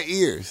he bite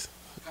ears.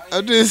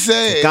 I'm just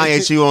saying.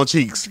 Kanye chew on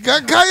cheeks.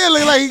 Kanye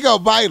look like he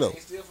gonna bite him. He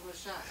still from the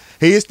shot.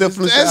 He is still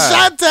from the That's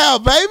side. shot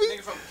town, baby.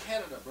 Nigga from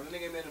Canada, bro. The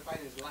nigga ain't been in a fight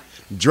in his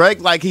life.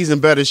 Drake like he's in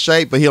better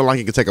shape, but he don't like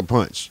he can take a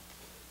punch.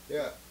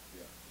 Yeah.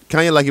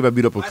 Kanye like he about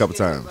beat up a couple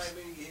times. Like,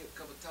 man, you get hit a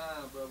couple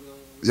times, bro.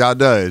 Y'all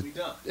done. We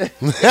done.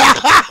 We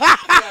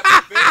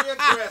gotta be very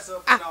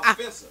aggressive and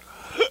offensive.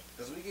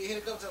 Because we get hit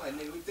a couple times,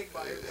 like, nigga, we think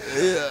about it.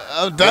 Yeah,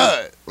 I'm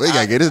done. We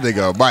gotta get this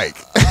nigga a mic.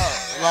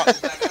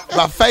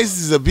 My face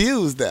is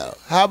abused now.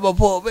 How about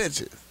poor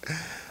bitches? I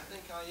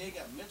think Kanye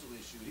got mental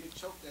issues. He'd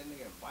choke that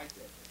nigga and bite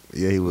that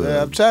nigga. Yeah, he will.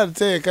 Yeah, I'm trying to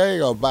tell you, Kanye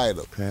gonna bite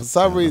him. For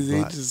some reason,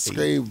 he just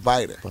screamed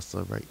bite her. What's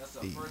up, right? That's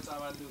the first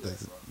time I knew that,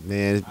 bro.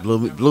 Man, it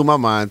blew my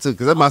mind too,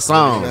 cause that's my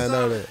song. I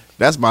know that.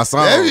 That's my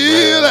song. Damn, you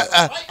hear man.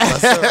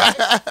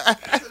 that?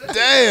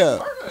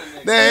 Damn.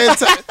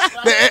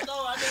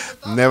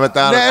 Never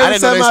thought. Now, I every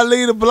didn't know time I they.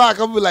 leave the block,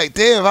 I'm be like,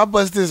 damn, if I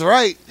bust this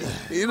right.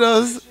 You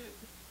know?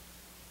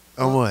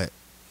 On what?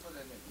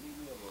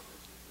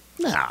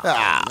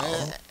 Ah,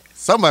 man.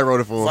 Somebody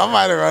wrote it for him.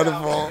 Somebody wrote it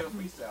for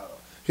him.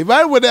 He might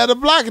have went down the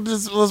block and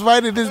just was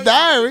writing his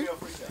diary.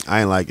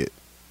 I ain't like it.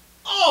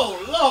 Oh,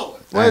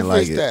 Lord. I What ain't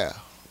like it. freestyle?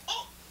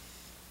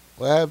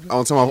 What happened?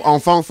 On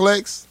Funk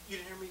Flex. You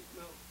didn't hear me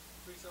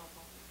freestyle?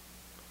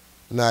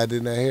 No, I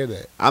did not hear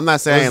that. I'm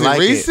not saying Was it like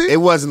recent? it. It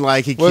wasn't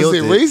like he Was killed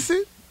it it.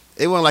 recent?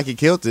 It wasn't like he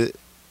killed it.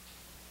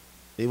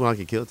 He went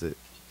and killed it.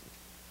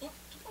 What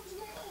the fuck is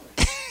going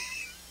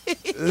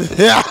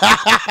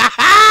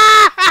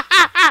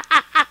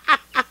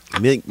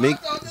on? Meek, I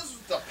thought this was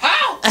the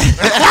power.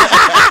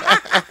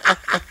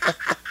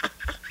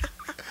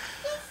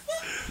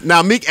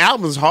 now Meek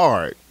album's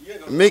hard. You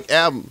ain't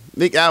gonna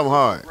Meek album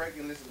hard. break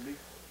and listen to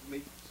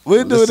me.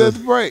 We'll do it Listen- at the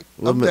break.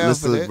 I'm down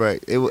Listen for to the that.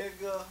 break. Nigga.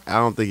 I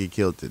don't think he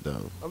killed it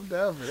though. I'm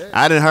down for that.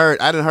 I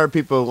didn't heard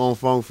people on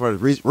phone for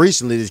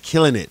recently just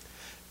killing it.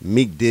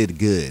 Meek did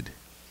good.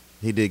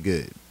 He did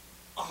good.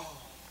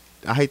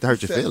 I hate to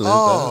hurt your Said, feelings.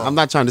 oh. though. I'm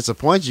not trying to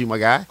disappoint you, my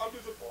guy. I'm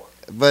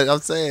disappointed. But I'm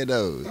saying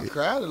though, I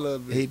cried a little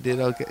bit. he did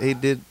okay. He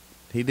did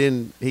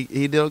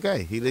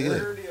okay. He did The good.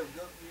 majority of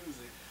good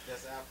music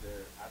that's out there,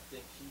 I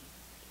think he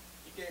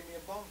gave me a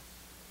bonus.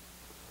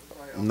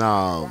 Like, I'm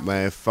No, like,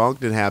 man, Funk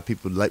didn't have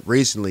people like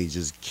recently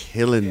just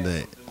killing yeah,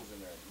 that. some dudes in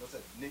there. What's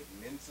that? Nick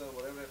Mensa,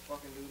 whatever that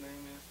fucking dude name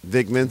is.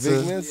 Vic Mensa.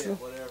 Vic Mensa? Yeah,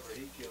 whatever.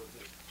 He killed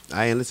it.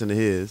 I ain't listen to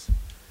his.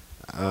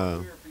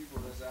 Weird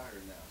people that's out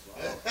here now, so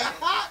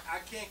I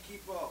can't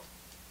keep up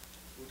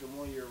with the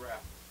 1 year rapper.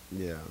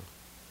 Yeah,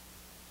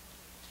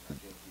 I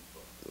can't keep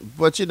up.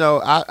 but you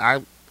know,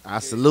 I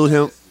salute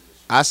him. Listen to this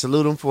shit. I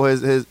salute him for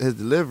his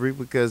delivery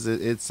because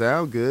it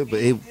sound good. But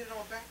He it did it on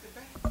back to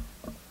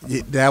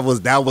back. that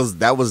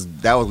was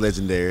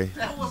legendary.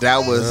 That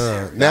was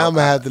now I'm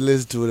gonna have to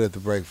listen to it at the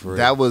break for real.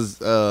 that was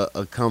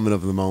a coming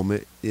of the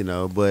moment, you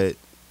know. But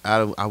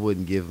I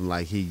wouldn't give him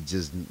like he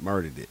just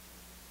murdered it.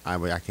 I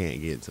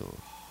can't get to him.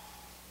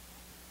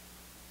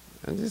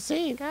 I'm just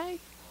saying, guy. You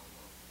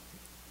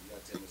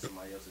gotta tell me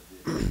somebody else that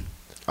did it.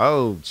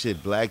 Oh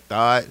shit, Black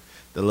Thought,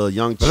 the little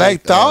young chick,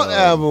 Black Thought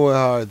album went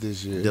hard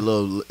this year. the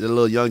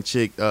little young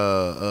chick.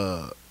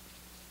 I'm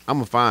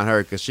gonna find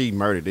her because she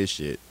murdered this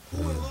shit.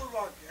 Who in Little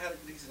Rock had a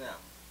decent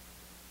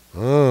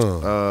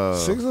album?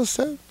 6 or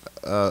 7.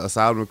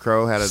 Asylum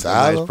Crow had a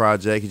Asylum? nice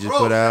project he just Crow,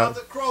 put shout out.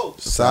 to Crow.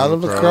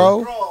 Silent the Crow.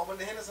 Crow. Crow, I went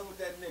to Henderson with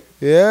that nigga.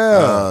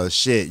 Yeah.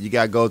 Shit, you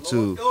gotta go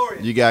to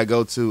Lord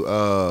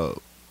Dorian.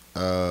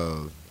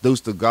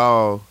 Deuce the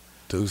Gall,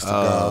 Deuce the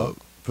God.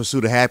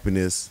 Pursuit of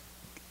Happiness.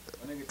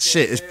 My nigga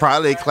Shit, Ted it's Bell,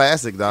 probably a rap.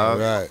 classic, dog.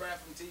 Right. Rap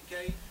from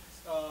TK. He did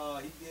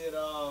what is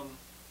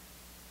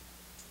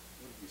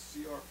it,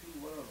 CRP?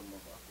 What other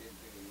motherfucker? I can't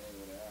think of the name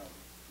of the album.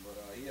 But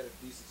he had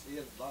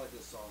a lot of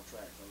good song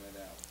tracks on that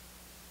album.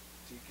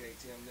 TK,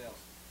 Tim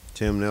Nelson.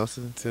 Tim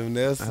Nelson. Tim I have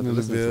Nelson to in the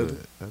listen to building.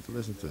 it. I have to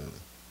listen to it.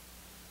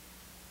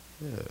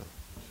 Yeah. Shout out to the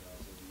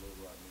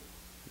Little Rock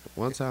niggas.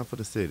 One time for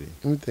the city.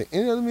 Let me think.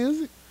 Any other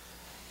music?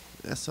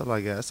 That's all I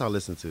got. That's all I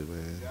listen to, man. We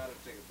gotta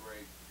take a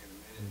break in a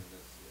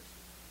minute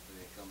and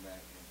then come back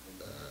and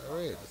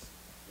Alright.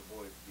 the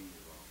boy D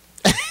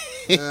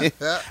is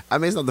wrong. I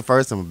mean, it's not the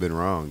first time I've been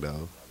wrong, though. I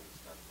mean,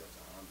 it's not the first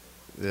time I'm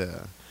there.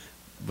 Yeah.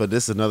 But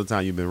this is another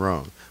time you've been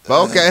wrong.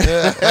 But okay.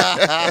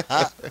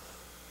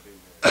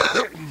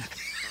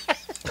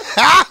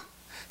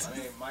 My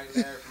name Mike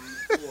Larry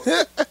from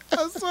Florida.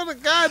 I swear to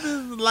God, this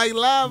is like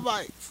live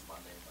mics. My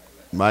name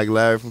Mike Larry. Mike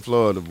Larry from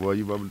Florida, boy.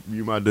 You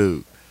my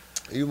dude.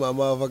 You my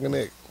motherfucking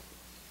neck.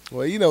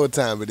 Well, you know what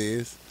time it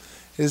is.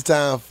 It's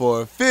time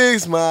for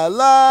Fix My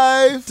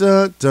Life.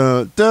 Dun,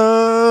 dun,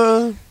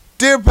 dun.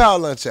 Dear Power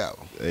Lunch Hour,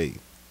 Hey.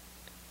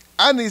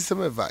 I need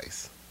some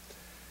advice.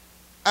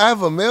 I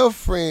have a male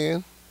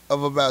friend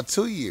of about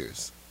 2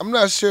 years. I'm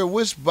not sure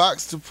which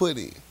box to put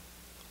in.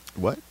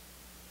 What?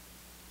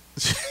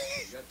 You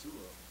got two of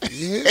them.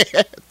 Yeah.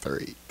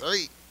 3.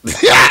 3.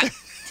 That's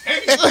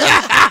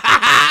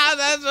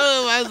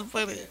what I was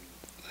putting in.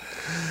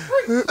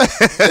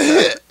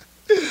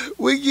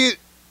 We get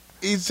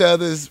each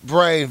other's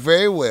brain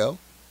very well.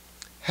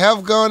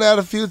 Have gone out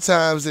a few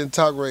times and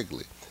talk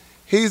regularly.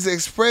 He's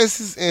expressed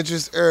his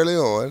interest early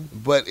on,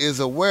 but is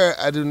aware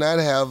I do not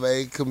have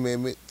a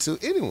commitment to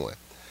anyone.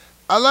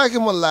 I like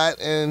him a lot,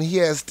 and he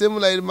has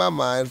stimulated my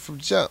mind from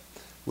jump.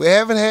 We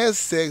haven't had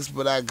sex,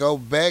 but I go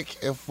back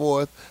and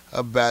forth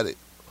about it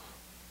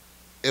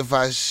if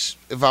I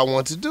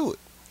want to do it.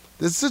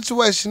 The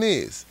situation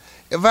is,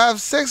 if I have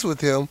sex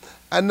with him,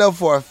 I know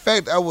for a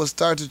fact I will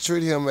start to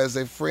treat him as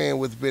a friend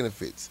with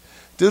benefits.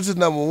 Due to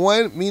number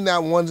one, me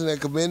not wanting a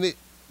committed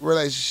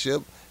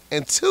relationship,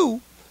 and two,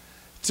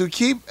 to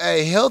keep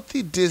a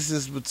healthy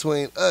distance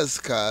between us,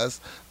 cause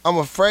I'm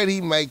afraid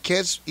he might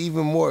catch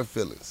even more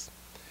feelings.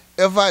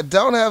 If I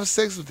don't have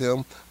sex with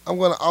him, I'm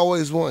gonna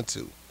always want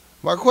to.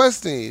 My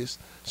question is,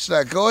 should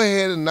I go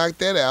ahead and knock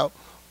that out,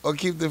 or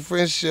keep the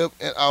friendship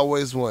and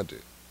always wonder?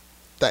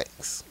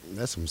 Thanks.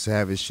 That's some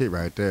savage shit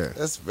right there.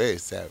 That's very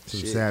savage Some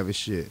shit. savage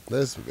shit.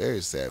 That's very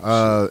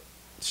savage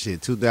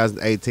Shit,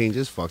 2018,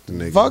 just fuck the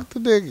nigga. shit. Fuck the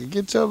nigga.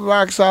 Get your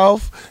rocks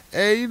off,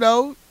 and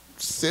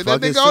send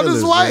Fuck that his nigga on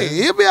his feelings, way. man.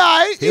 He'll be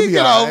alright. He'll He'll be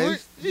get alright. over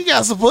it. He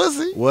got some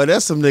pussy. Well,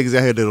 there's some niggas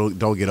out here that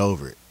don't get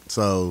over it.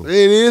 So It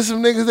is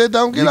some niggas that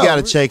don't get you over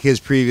gotta it. check his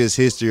previous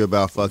history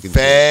about fucking.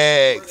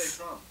 Where they Facts.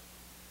 from?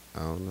 I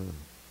don't know.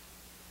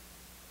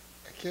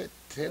 I can't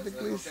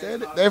technically say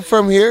it. They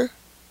from here. Okay,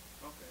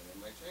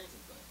 that might change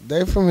some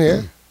things. They from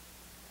here.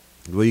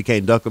 Well, you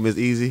can't duck them as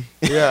easy.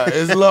 Yeah,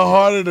 it's a little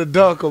harder to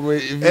dunk them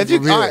If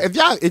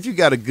you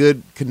got a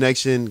good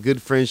connection,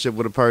 good friendship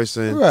with a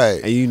person,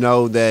 Right. and you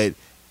know that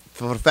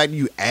for the fact that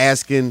you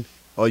asking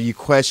or you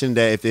question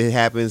that if it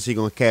happens, he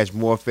gonna catch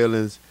more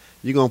feelings,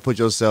 you're gonna put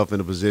yourself in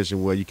a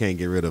position where you can't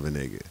get rid of a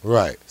nigga.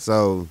 Right.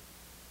 So,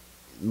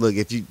 look,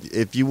 if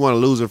you want to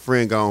lose a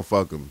friend, go and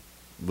fuck him.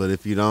 But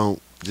if you don't,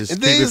 just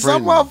And keep then it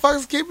some friendly.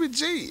 motherfuckers keep it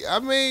G. I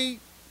mean,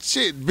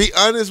 shit, be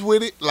honest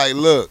with it. Like,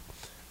 look,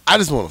 I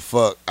just want to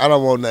fuck. I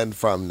don't want nothing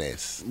from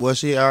this. Well,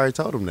 she already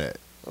told him that,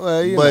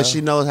 Well, you but know.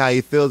 she knows how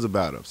he feels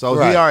about him. So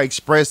Right. he already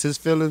expressed his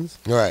feelings,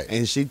 Right.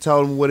 and she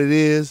told him what it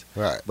is.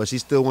 Right. But she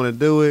still want to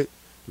do it.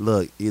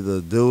 Look, either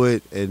do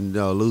it and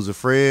lose a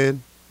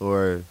friend,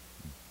 or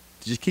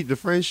just keep the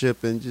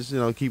friendship and just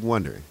keep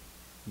wondering.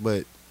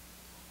 But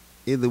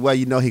either way,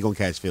 he gonna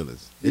catch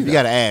feelings. If you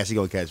gotta ask, he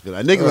gonna catch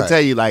feelings. A nigga will Right.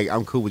 tell you like,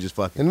 I'm cool with just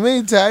fucking. In the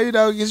meantime,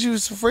 get you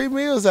some free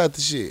meals out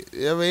the shit.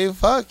 I mean,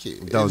 fuck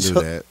it. Don't do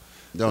that.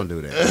 Don't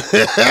do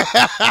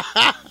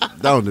that.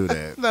 Don't do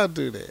that. Don't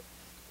do that.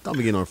 Don't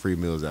be getting on free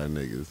meals out of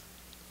niggas.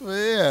 But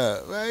yeah,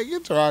 man,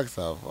 get your rocks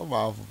off. I'm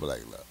all for black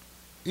love.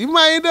 You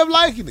might end up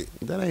liking it.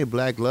 That ain't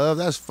black love.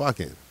 That's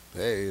fucking.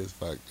 That is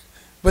fucking.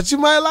 But you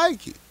might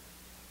like it.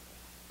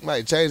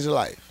 Might change your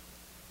life.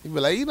 You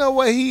be like, you know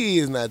what? He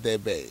is not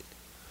that bad.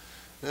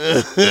 You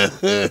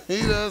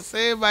know what I'm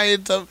saying?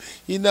 Might tell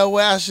you know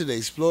what? I should have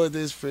explored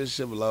this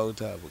friendship a long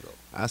time ago.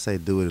 I say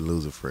do it and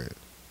lose a friend.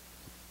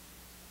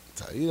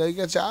 So, you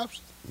got your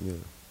options. Yeah.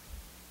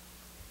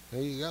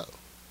 There you go.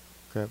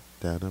 Crap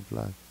down the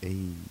block.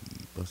 Ayy.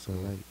 What's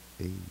alright?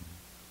 Ayy.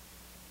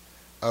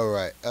 All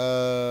right.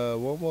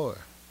 One more.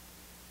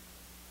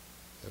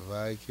 If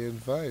I can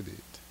find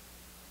it.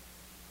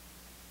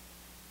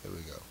 There we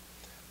go.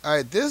 All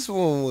right. This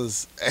one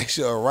was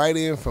actually a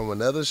write-in from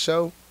another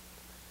show,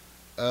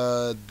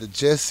 the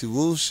Jesse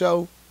Wu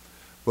show,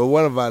 but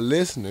one of our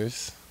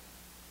listeners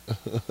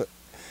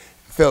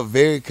felt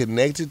very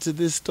connected to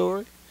this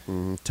story.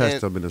 Touched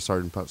And- them in a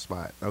certain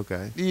spot.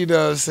 Okay. You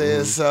know what I'm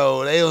saying?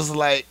 So they was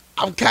like,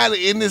 I'm kind of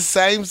in this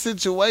same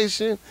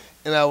situation,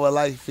 and I would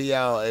like for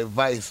y'all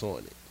advice on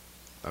it.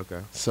 Okay.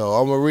 So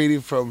I'm gonna read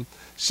it from.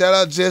 Shout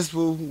out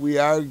Jespo. We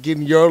are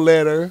getting your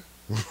letter.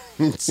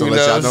 So You let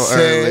know y'all what know I'm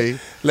saying? early.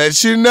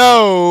 Let you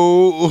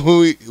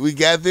know we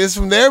got this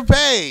from their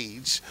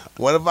page.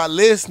 One of our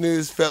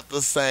listeners felt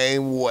the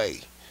same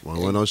way. Won't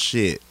want no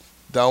shit.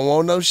 Don't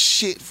want no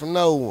shit from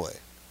no one.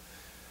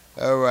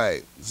 All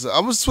right. So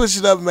I'm gonna switch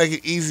it up and make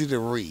it easy to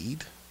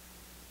read.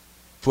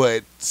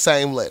 But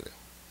same letter.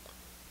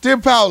 Dear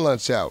Power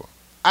Lunch Hour,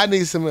 I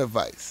need some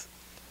advice.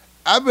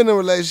 I've been in a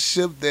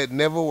relationship that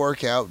never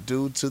worked out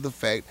due to the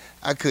fact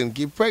I couldn't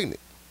get pregnant.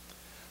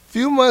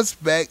 Few months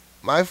back,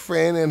 my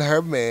friend and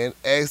her man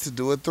asked to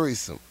do a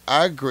threesome.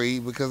 I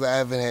agreed because I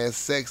haven't had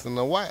sex in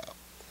a while.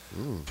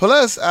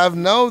 Plus, I've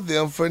known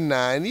them for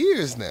 9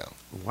 years now.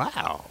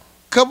 Wow.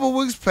 Couple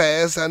weeks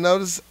passed, I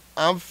noticed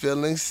I'm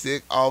feeling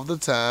sick all the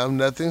time.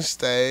 Nothing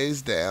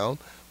stays down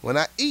when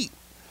I eat.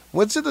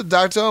 Went to the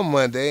doctor on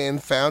Monday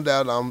and found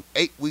out I'm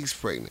 8 weeks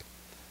pregnant.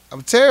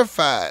 I'm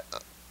terrified.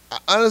 I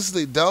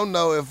honestly don't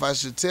know if I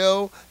should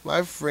tell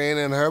my friend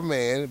and her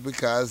man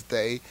because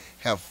they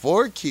have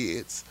 4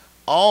 kids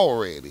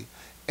already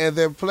and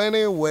they're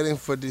planning a wedding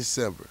for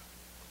December.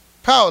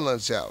 Power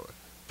Lunch Hour.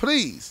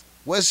 Please,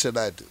 what should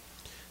I do?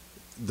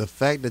 The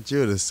fact that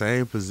you're in the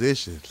same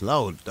position,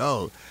 Lord,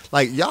 dog.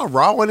 Like y'all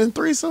rawing in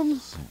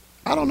threesomes?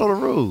 I don't know the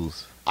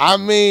rules. I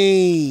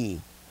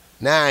mean,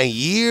 9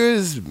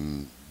 years,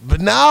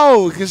 but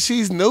no, because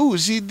she's new.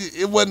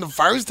 It wasn't the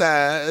first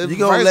time. You The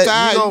gonna first let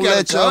time you gonna got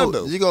let a your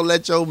condom. you gonna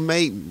let your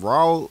mate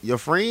raw your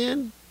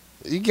friend?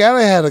 You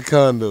gotta have a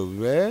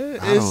condom, man.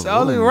 I It's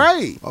don't only know.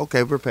 right.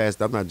 Okay, we're past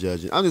that. I'm not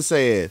judging. I'm just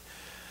saying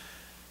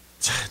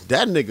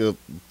that nigga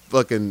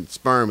fucking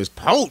sperm is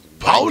potent.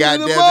 Potent Like, as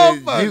a goddamn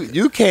it, motherfucker.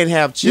 you can't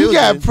have You children.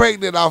 got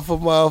pregnant off of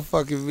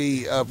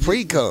motherfucking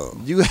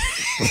pre-cum. You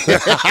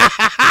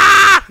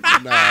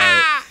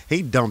nah,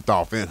 he dumped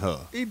off in her.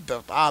 He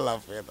dumped all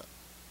up in her.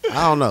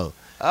 I don't know.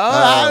 Oh,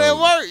 how that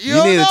work? You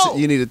don't need know. to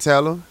you need to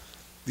tell him.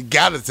 You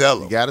gotta tell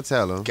him. You gotta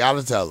tell him.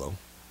 Gotta tell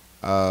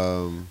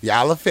him.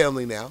 Y'all a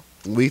family now.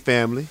 We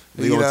family.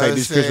 We You gonna know take what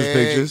these I'm Christmas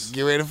saying? pictures.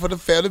 Get ready for the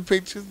family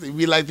pictures. It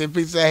be like the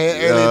picture I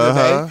had earlier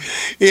Uh-huh.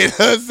 today. You know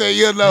what I'm saying?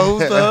 You know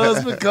who's the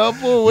husband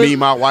couple. Me,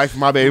 my wife,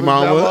 my baby with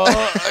mama.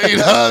 You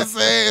know what I'm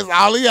saying? It's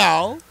all of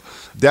y'all.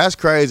 That's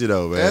crazy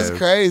though, man. That's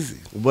crazy.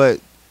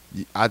 But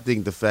I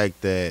think the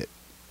fact that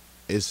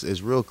it's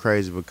real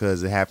crazy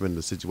because it happened in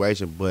the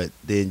situation, but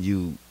then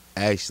you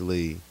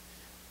actually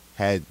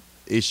had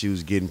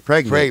issues getting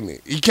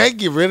pregnant. You can't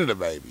get rid of the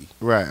baby.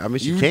 Right. I mean,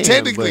 you You can.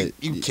 technically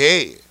but, you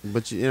can,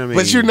 But you know what I mean?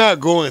 but you're not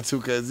going to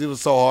because it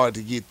was so hard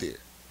to get there.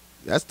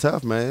 That's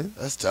tough, man.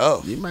 That's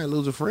tough. You might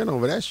lose a friend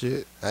over that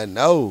shit. I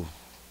know.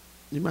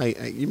 You might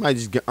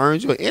just earn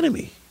you an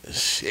enemy.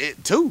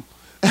 Shit too.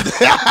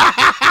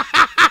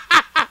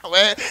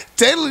 Man,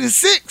 technically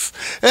 6.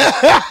 Because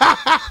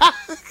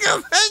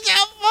they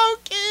got 4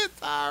 kids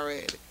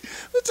already.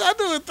 What y'all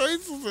doing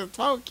threesomes and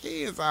 4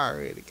 kids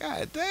already?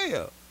 God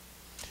damn.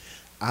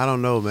 I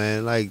don't know,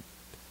 man. Like,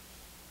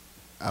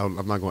 I'm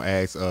not gonna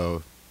ask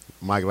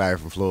Mike Larry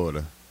from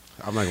Florida.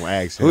 I'm not gonna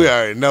ask him. We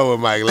already know what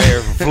Mike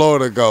Larry from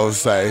Florida gonna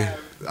say.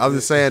 I'm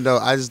just saying though.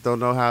 I just don't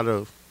know how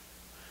to.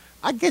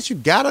 I guess you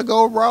gotta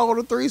go raw on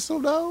a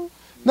threesome though.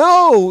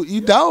 No,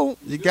 you don't.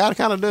 You gotta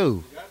kind of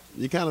do.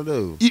 You kind of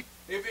do. If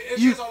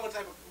You- it's on what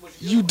type of what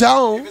you doing.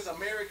 don't. If it's a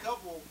married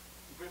couple,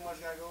 you pretty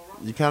much gotta go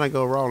wrong. You kind of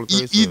go raw on a You,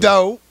 threesome. you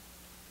don't.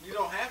 You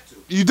don't have to.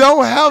 You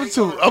don't have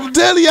to. I'm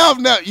telling y'all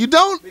now. You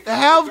don't Because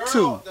have the to.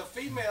 girl, the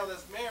female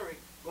that's married,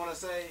 gonna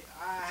say,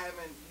 "I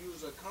haven't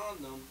used a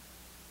condom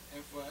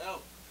in forever."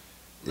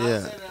 Not Yeah.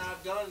 saying that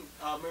I've done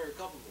married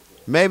couple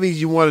before. Maybe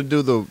you want to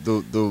do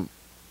the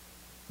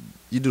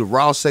you do the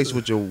raw sex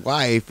with your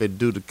wife and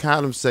do the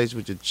condom sex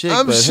with your chick.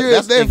 I'm but sure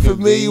that's they're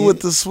familiar with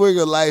inconvenient. the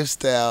swinger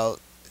lifestyle.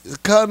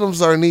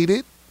 Condoms are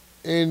needed,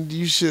 and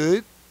you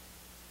should.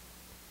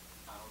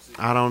 I don't see.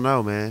 I don't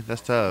know, man.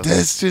 That's tough.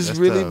 That's just That's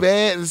really tough.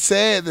 bad and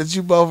sad that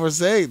you both are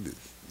saying this.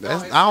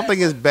 I don't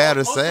think it's bad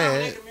or Most times in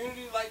sad. their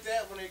community like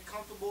that, when they're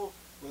comfortable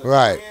with a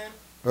Right. friend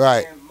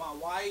Right. and my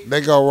wife,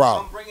 They go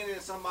raw. I'm bringing in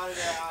somebody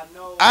that I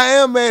know. I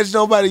am mad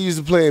nobody used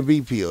to play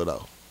B pill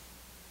though.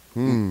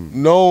 Hmm.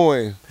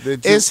 Knowing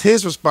that It's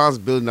his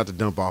responsibility not to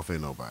dump off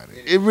in nobody.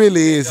 it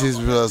really is his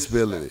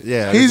responsibility.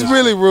 Yeah, He's it's-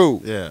 really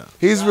rude. Yeah.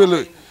 He's I really.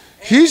 mean,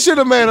 He and- should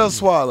have made her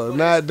swallow, but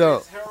not it's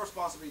dump. her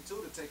responsibility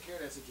too to take care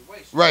of that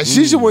situation. Right.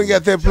 She should went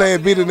got that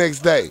plan B the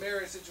next day.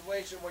 Marriage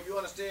situation where you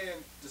understand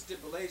the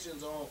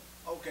stipulations on.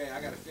 Okay, I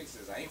gotta fix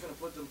this. I ain't finna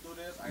put them through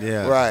this. I gotta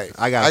Yeah. Right.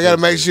 I I gotta gotta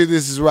fix make this. sure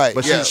this is right.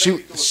 But yeah.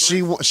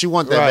 she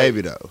want that Right.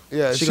 baby though.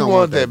 Yeah. She gonna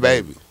wanted that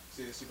baby.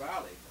 See, she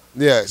violated.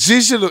 Yeah.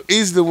 She should have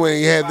easily went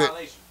and had that.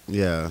 Violation.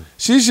 Yeah.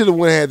 She should have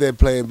went and had that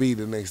plan B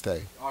the next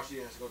day. All she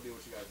has to go do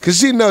what she got. Cause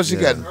she knows she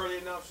Yeah. got Early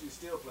enough, she's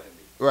still playing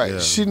me. right. Yeah.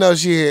 She knows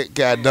she had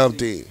got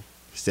dumped in.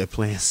 He said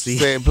plan C.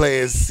 Said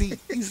playing C.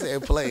 He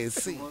said playing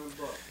C.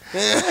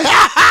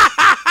 $100.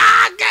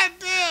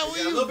 Goddamn,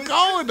 where a little you bit-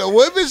 going? The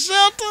women's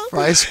shelter?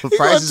 Price He going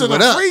prices to the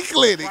went up. free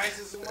clinic.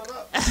 Prices went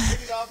up.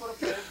 $50 for the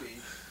plan B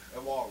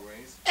at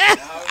Walgreens.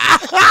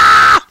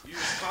 Now, you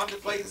just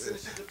contemplating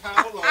sending shit to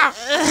Power Lunch.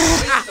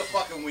 Wait the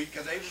fucking week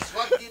because they just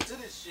fucking get to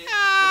this shit. And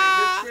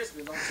they miss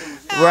Christmas on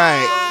Tuesday.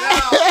 Right.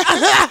 So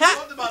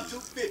now, it's about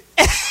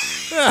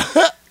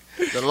 $250.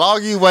 The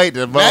longer you wait,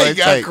 the more Now you it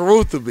got take.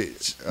 Karutha,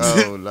 bitch.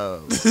 Oh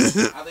no.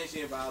 I think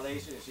she in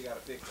violation and she got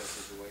to fix that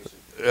situation.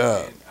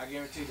 Yeah. And I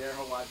guarantee their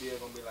whole idea is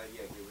going to be like,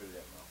 yeah, get rid of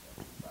that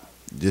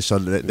motherfucker. Just so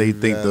that they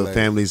think Yeah, the like-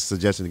 family's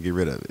suggesting to get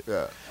rid of it.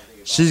 Yeah. I think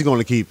it's She's going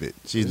to keep it.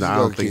 She's not. I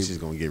gonna don't think keep she's it.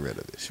 going to get rid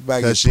of it She might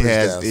get because she pushed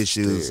has down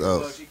issues stairs.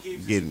 Well, of she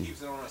keeps getting. it,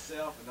 keeps it on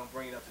herself and don't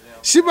bring it up to them.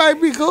 She might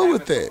be It's cool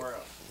with happening that. somewhere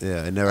else.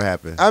 Yeah, it never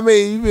happened. I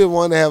mean, you been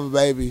wanting to have a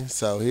baby,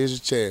 so here's your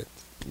chance.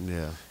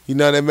 Yeah. You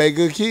know they make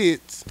good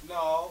kids.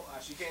 No,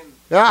 she can't.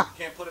 Yeah.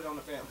 Can't put it on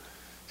the family.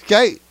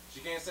 Okay. She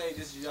can't say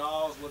this is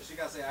y'all's. What she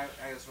got to say? I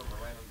it's from a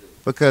random dude.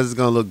 Because it's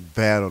gonna look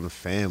bad on the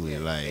family. Yeah,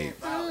 you Like can't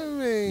I violate.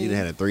 mean, you done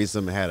had a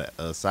threesome and had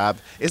a side.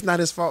 It's not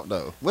his fault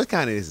though. What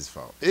kind of is his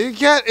fault?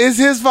 it's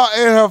his fault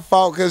and her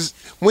fault because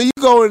when you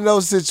go in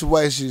those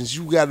situations,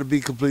 you got to be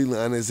completely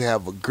honest and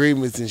have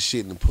agreements and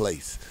shit in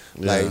place.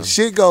 Yeah. Like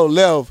shit go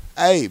left.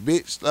 Hey,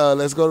 bitch,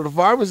 let's go to the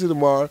pharmacy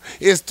tomorrow.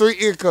 It's 3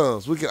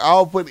 incomes. We can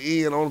all put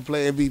in on the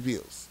Plan B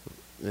pills.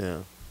 Yeah.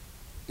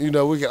 You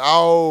know, we can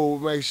all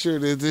make sure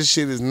that this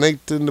shit is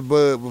nicked in the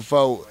bud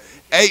before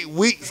 8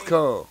 weeks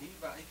come. He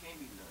can't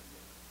be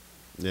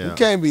nothing. Yeah. You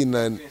can't be You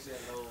nothing can't say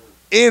no.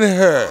 in I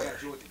her.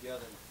 got you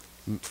together.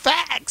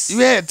 Facts. You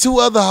had 2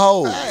 other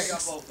hoes. Hey, y'all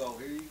both go.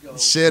 Here you go.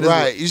 Shit is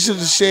Right, you should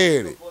have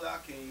shared it. Pull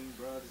out King,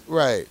 bro. Just-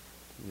 Right.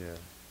 Yeah.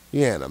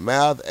 You had a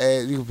mouth,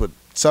 ass. You can put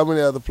so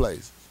many other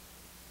places.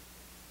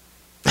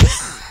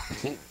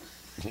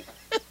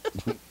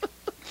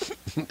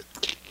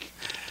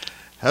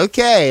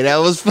 Okay, that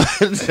was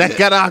fun. That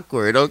got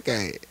awkward.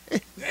 Okay.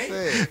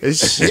 Damn.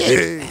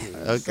 Shit.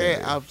 Okay.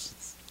 Okay.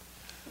 Options.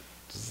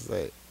 Just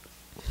say it.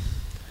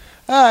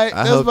 All right. I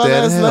That's hope my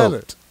that last letter.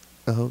 helped.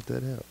 I hope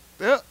that helped.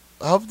 Yep.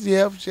 I hope you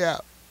helped you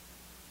out.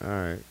 All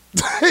right.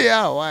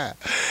 Yeah, wow.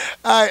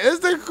 All right, let's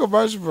take a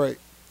commercial break.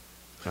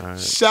 All right.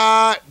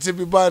 Shot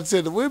Tippy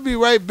Bartender. We'll be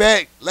right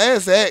back.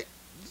 Last act.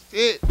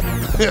 Shit.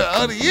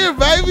 Of the year,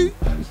 baby.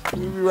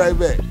 We'll be right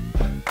back.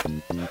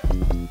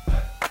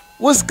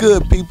 What's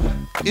good, people?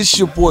 It's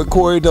your boy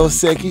Corey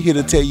Dosecki here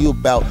to tell you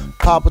about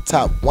Papa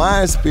Top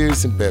Wine,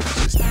 Spirits, and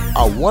Beverages,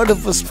 our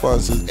wonderful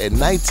sponsors at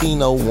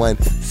 1901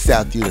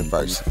 South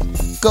University.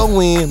 Go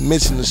in,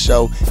 mention the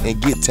show,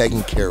 and get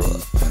taken care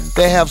of.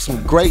 They have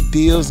some great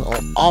deals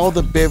on all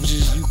the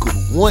beverages you could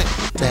want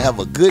to have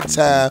a good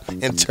time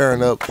and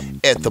turn up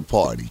at the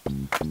party.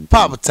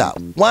 Papa Top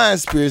Wine,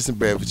 Spirits, and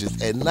Beverages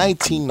at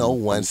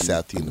 1901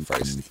 South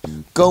University.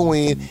 Go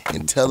in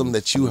and tell them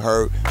that you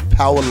heard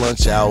Power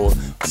Lunch Hour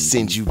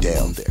send you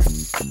down there.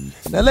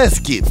 Now let's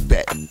get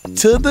back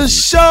to the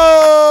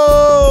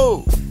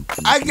show.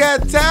 I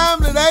got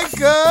time today,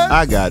 cuz.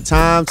 I got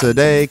time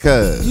today,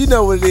 cuz. You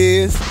know what it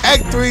is.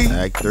 Act 3.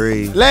 Act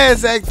 3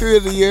 Last Act 3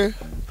 of the year.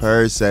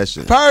 per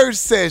session. Purge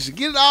session.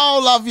 Get it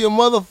all off your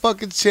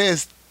motherfucking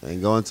chest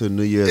And going to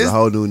New Year's a It's-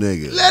 whole new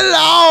nigga. Let it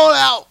all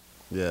out.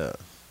 Yeah. Let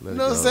You it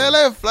know what I'm go. saying?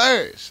 Let it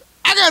flourish.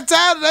 I got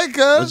time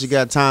today, What cuz. you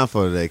got time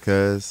for today,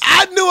 cuz?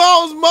 I knew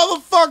I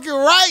was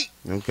motherfucking right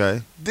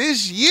Okay.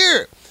 this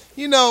year.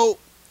 You know,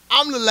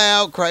 I'm the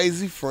loud,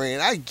 crazy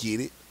friend. I get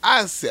it.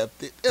 I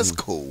accept it. It's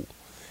cool.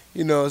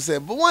 You know what I'm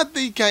saying? But one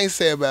thing you can't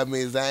say about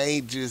me is I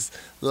ain't just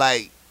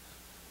like,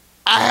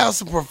 I have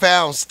some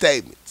profound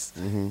statements.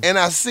 Mm-hmm. And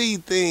I see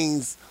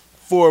things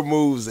 4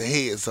 moves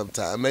ahead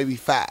sometimes, maybe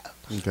 5.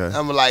 Okay.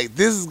 I'm like,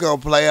 this is going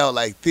to play out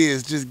like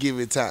this. Just give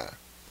it time.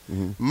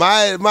 Mhm.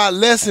 My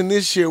lesson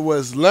this year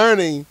was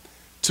learning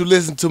to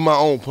listen to my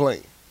own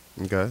plan.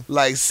 Okay.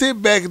 Like,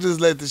 sit back and just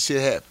let the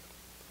shit happen.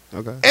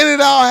 Okay. And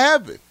it all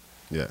happened.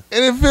 Yeah.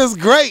 And it feels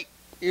great.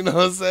 You know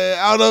what I'm saying?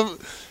 I don't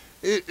know.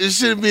 It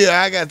shouldn't be,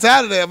 I got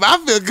tired of that, but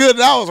I feel good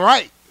that I was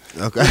right.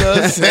 Okay. You know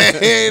what I'm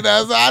saying?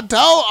 So I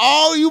told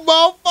all you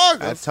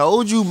motherfuckers. I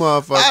told you,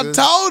 motherfucker. I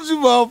told you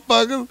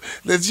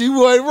motherfuckers that you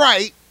weren't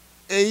right.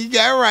 And you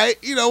got right.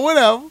 You know,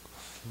 whatever.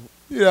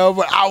 You know,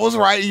 but I was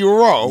right, you were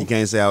wrong. You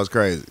can't say I was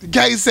crazy. You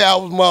can't say I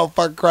was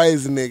motherfucking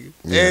crazy, nigga.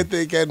 Yeah.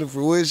 Everything came to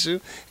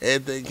fruition.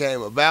 Everything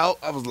came about.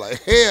 I was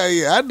like, hell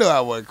yeah, I knew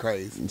I wasn't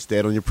crazy. You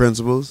stayed on your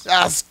principles.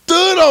 I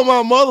stood on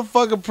my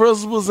motherfucking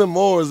principles and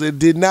morals and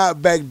did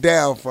not back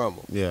down from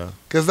them. Yeah.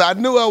 Because I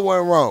knew I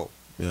wasn't wrong.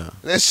 Yeah.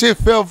 That shit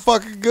felt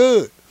fucking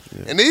good.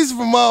 Yeah. And these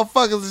from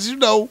motherfuckers that you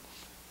know,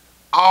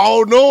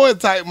 all knowing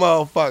type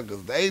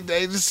motherfuckers.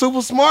 They just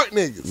super smart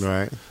niggas.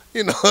 Right.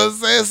 You know what I'm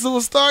saying?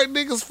 Super smart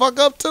niggas fuck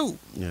up too.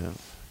 Yeah. You know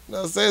what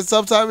I'm saying?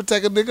 Sometimes it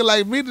take a nigga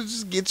like me to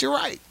just get you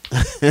right.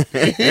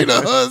 You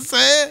know what I'm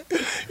saying?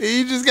 And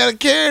you just gotta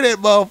carry that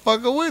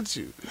motherfucker with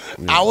you.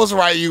 Yeah. I was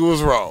right, you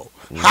was wrong.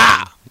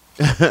 Ha!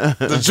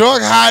 The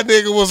drunk high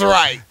nigga was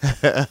right.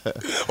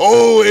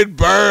 Oh, it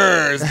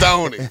burns,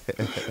 don't it?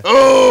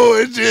 Oh,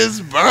 it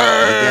just burns.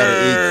 I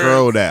gotta eat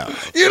crowed out.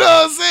 You know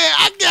what I'm saying?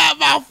 I got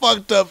my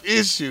fucked up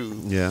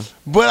issues. Yeah.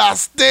 But I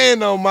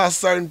stand on my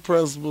certain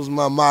principles,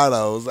 my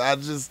mottos.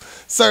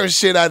 Certain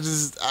shit,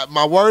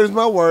 my word is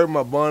my word,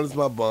 my bond is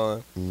my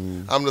bond.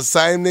 Mm. I'm the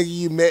same nigga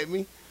you met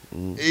me.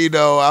 Mm. You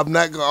know,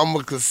 I'm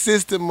a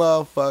consistent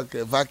motherfucker.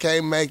 If I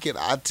can't make it,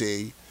 I tell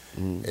you.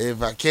 Mm.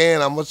 If I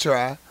can, I'm gonna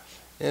try.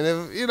 And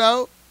if, you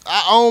know,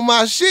 I own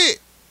my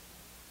shit.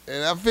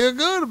 And I feel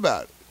good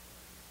about it.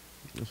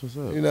 That's what's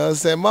up. You know what I'm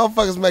saying?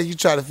 Motherfuckers make you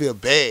try to feel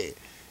bad.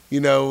 You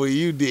know, when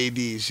you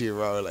did shit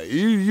wrong. Like,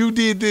 you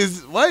did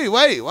this. Wait,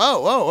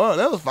 whoa.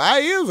 That was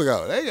 5 years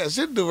ago. They got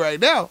shit to do right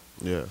now.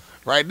 Yeah.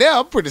 Right now,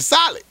 I'm pretty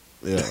solid.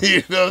 Yeah.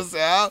 You know what I'm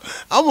saying?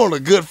 I'm on a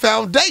good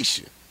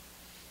foundation.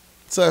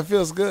 So it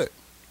feels good.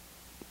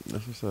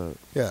 That's what's up.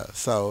 Yeah,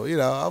 so, you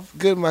know, I'm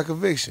good in my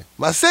conviction.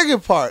 My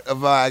second part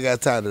of why I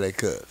got time today,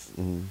 cuz.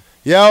 Mm-hmm.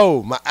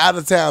 Yo, my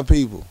out-of-town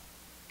people.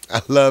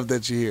 I love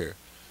that you're here.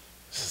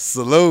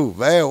 Salute,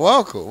 man.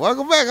 Welcome.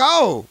 Welcome back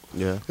home.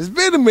 Yeah. It's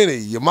been a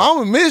minute. Your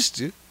mama missed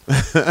you. You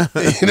know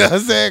what I'm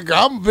saying?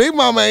 Big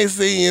mama ain't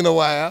seen you in a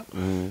while.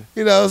 Mm-hmm.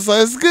 You know, so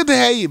it's good to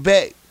have you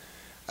back.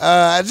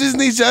 I just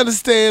need you to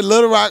understand,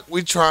 Little Rock,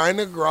 we're trying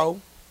to grow.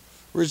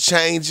 We're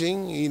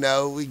changing. You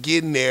know, we're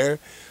getting there.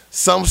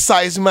 Some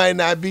sites might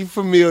not be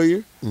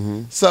familiar.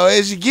 Mm-hmm. So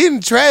as you get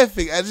in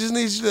traffic, I just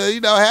need you to,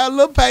 you know, have a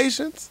little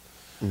patience.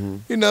 Mm-hmm.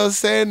 You know what I'm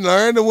saying?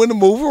 Learn when to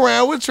move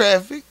around with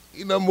traffic.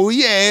 You know, move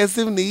your ass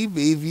if need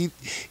be.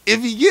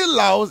 If you get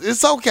lost,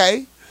 it's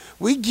okay.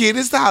 We get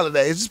it's the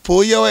holidays. Just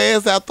pull your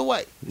ass out the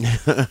way. You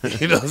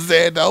know what I'm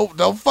saying?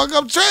 Don't fuck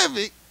up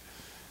traffic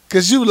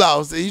because you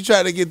lost and you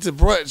try to get to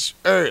brunch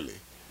early.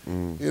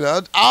 Mm-hmm. You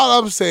know,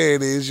 all I'm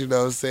saying is, you know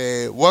what I'm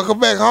saying,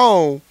 welcome back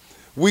home.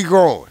 We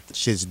growing.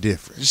 Shit's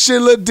different.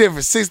 Shit a little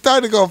different.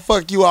 6:30 gonna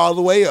fuck you all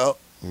the way up.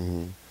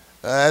 Mm-hmm.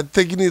 I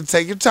think you need to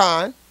take your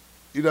time.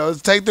 You know,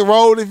 take the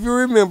road if you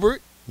remember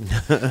it. You know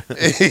what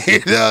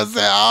I'm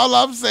saying? All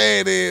I'm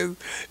saying is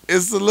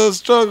it's a little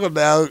struggle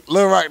now.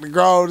 Little Rock to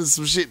grow and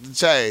some shit to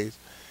change.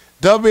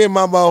 Don't be in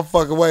my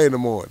motherfucking way in the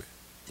morning.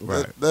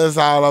 Right. That's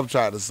all I'm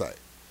trying to say.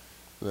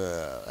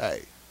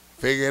 Hey,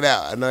 figure it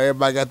out. I know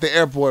everybody got the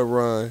airport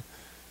run,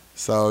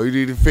 so you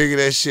need to figure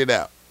that shit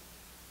out.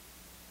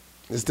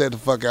 Instead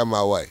of fuck out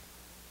my way.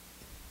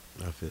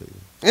 I feel you.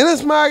 And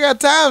that's why I got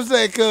time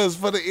today, cuz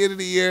for the end of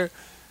the year,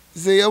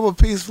 see, I'm a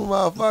peaceful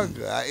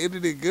motherfucker. I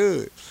ended it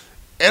good.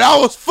 And I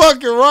was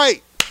fucking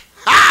right.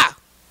 Ha!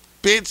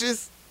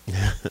 Bitches.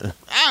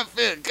 I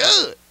feel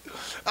good.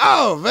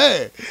 Oh,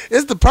 man.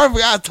 It's the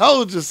perfect I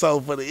told you so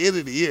for the end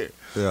of the year.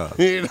 Yeah.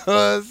 You know what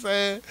I'm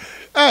saying?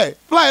 Hey,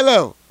 flight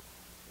level.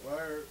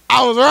 Word.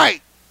 I was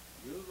right.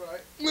 You was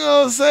right. You know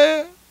what I'm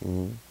saying?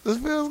 Mm-hmm. This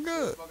feels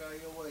good. Fuck out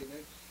of your way,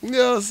 nigga. You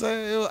know what I'm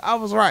saying? I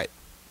was right.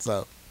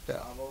 So, yeah.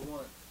 501.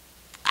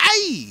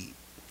 Aye.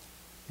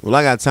 Well,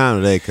 I got time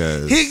today,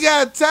 cuz. He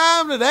got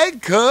time today,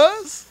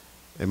 cuz.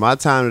 And my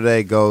time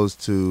today goes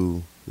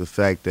to the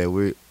fact that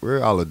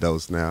we're all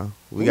adults now.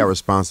 We got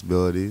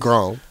responsibilities.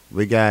 Grown.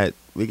 We got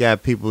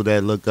people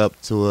that look up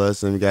to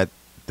us, and we got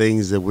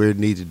things that we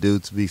need to do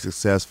to be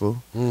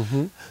successful.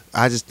 Mm-hmm.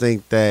 I just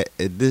think that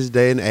at this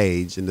day and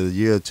age, in the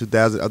year of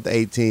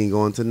 2018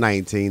 going to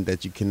 19,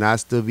 that you cannot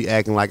still be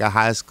acting like a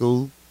high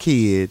school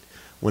kid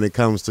when it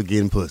comes to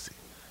getting pussy.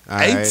 All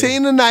right?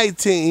 18 to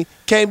 19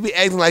 can't be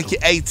acting like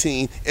you're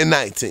 18 and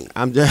 19.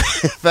 I'm just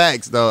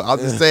facts though. I'm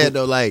just saying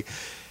though, like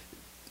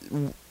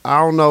I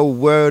don't know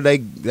where they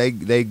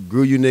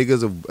grew you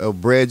niggas or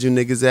bred you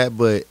niggas at,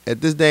 but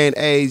at this day and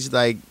age,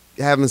 like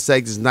having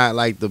sex is not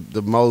like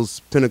the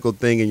most pinnacle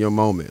thing in your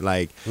moment.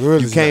 Like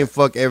Really you can't not.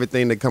 fuck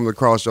everything that comes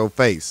across your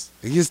face.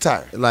 It gets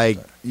tired. Like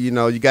you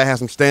know, you gotta have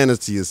some standards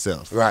to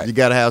yourself. Right. You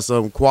gotta have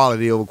some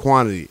quality over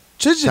quantity.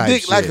 Treat your type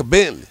dick like shit. a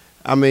Bentley.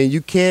 I mean,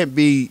 you can't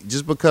be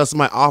just because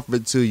somebody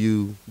offered to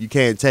you, you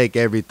can't take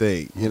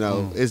everything. You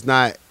know, it's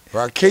not.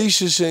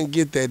 Rakeisha shouldn't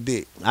get that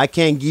dick. I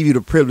can't give you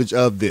the privilege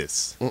of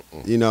this.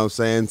 You know what I'm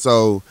saying?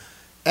 So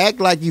act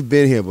like you've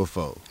been here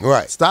before.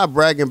 Right. Stop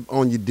bragging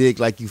on your dick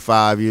like you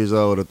 5 years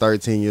old or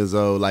 13 years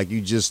old, like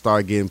you just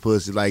start getting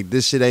pussy. Like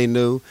this shit ain't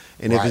new.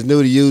 And if Right. it's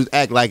new to you,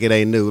 act like it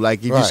ain't new. Like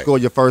if you Right. score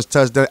your first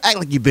touchdown, act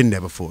like you've been there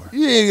before.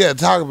 You ain't got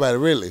to talk about it,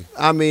 really.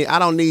 I mean, I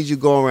don't need you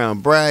going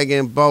around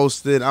bragging,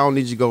 boasting. I don't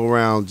need you go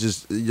around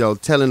just,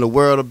 telling the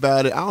world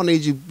about it. I don't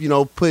need you,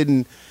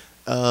 putting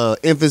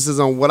emphasis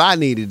on what I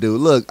need to do.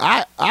 Look,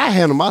 I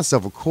handle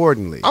myself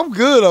accordingly. I'm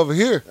good over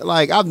here.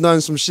 Like I've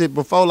done some shit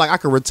before. Like I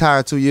could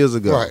retire 2 years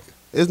ago. Right.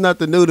 It's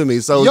nothing new to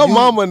me. So Your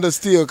mama and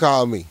still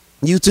call me.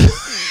 you too,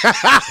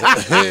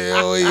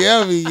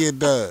 Whenever you get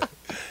done.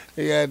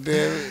 God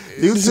damn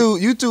it.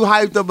 you too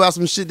hyped up about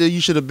some shit that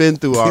you should have been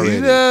through already.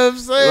 You know what I'm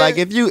saying? Like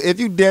if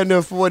you damn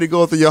near 40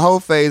 going through your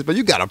whole phase, but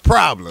you got a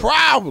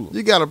problem.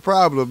 You got a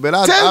problem, man.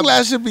 Technically,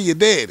 I should be your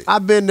daddy.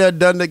 I've been there,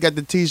 done that, got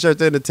the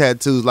t-shirts and the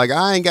tattoos. Like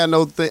I ain't got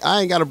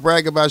I ain't got to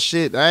brag about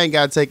shit. I ain't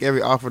got to take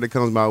every offer that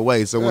comes my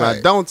way. So when I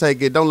Right. don't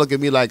take it, don't look at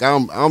me like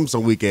I'm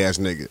some weak ass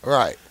nigga.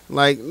 Right.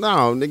 Like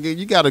no, nigga,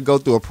 you got to go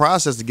through a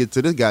process to get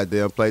to this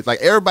goddamn place. Like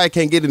everybody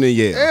can't get in the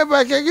Yale.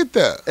 Everybody can't get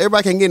there.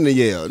 Everybody can't get in the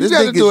Yale. You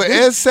got to do an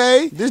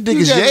essay. This dick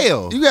You is gotta-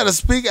 Yale. You got to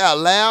speak out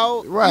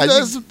loud. Right.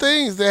 There's some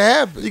things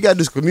that happen. You got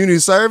this community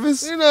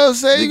service. You know what I'm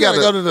saying? You You, got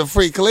to gotta- go to the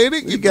free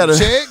clinic. You Get gotta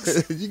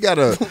checks.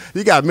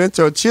 you got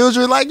mentor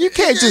children. Like you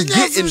can't just You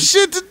got get some in.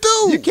 shit to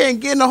do. You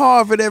can't get in the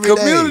Harvard every day.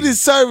 Community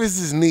service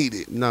is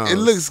needed. No. It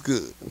looks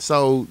good.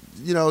 So,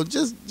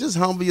 just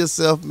humble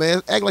yourself,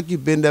 man. Act like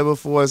you've been there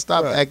before.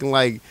 Stop Right. acting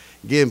like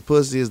getting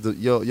pussy is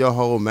your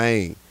whole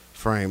main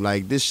frame.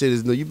 Like this shit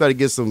is new. You better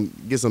get some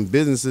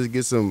businesses,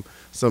 get some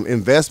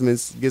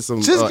investments, get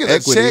some Just get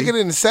equity. a checking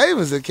and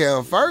savings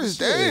account first.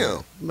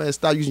 Damn. Man,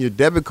 stop using your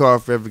debit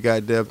card for every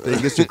goddamn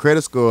thing. Get your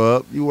credit score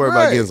up. You worry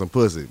about Right. getting some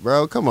pussy,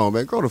 bro. Come on,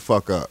 man. Grow the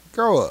fuck up.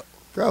 Grow up.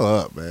 Grow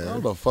up, man.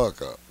 Grow the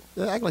fuck up.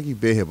 Yeah, act like you've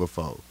been here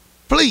before.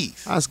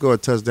 Please. I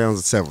scored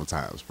touchdowns several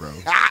times, bro.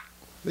 Ah,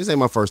 This ain't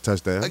my first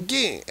touchdown.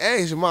 again,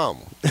 ask your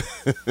mama.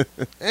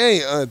 And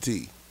your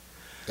auntie.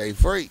 They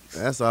freaks.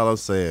 That's all I'm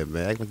saying,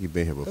 man. Act like you've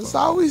been here before. That's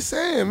all we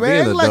saying, man.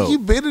 Being Act like adult. you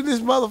been in this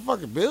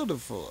motherfucking building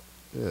for.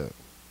 Yeah.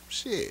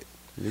 Shit.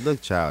 You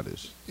look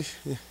childish.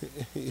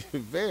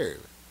 Very.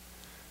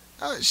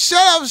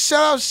 Shout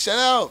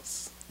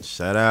outs.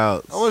 Shout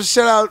out. I want to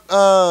shout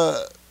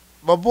out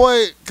my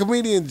boy,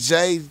 comedian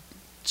Jay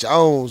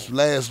Jones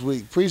last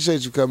week.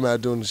 Appreciate you coming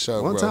out doing the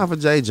show, One bro. time for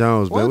Jay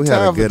Jones, man. One We had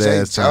a time for good Jay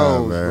ass time,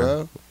 Jones, man.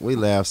 bro. We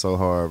laughed so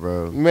hard,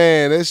 bro.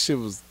 Man, that shit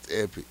was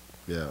epic.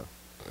 Yeah.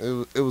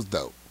 It was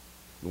dope.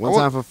 One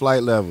time for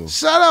Flight Level.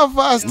 Shout out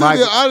for our studio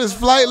Mike- artist,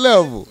 Flight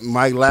Level.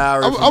 Mike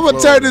Lowry. I'm from gonna turn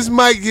Florida. this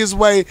mic his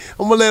way.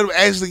 I'm gonna let him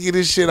actually get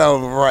his shit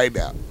on right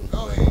now.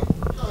 Go ahead.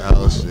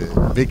 Oh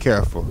shit. Be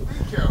careful.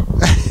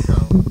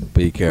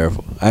 Be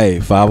careful. Hey,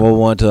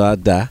 501 till I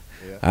die.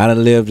 Yeah. I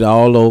done lived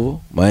all over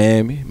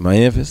Miami,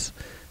 Memphis,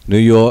 New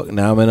York.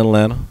 Now I'm in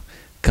Atlanta.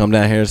 Come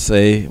down here to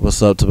say what's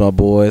up to my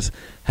boys.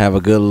 Have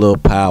a good little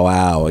power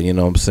hour, you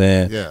know what I'm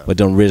saying? Yeah. With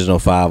them original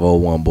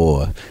 501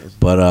 boys.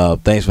 But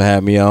thanks for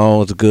having me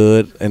on. It's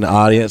good in the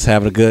audience,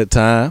 having a good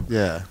time.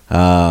 Yeah.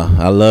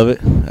 I love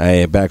it.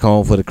 Hey, back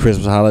home for the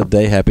Christmas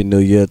holiday. Happy New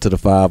Year to the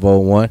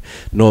 501.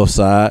 North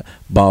side,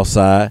 boss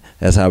side.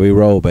 That's how we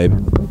roll, baby.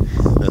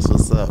 That's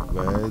what's up,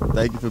 man.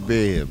 Thank you for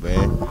being here,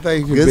 man.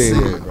 Thank you for Good being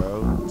seeing here. you,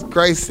 bro. It's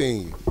great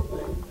seeing you.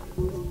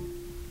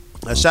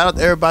 Shout out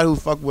to everybody who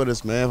fucked with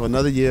us, man, for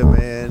another year,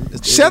 man.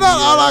 It's the Shout end of out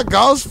the all year. our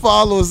ghost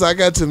followers I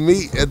got to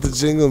meet at the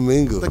Jingle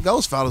Mingle. The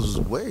Ghost Followers was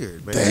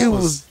weird, man. That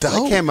was dope.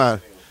 That came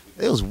out.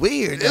 It was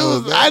weird.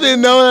 I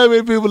didn't know that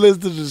many people listen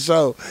to the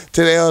show.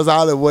 Today I was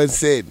all in one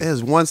setting.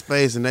 There's one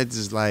space and they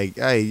just like,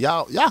 hey,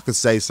 y'all could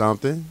say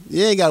something.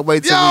 You ain't gotta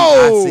wait till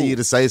Yo, I see you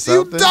to say You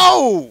something.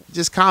 dope.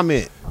 Just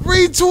comment,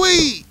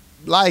 Retweet.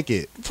 like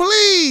it.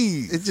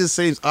 Please. It just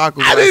seems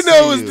awkward. I when didn't see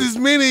know it was you. this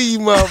many of you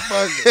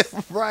motherfuckers.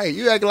 Right,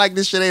 you acting like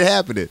this shit ain't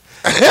happening.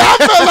 I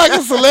felt like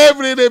a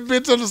celebrity that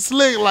bitch on the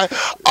slick like,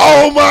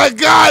 oh my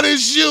God,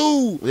 it's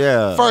you.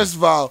 Yeah. First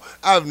of all,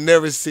 I've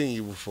never seen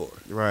you before.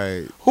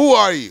 Right. Who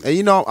are you? And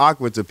you know I'm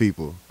awkward to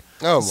people.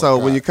 Oh my So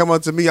God. when you come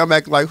up to me, I'm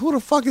acting like, who the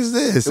fuck is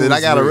this? It And I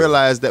was gotta real.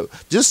 realize that.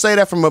 Just say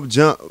that from up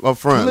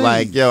front, Please.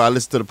 like, yo, I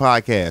listen to the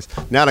podcast.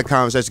 Now the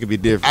conversation could be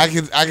different.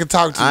 I can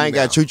talk to you. I ain't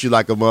got to treat you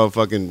like a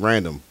motherfucking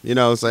random. You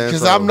know what I'm saying?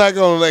 because So, I'm not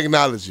gonna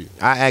acknowledge you.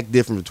 I act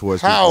different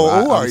towards How? people.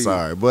 Who I'm are you?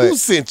 sorry, but Who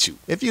sent you?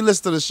 if you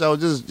listen to the show,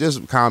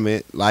 just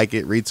comment, like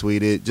it,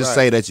 retweet it, just Right.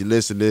 say that you're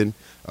listening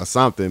or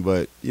something.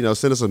 But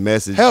send us a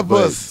message. Help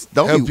But us.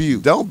 Don't Help be, you.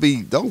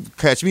 Don't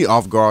catch me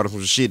off guard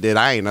from shit that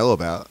I ain't know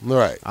about.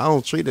 Right, I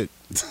don't treat it.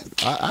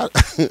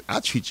 I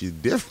treat you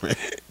different.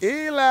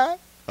 Eli.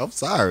 I'm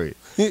sorry.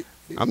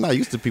 I'm not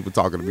used to people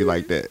talking to me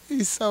like that.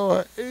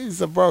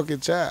 He's a broken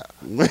child.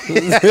 You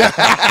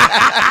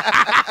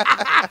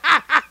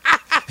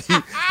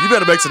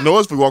better make some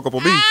noise if you walk up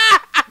on me.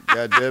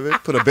 God damn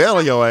it. Put a bell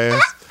on your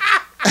ass.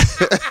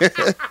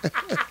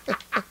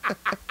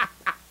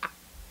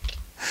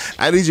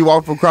 I need you to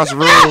walk from across the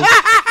room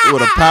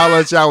with a Power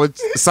Lunch Hour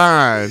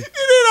sign.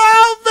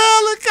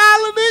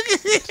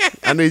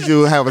 I need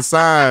you to have a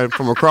sign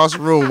from across the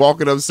room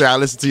walking up and say, I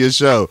listen to your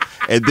show.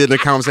 And then the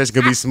conversation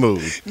can be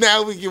smooth.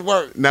 Now we can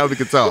work. Now we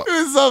can talk.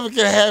 Something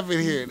can happen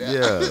here now.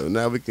 Yeah,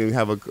 now we can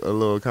have a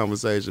little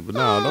conversation. But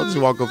no, don't just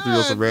walk up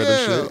through some random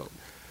Damn. shit.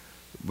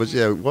 But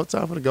yeah, one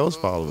time for the ghost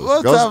followers.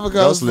 One time for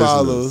ghost listeners.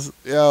 followers.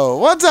 Yo,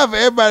 one time for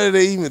everybody that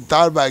even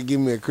thought about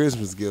giving me a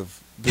Christmas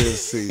gift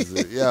this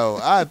season. Yo,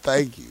 I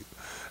thank you.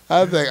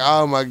 I thank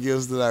all my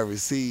gifts that I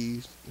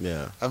received.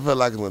 Yeah. I feel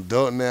like an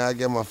adult now. I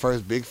got my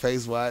first big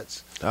face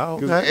watch. Oh,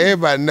 Because okay.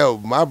 everybody know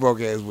my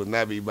broke ass would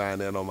not be buying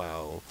that on my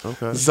own.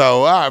 Okay.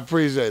 So I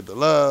appreciate the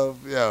love.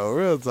 Yo,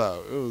 real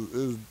talk.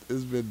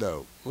 It's been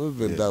dope. It's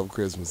been Yeah. dope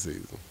Christmas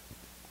season.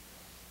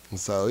 And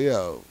so,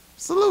 yo,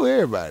 salute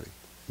everybody.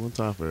 One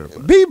time for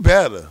everybody. Be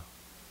better.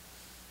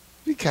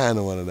 Be kind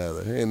to one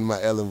another in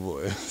my Ellen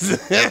voice.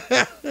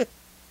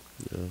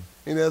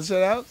 Any other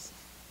shout outs?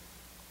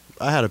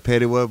 I had a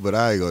petty one, but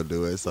I ain't gonna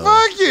do it. So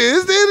Fuck you.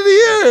 It's the end of the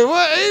year.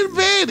 What ain't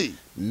petty?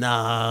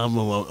 nah, I'm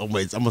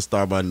gonna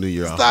start my New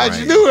Year off Start right.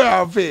 your new year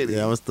off petty. Yeah,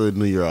 I'm gonna start the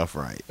New Year off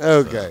right.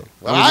 Okay. So,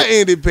 Well, I'm I gonna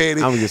ended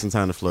petty. I'm gonna get some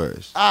time to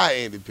flourish. I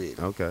ended petty.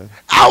 Okay.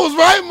 I was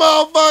right,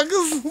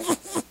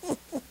 motherfuckers.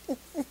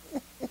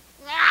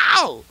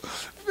 Ow.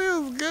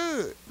 Feels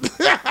good.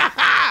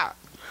 Yeah.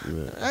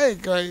 Hey,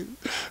 crazy.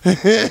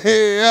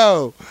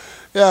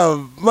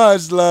 Yo,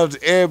 much love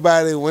to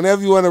everybody.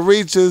 Whenever you want to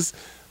reach us,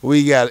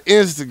 we got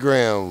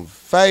Instagram,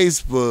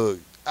 Facebook,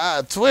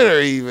 Twitter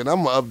even.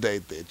 I'm going to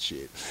update that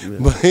shit. Yeah.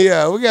 But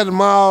yeah, we got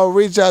them all.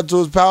 Reach out to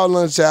us,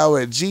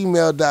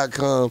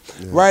 powerlunchhour@gmail.com.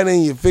 Yeah. Right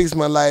in, you fix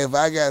my life.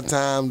 I got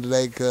time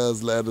today,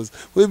 cuz letters.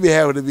 We'll be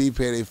happy to be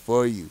petty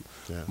for you.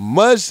 Yeah.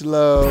 Much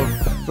love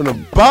from the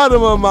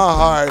bottom of my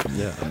heart.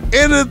 Yeah.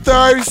 In the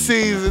third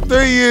season,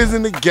 3 years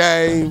in the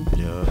game.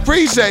 Yeah.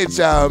 Appreciate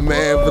y'all,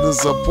 man, for the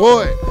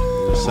support.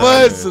 Yes,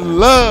 Much sir.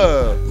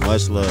 love.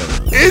 Much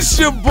love. It's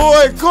your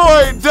boy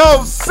Corey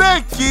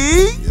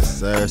Dosecki, Yes,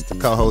 sir. It's the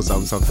co-host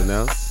on something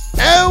else.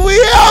 and we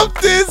out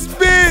this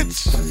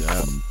bitch.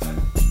 Yeah.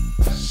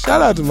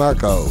 Shout out to my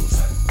co-host.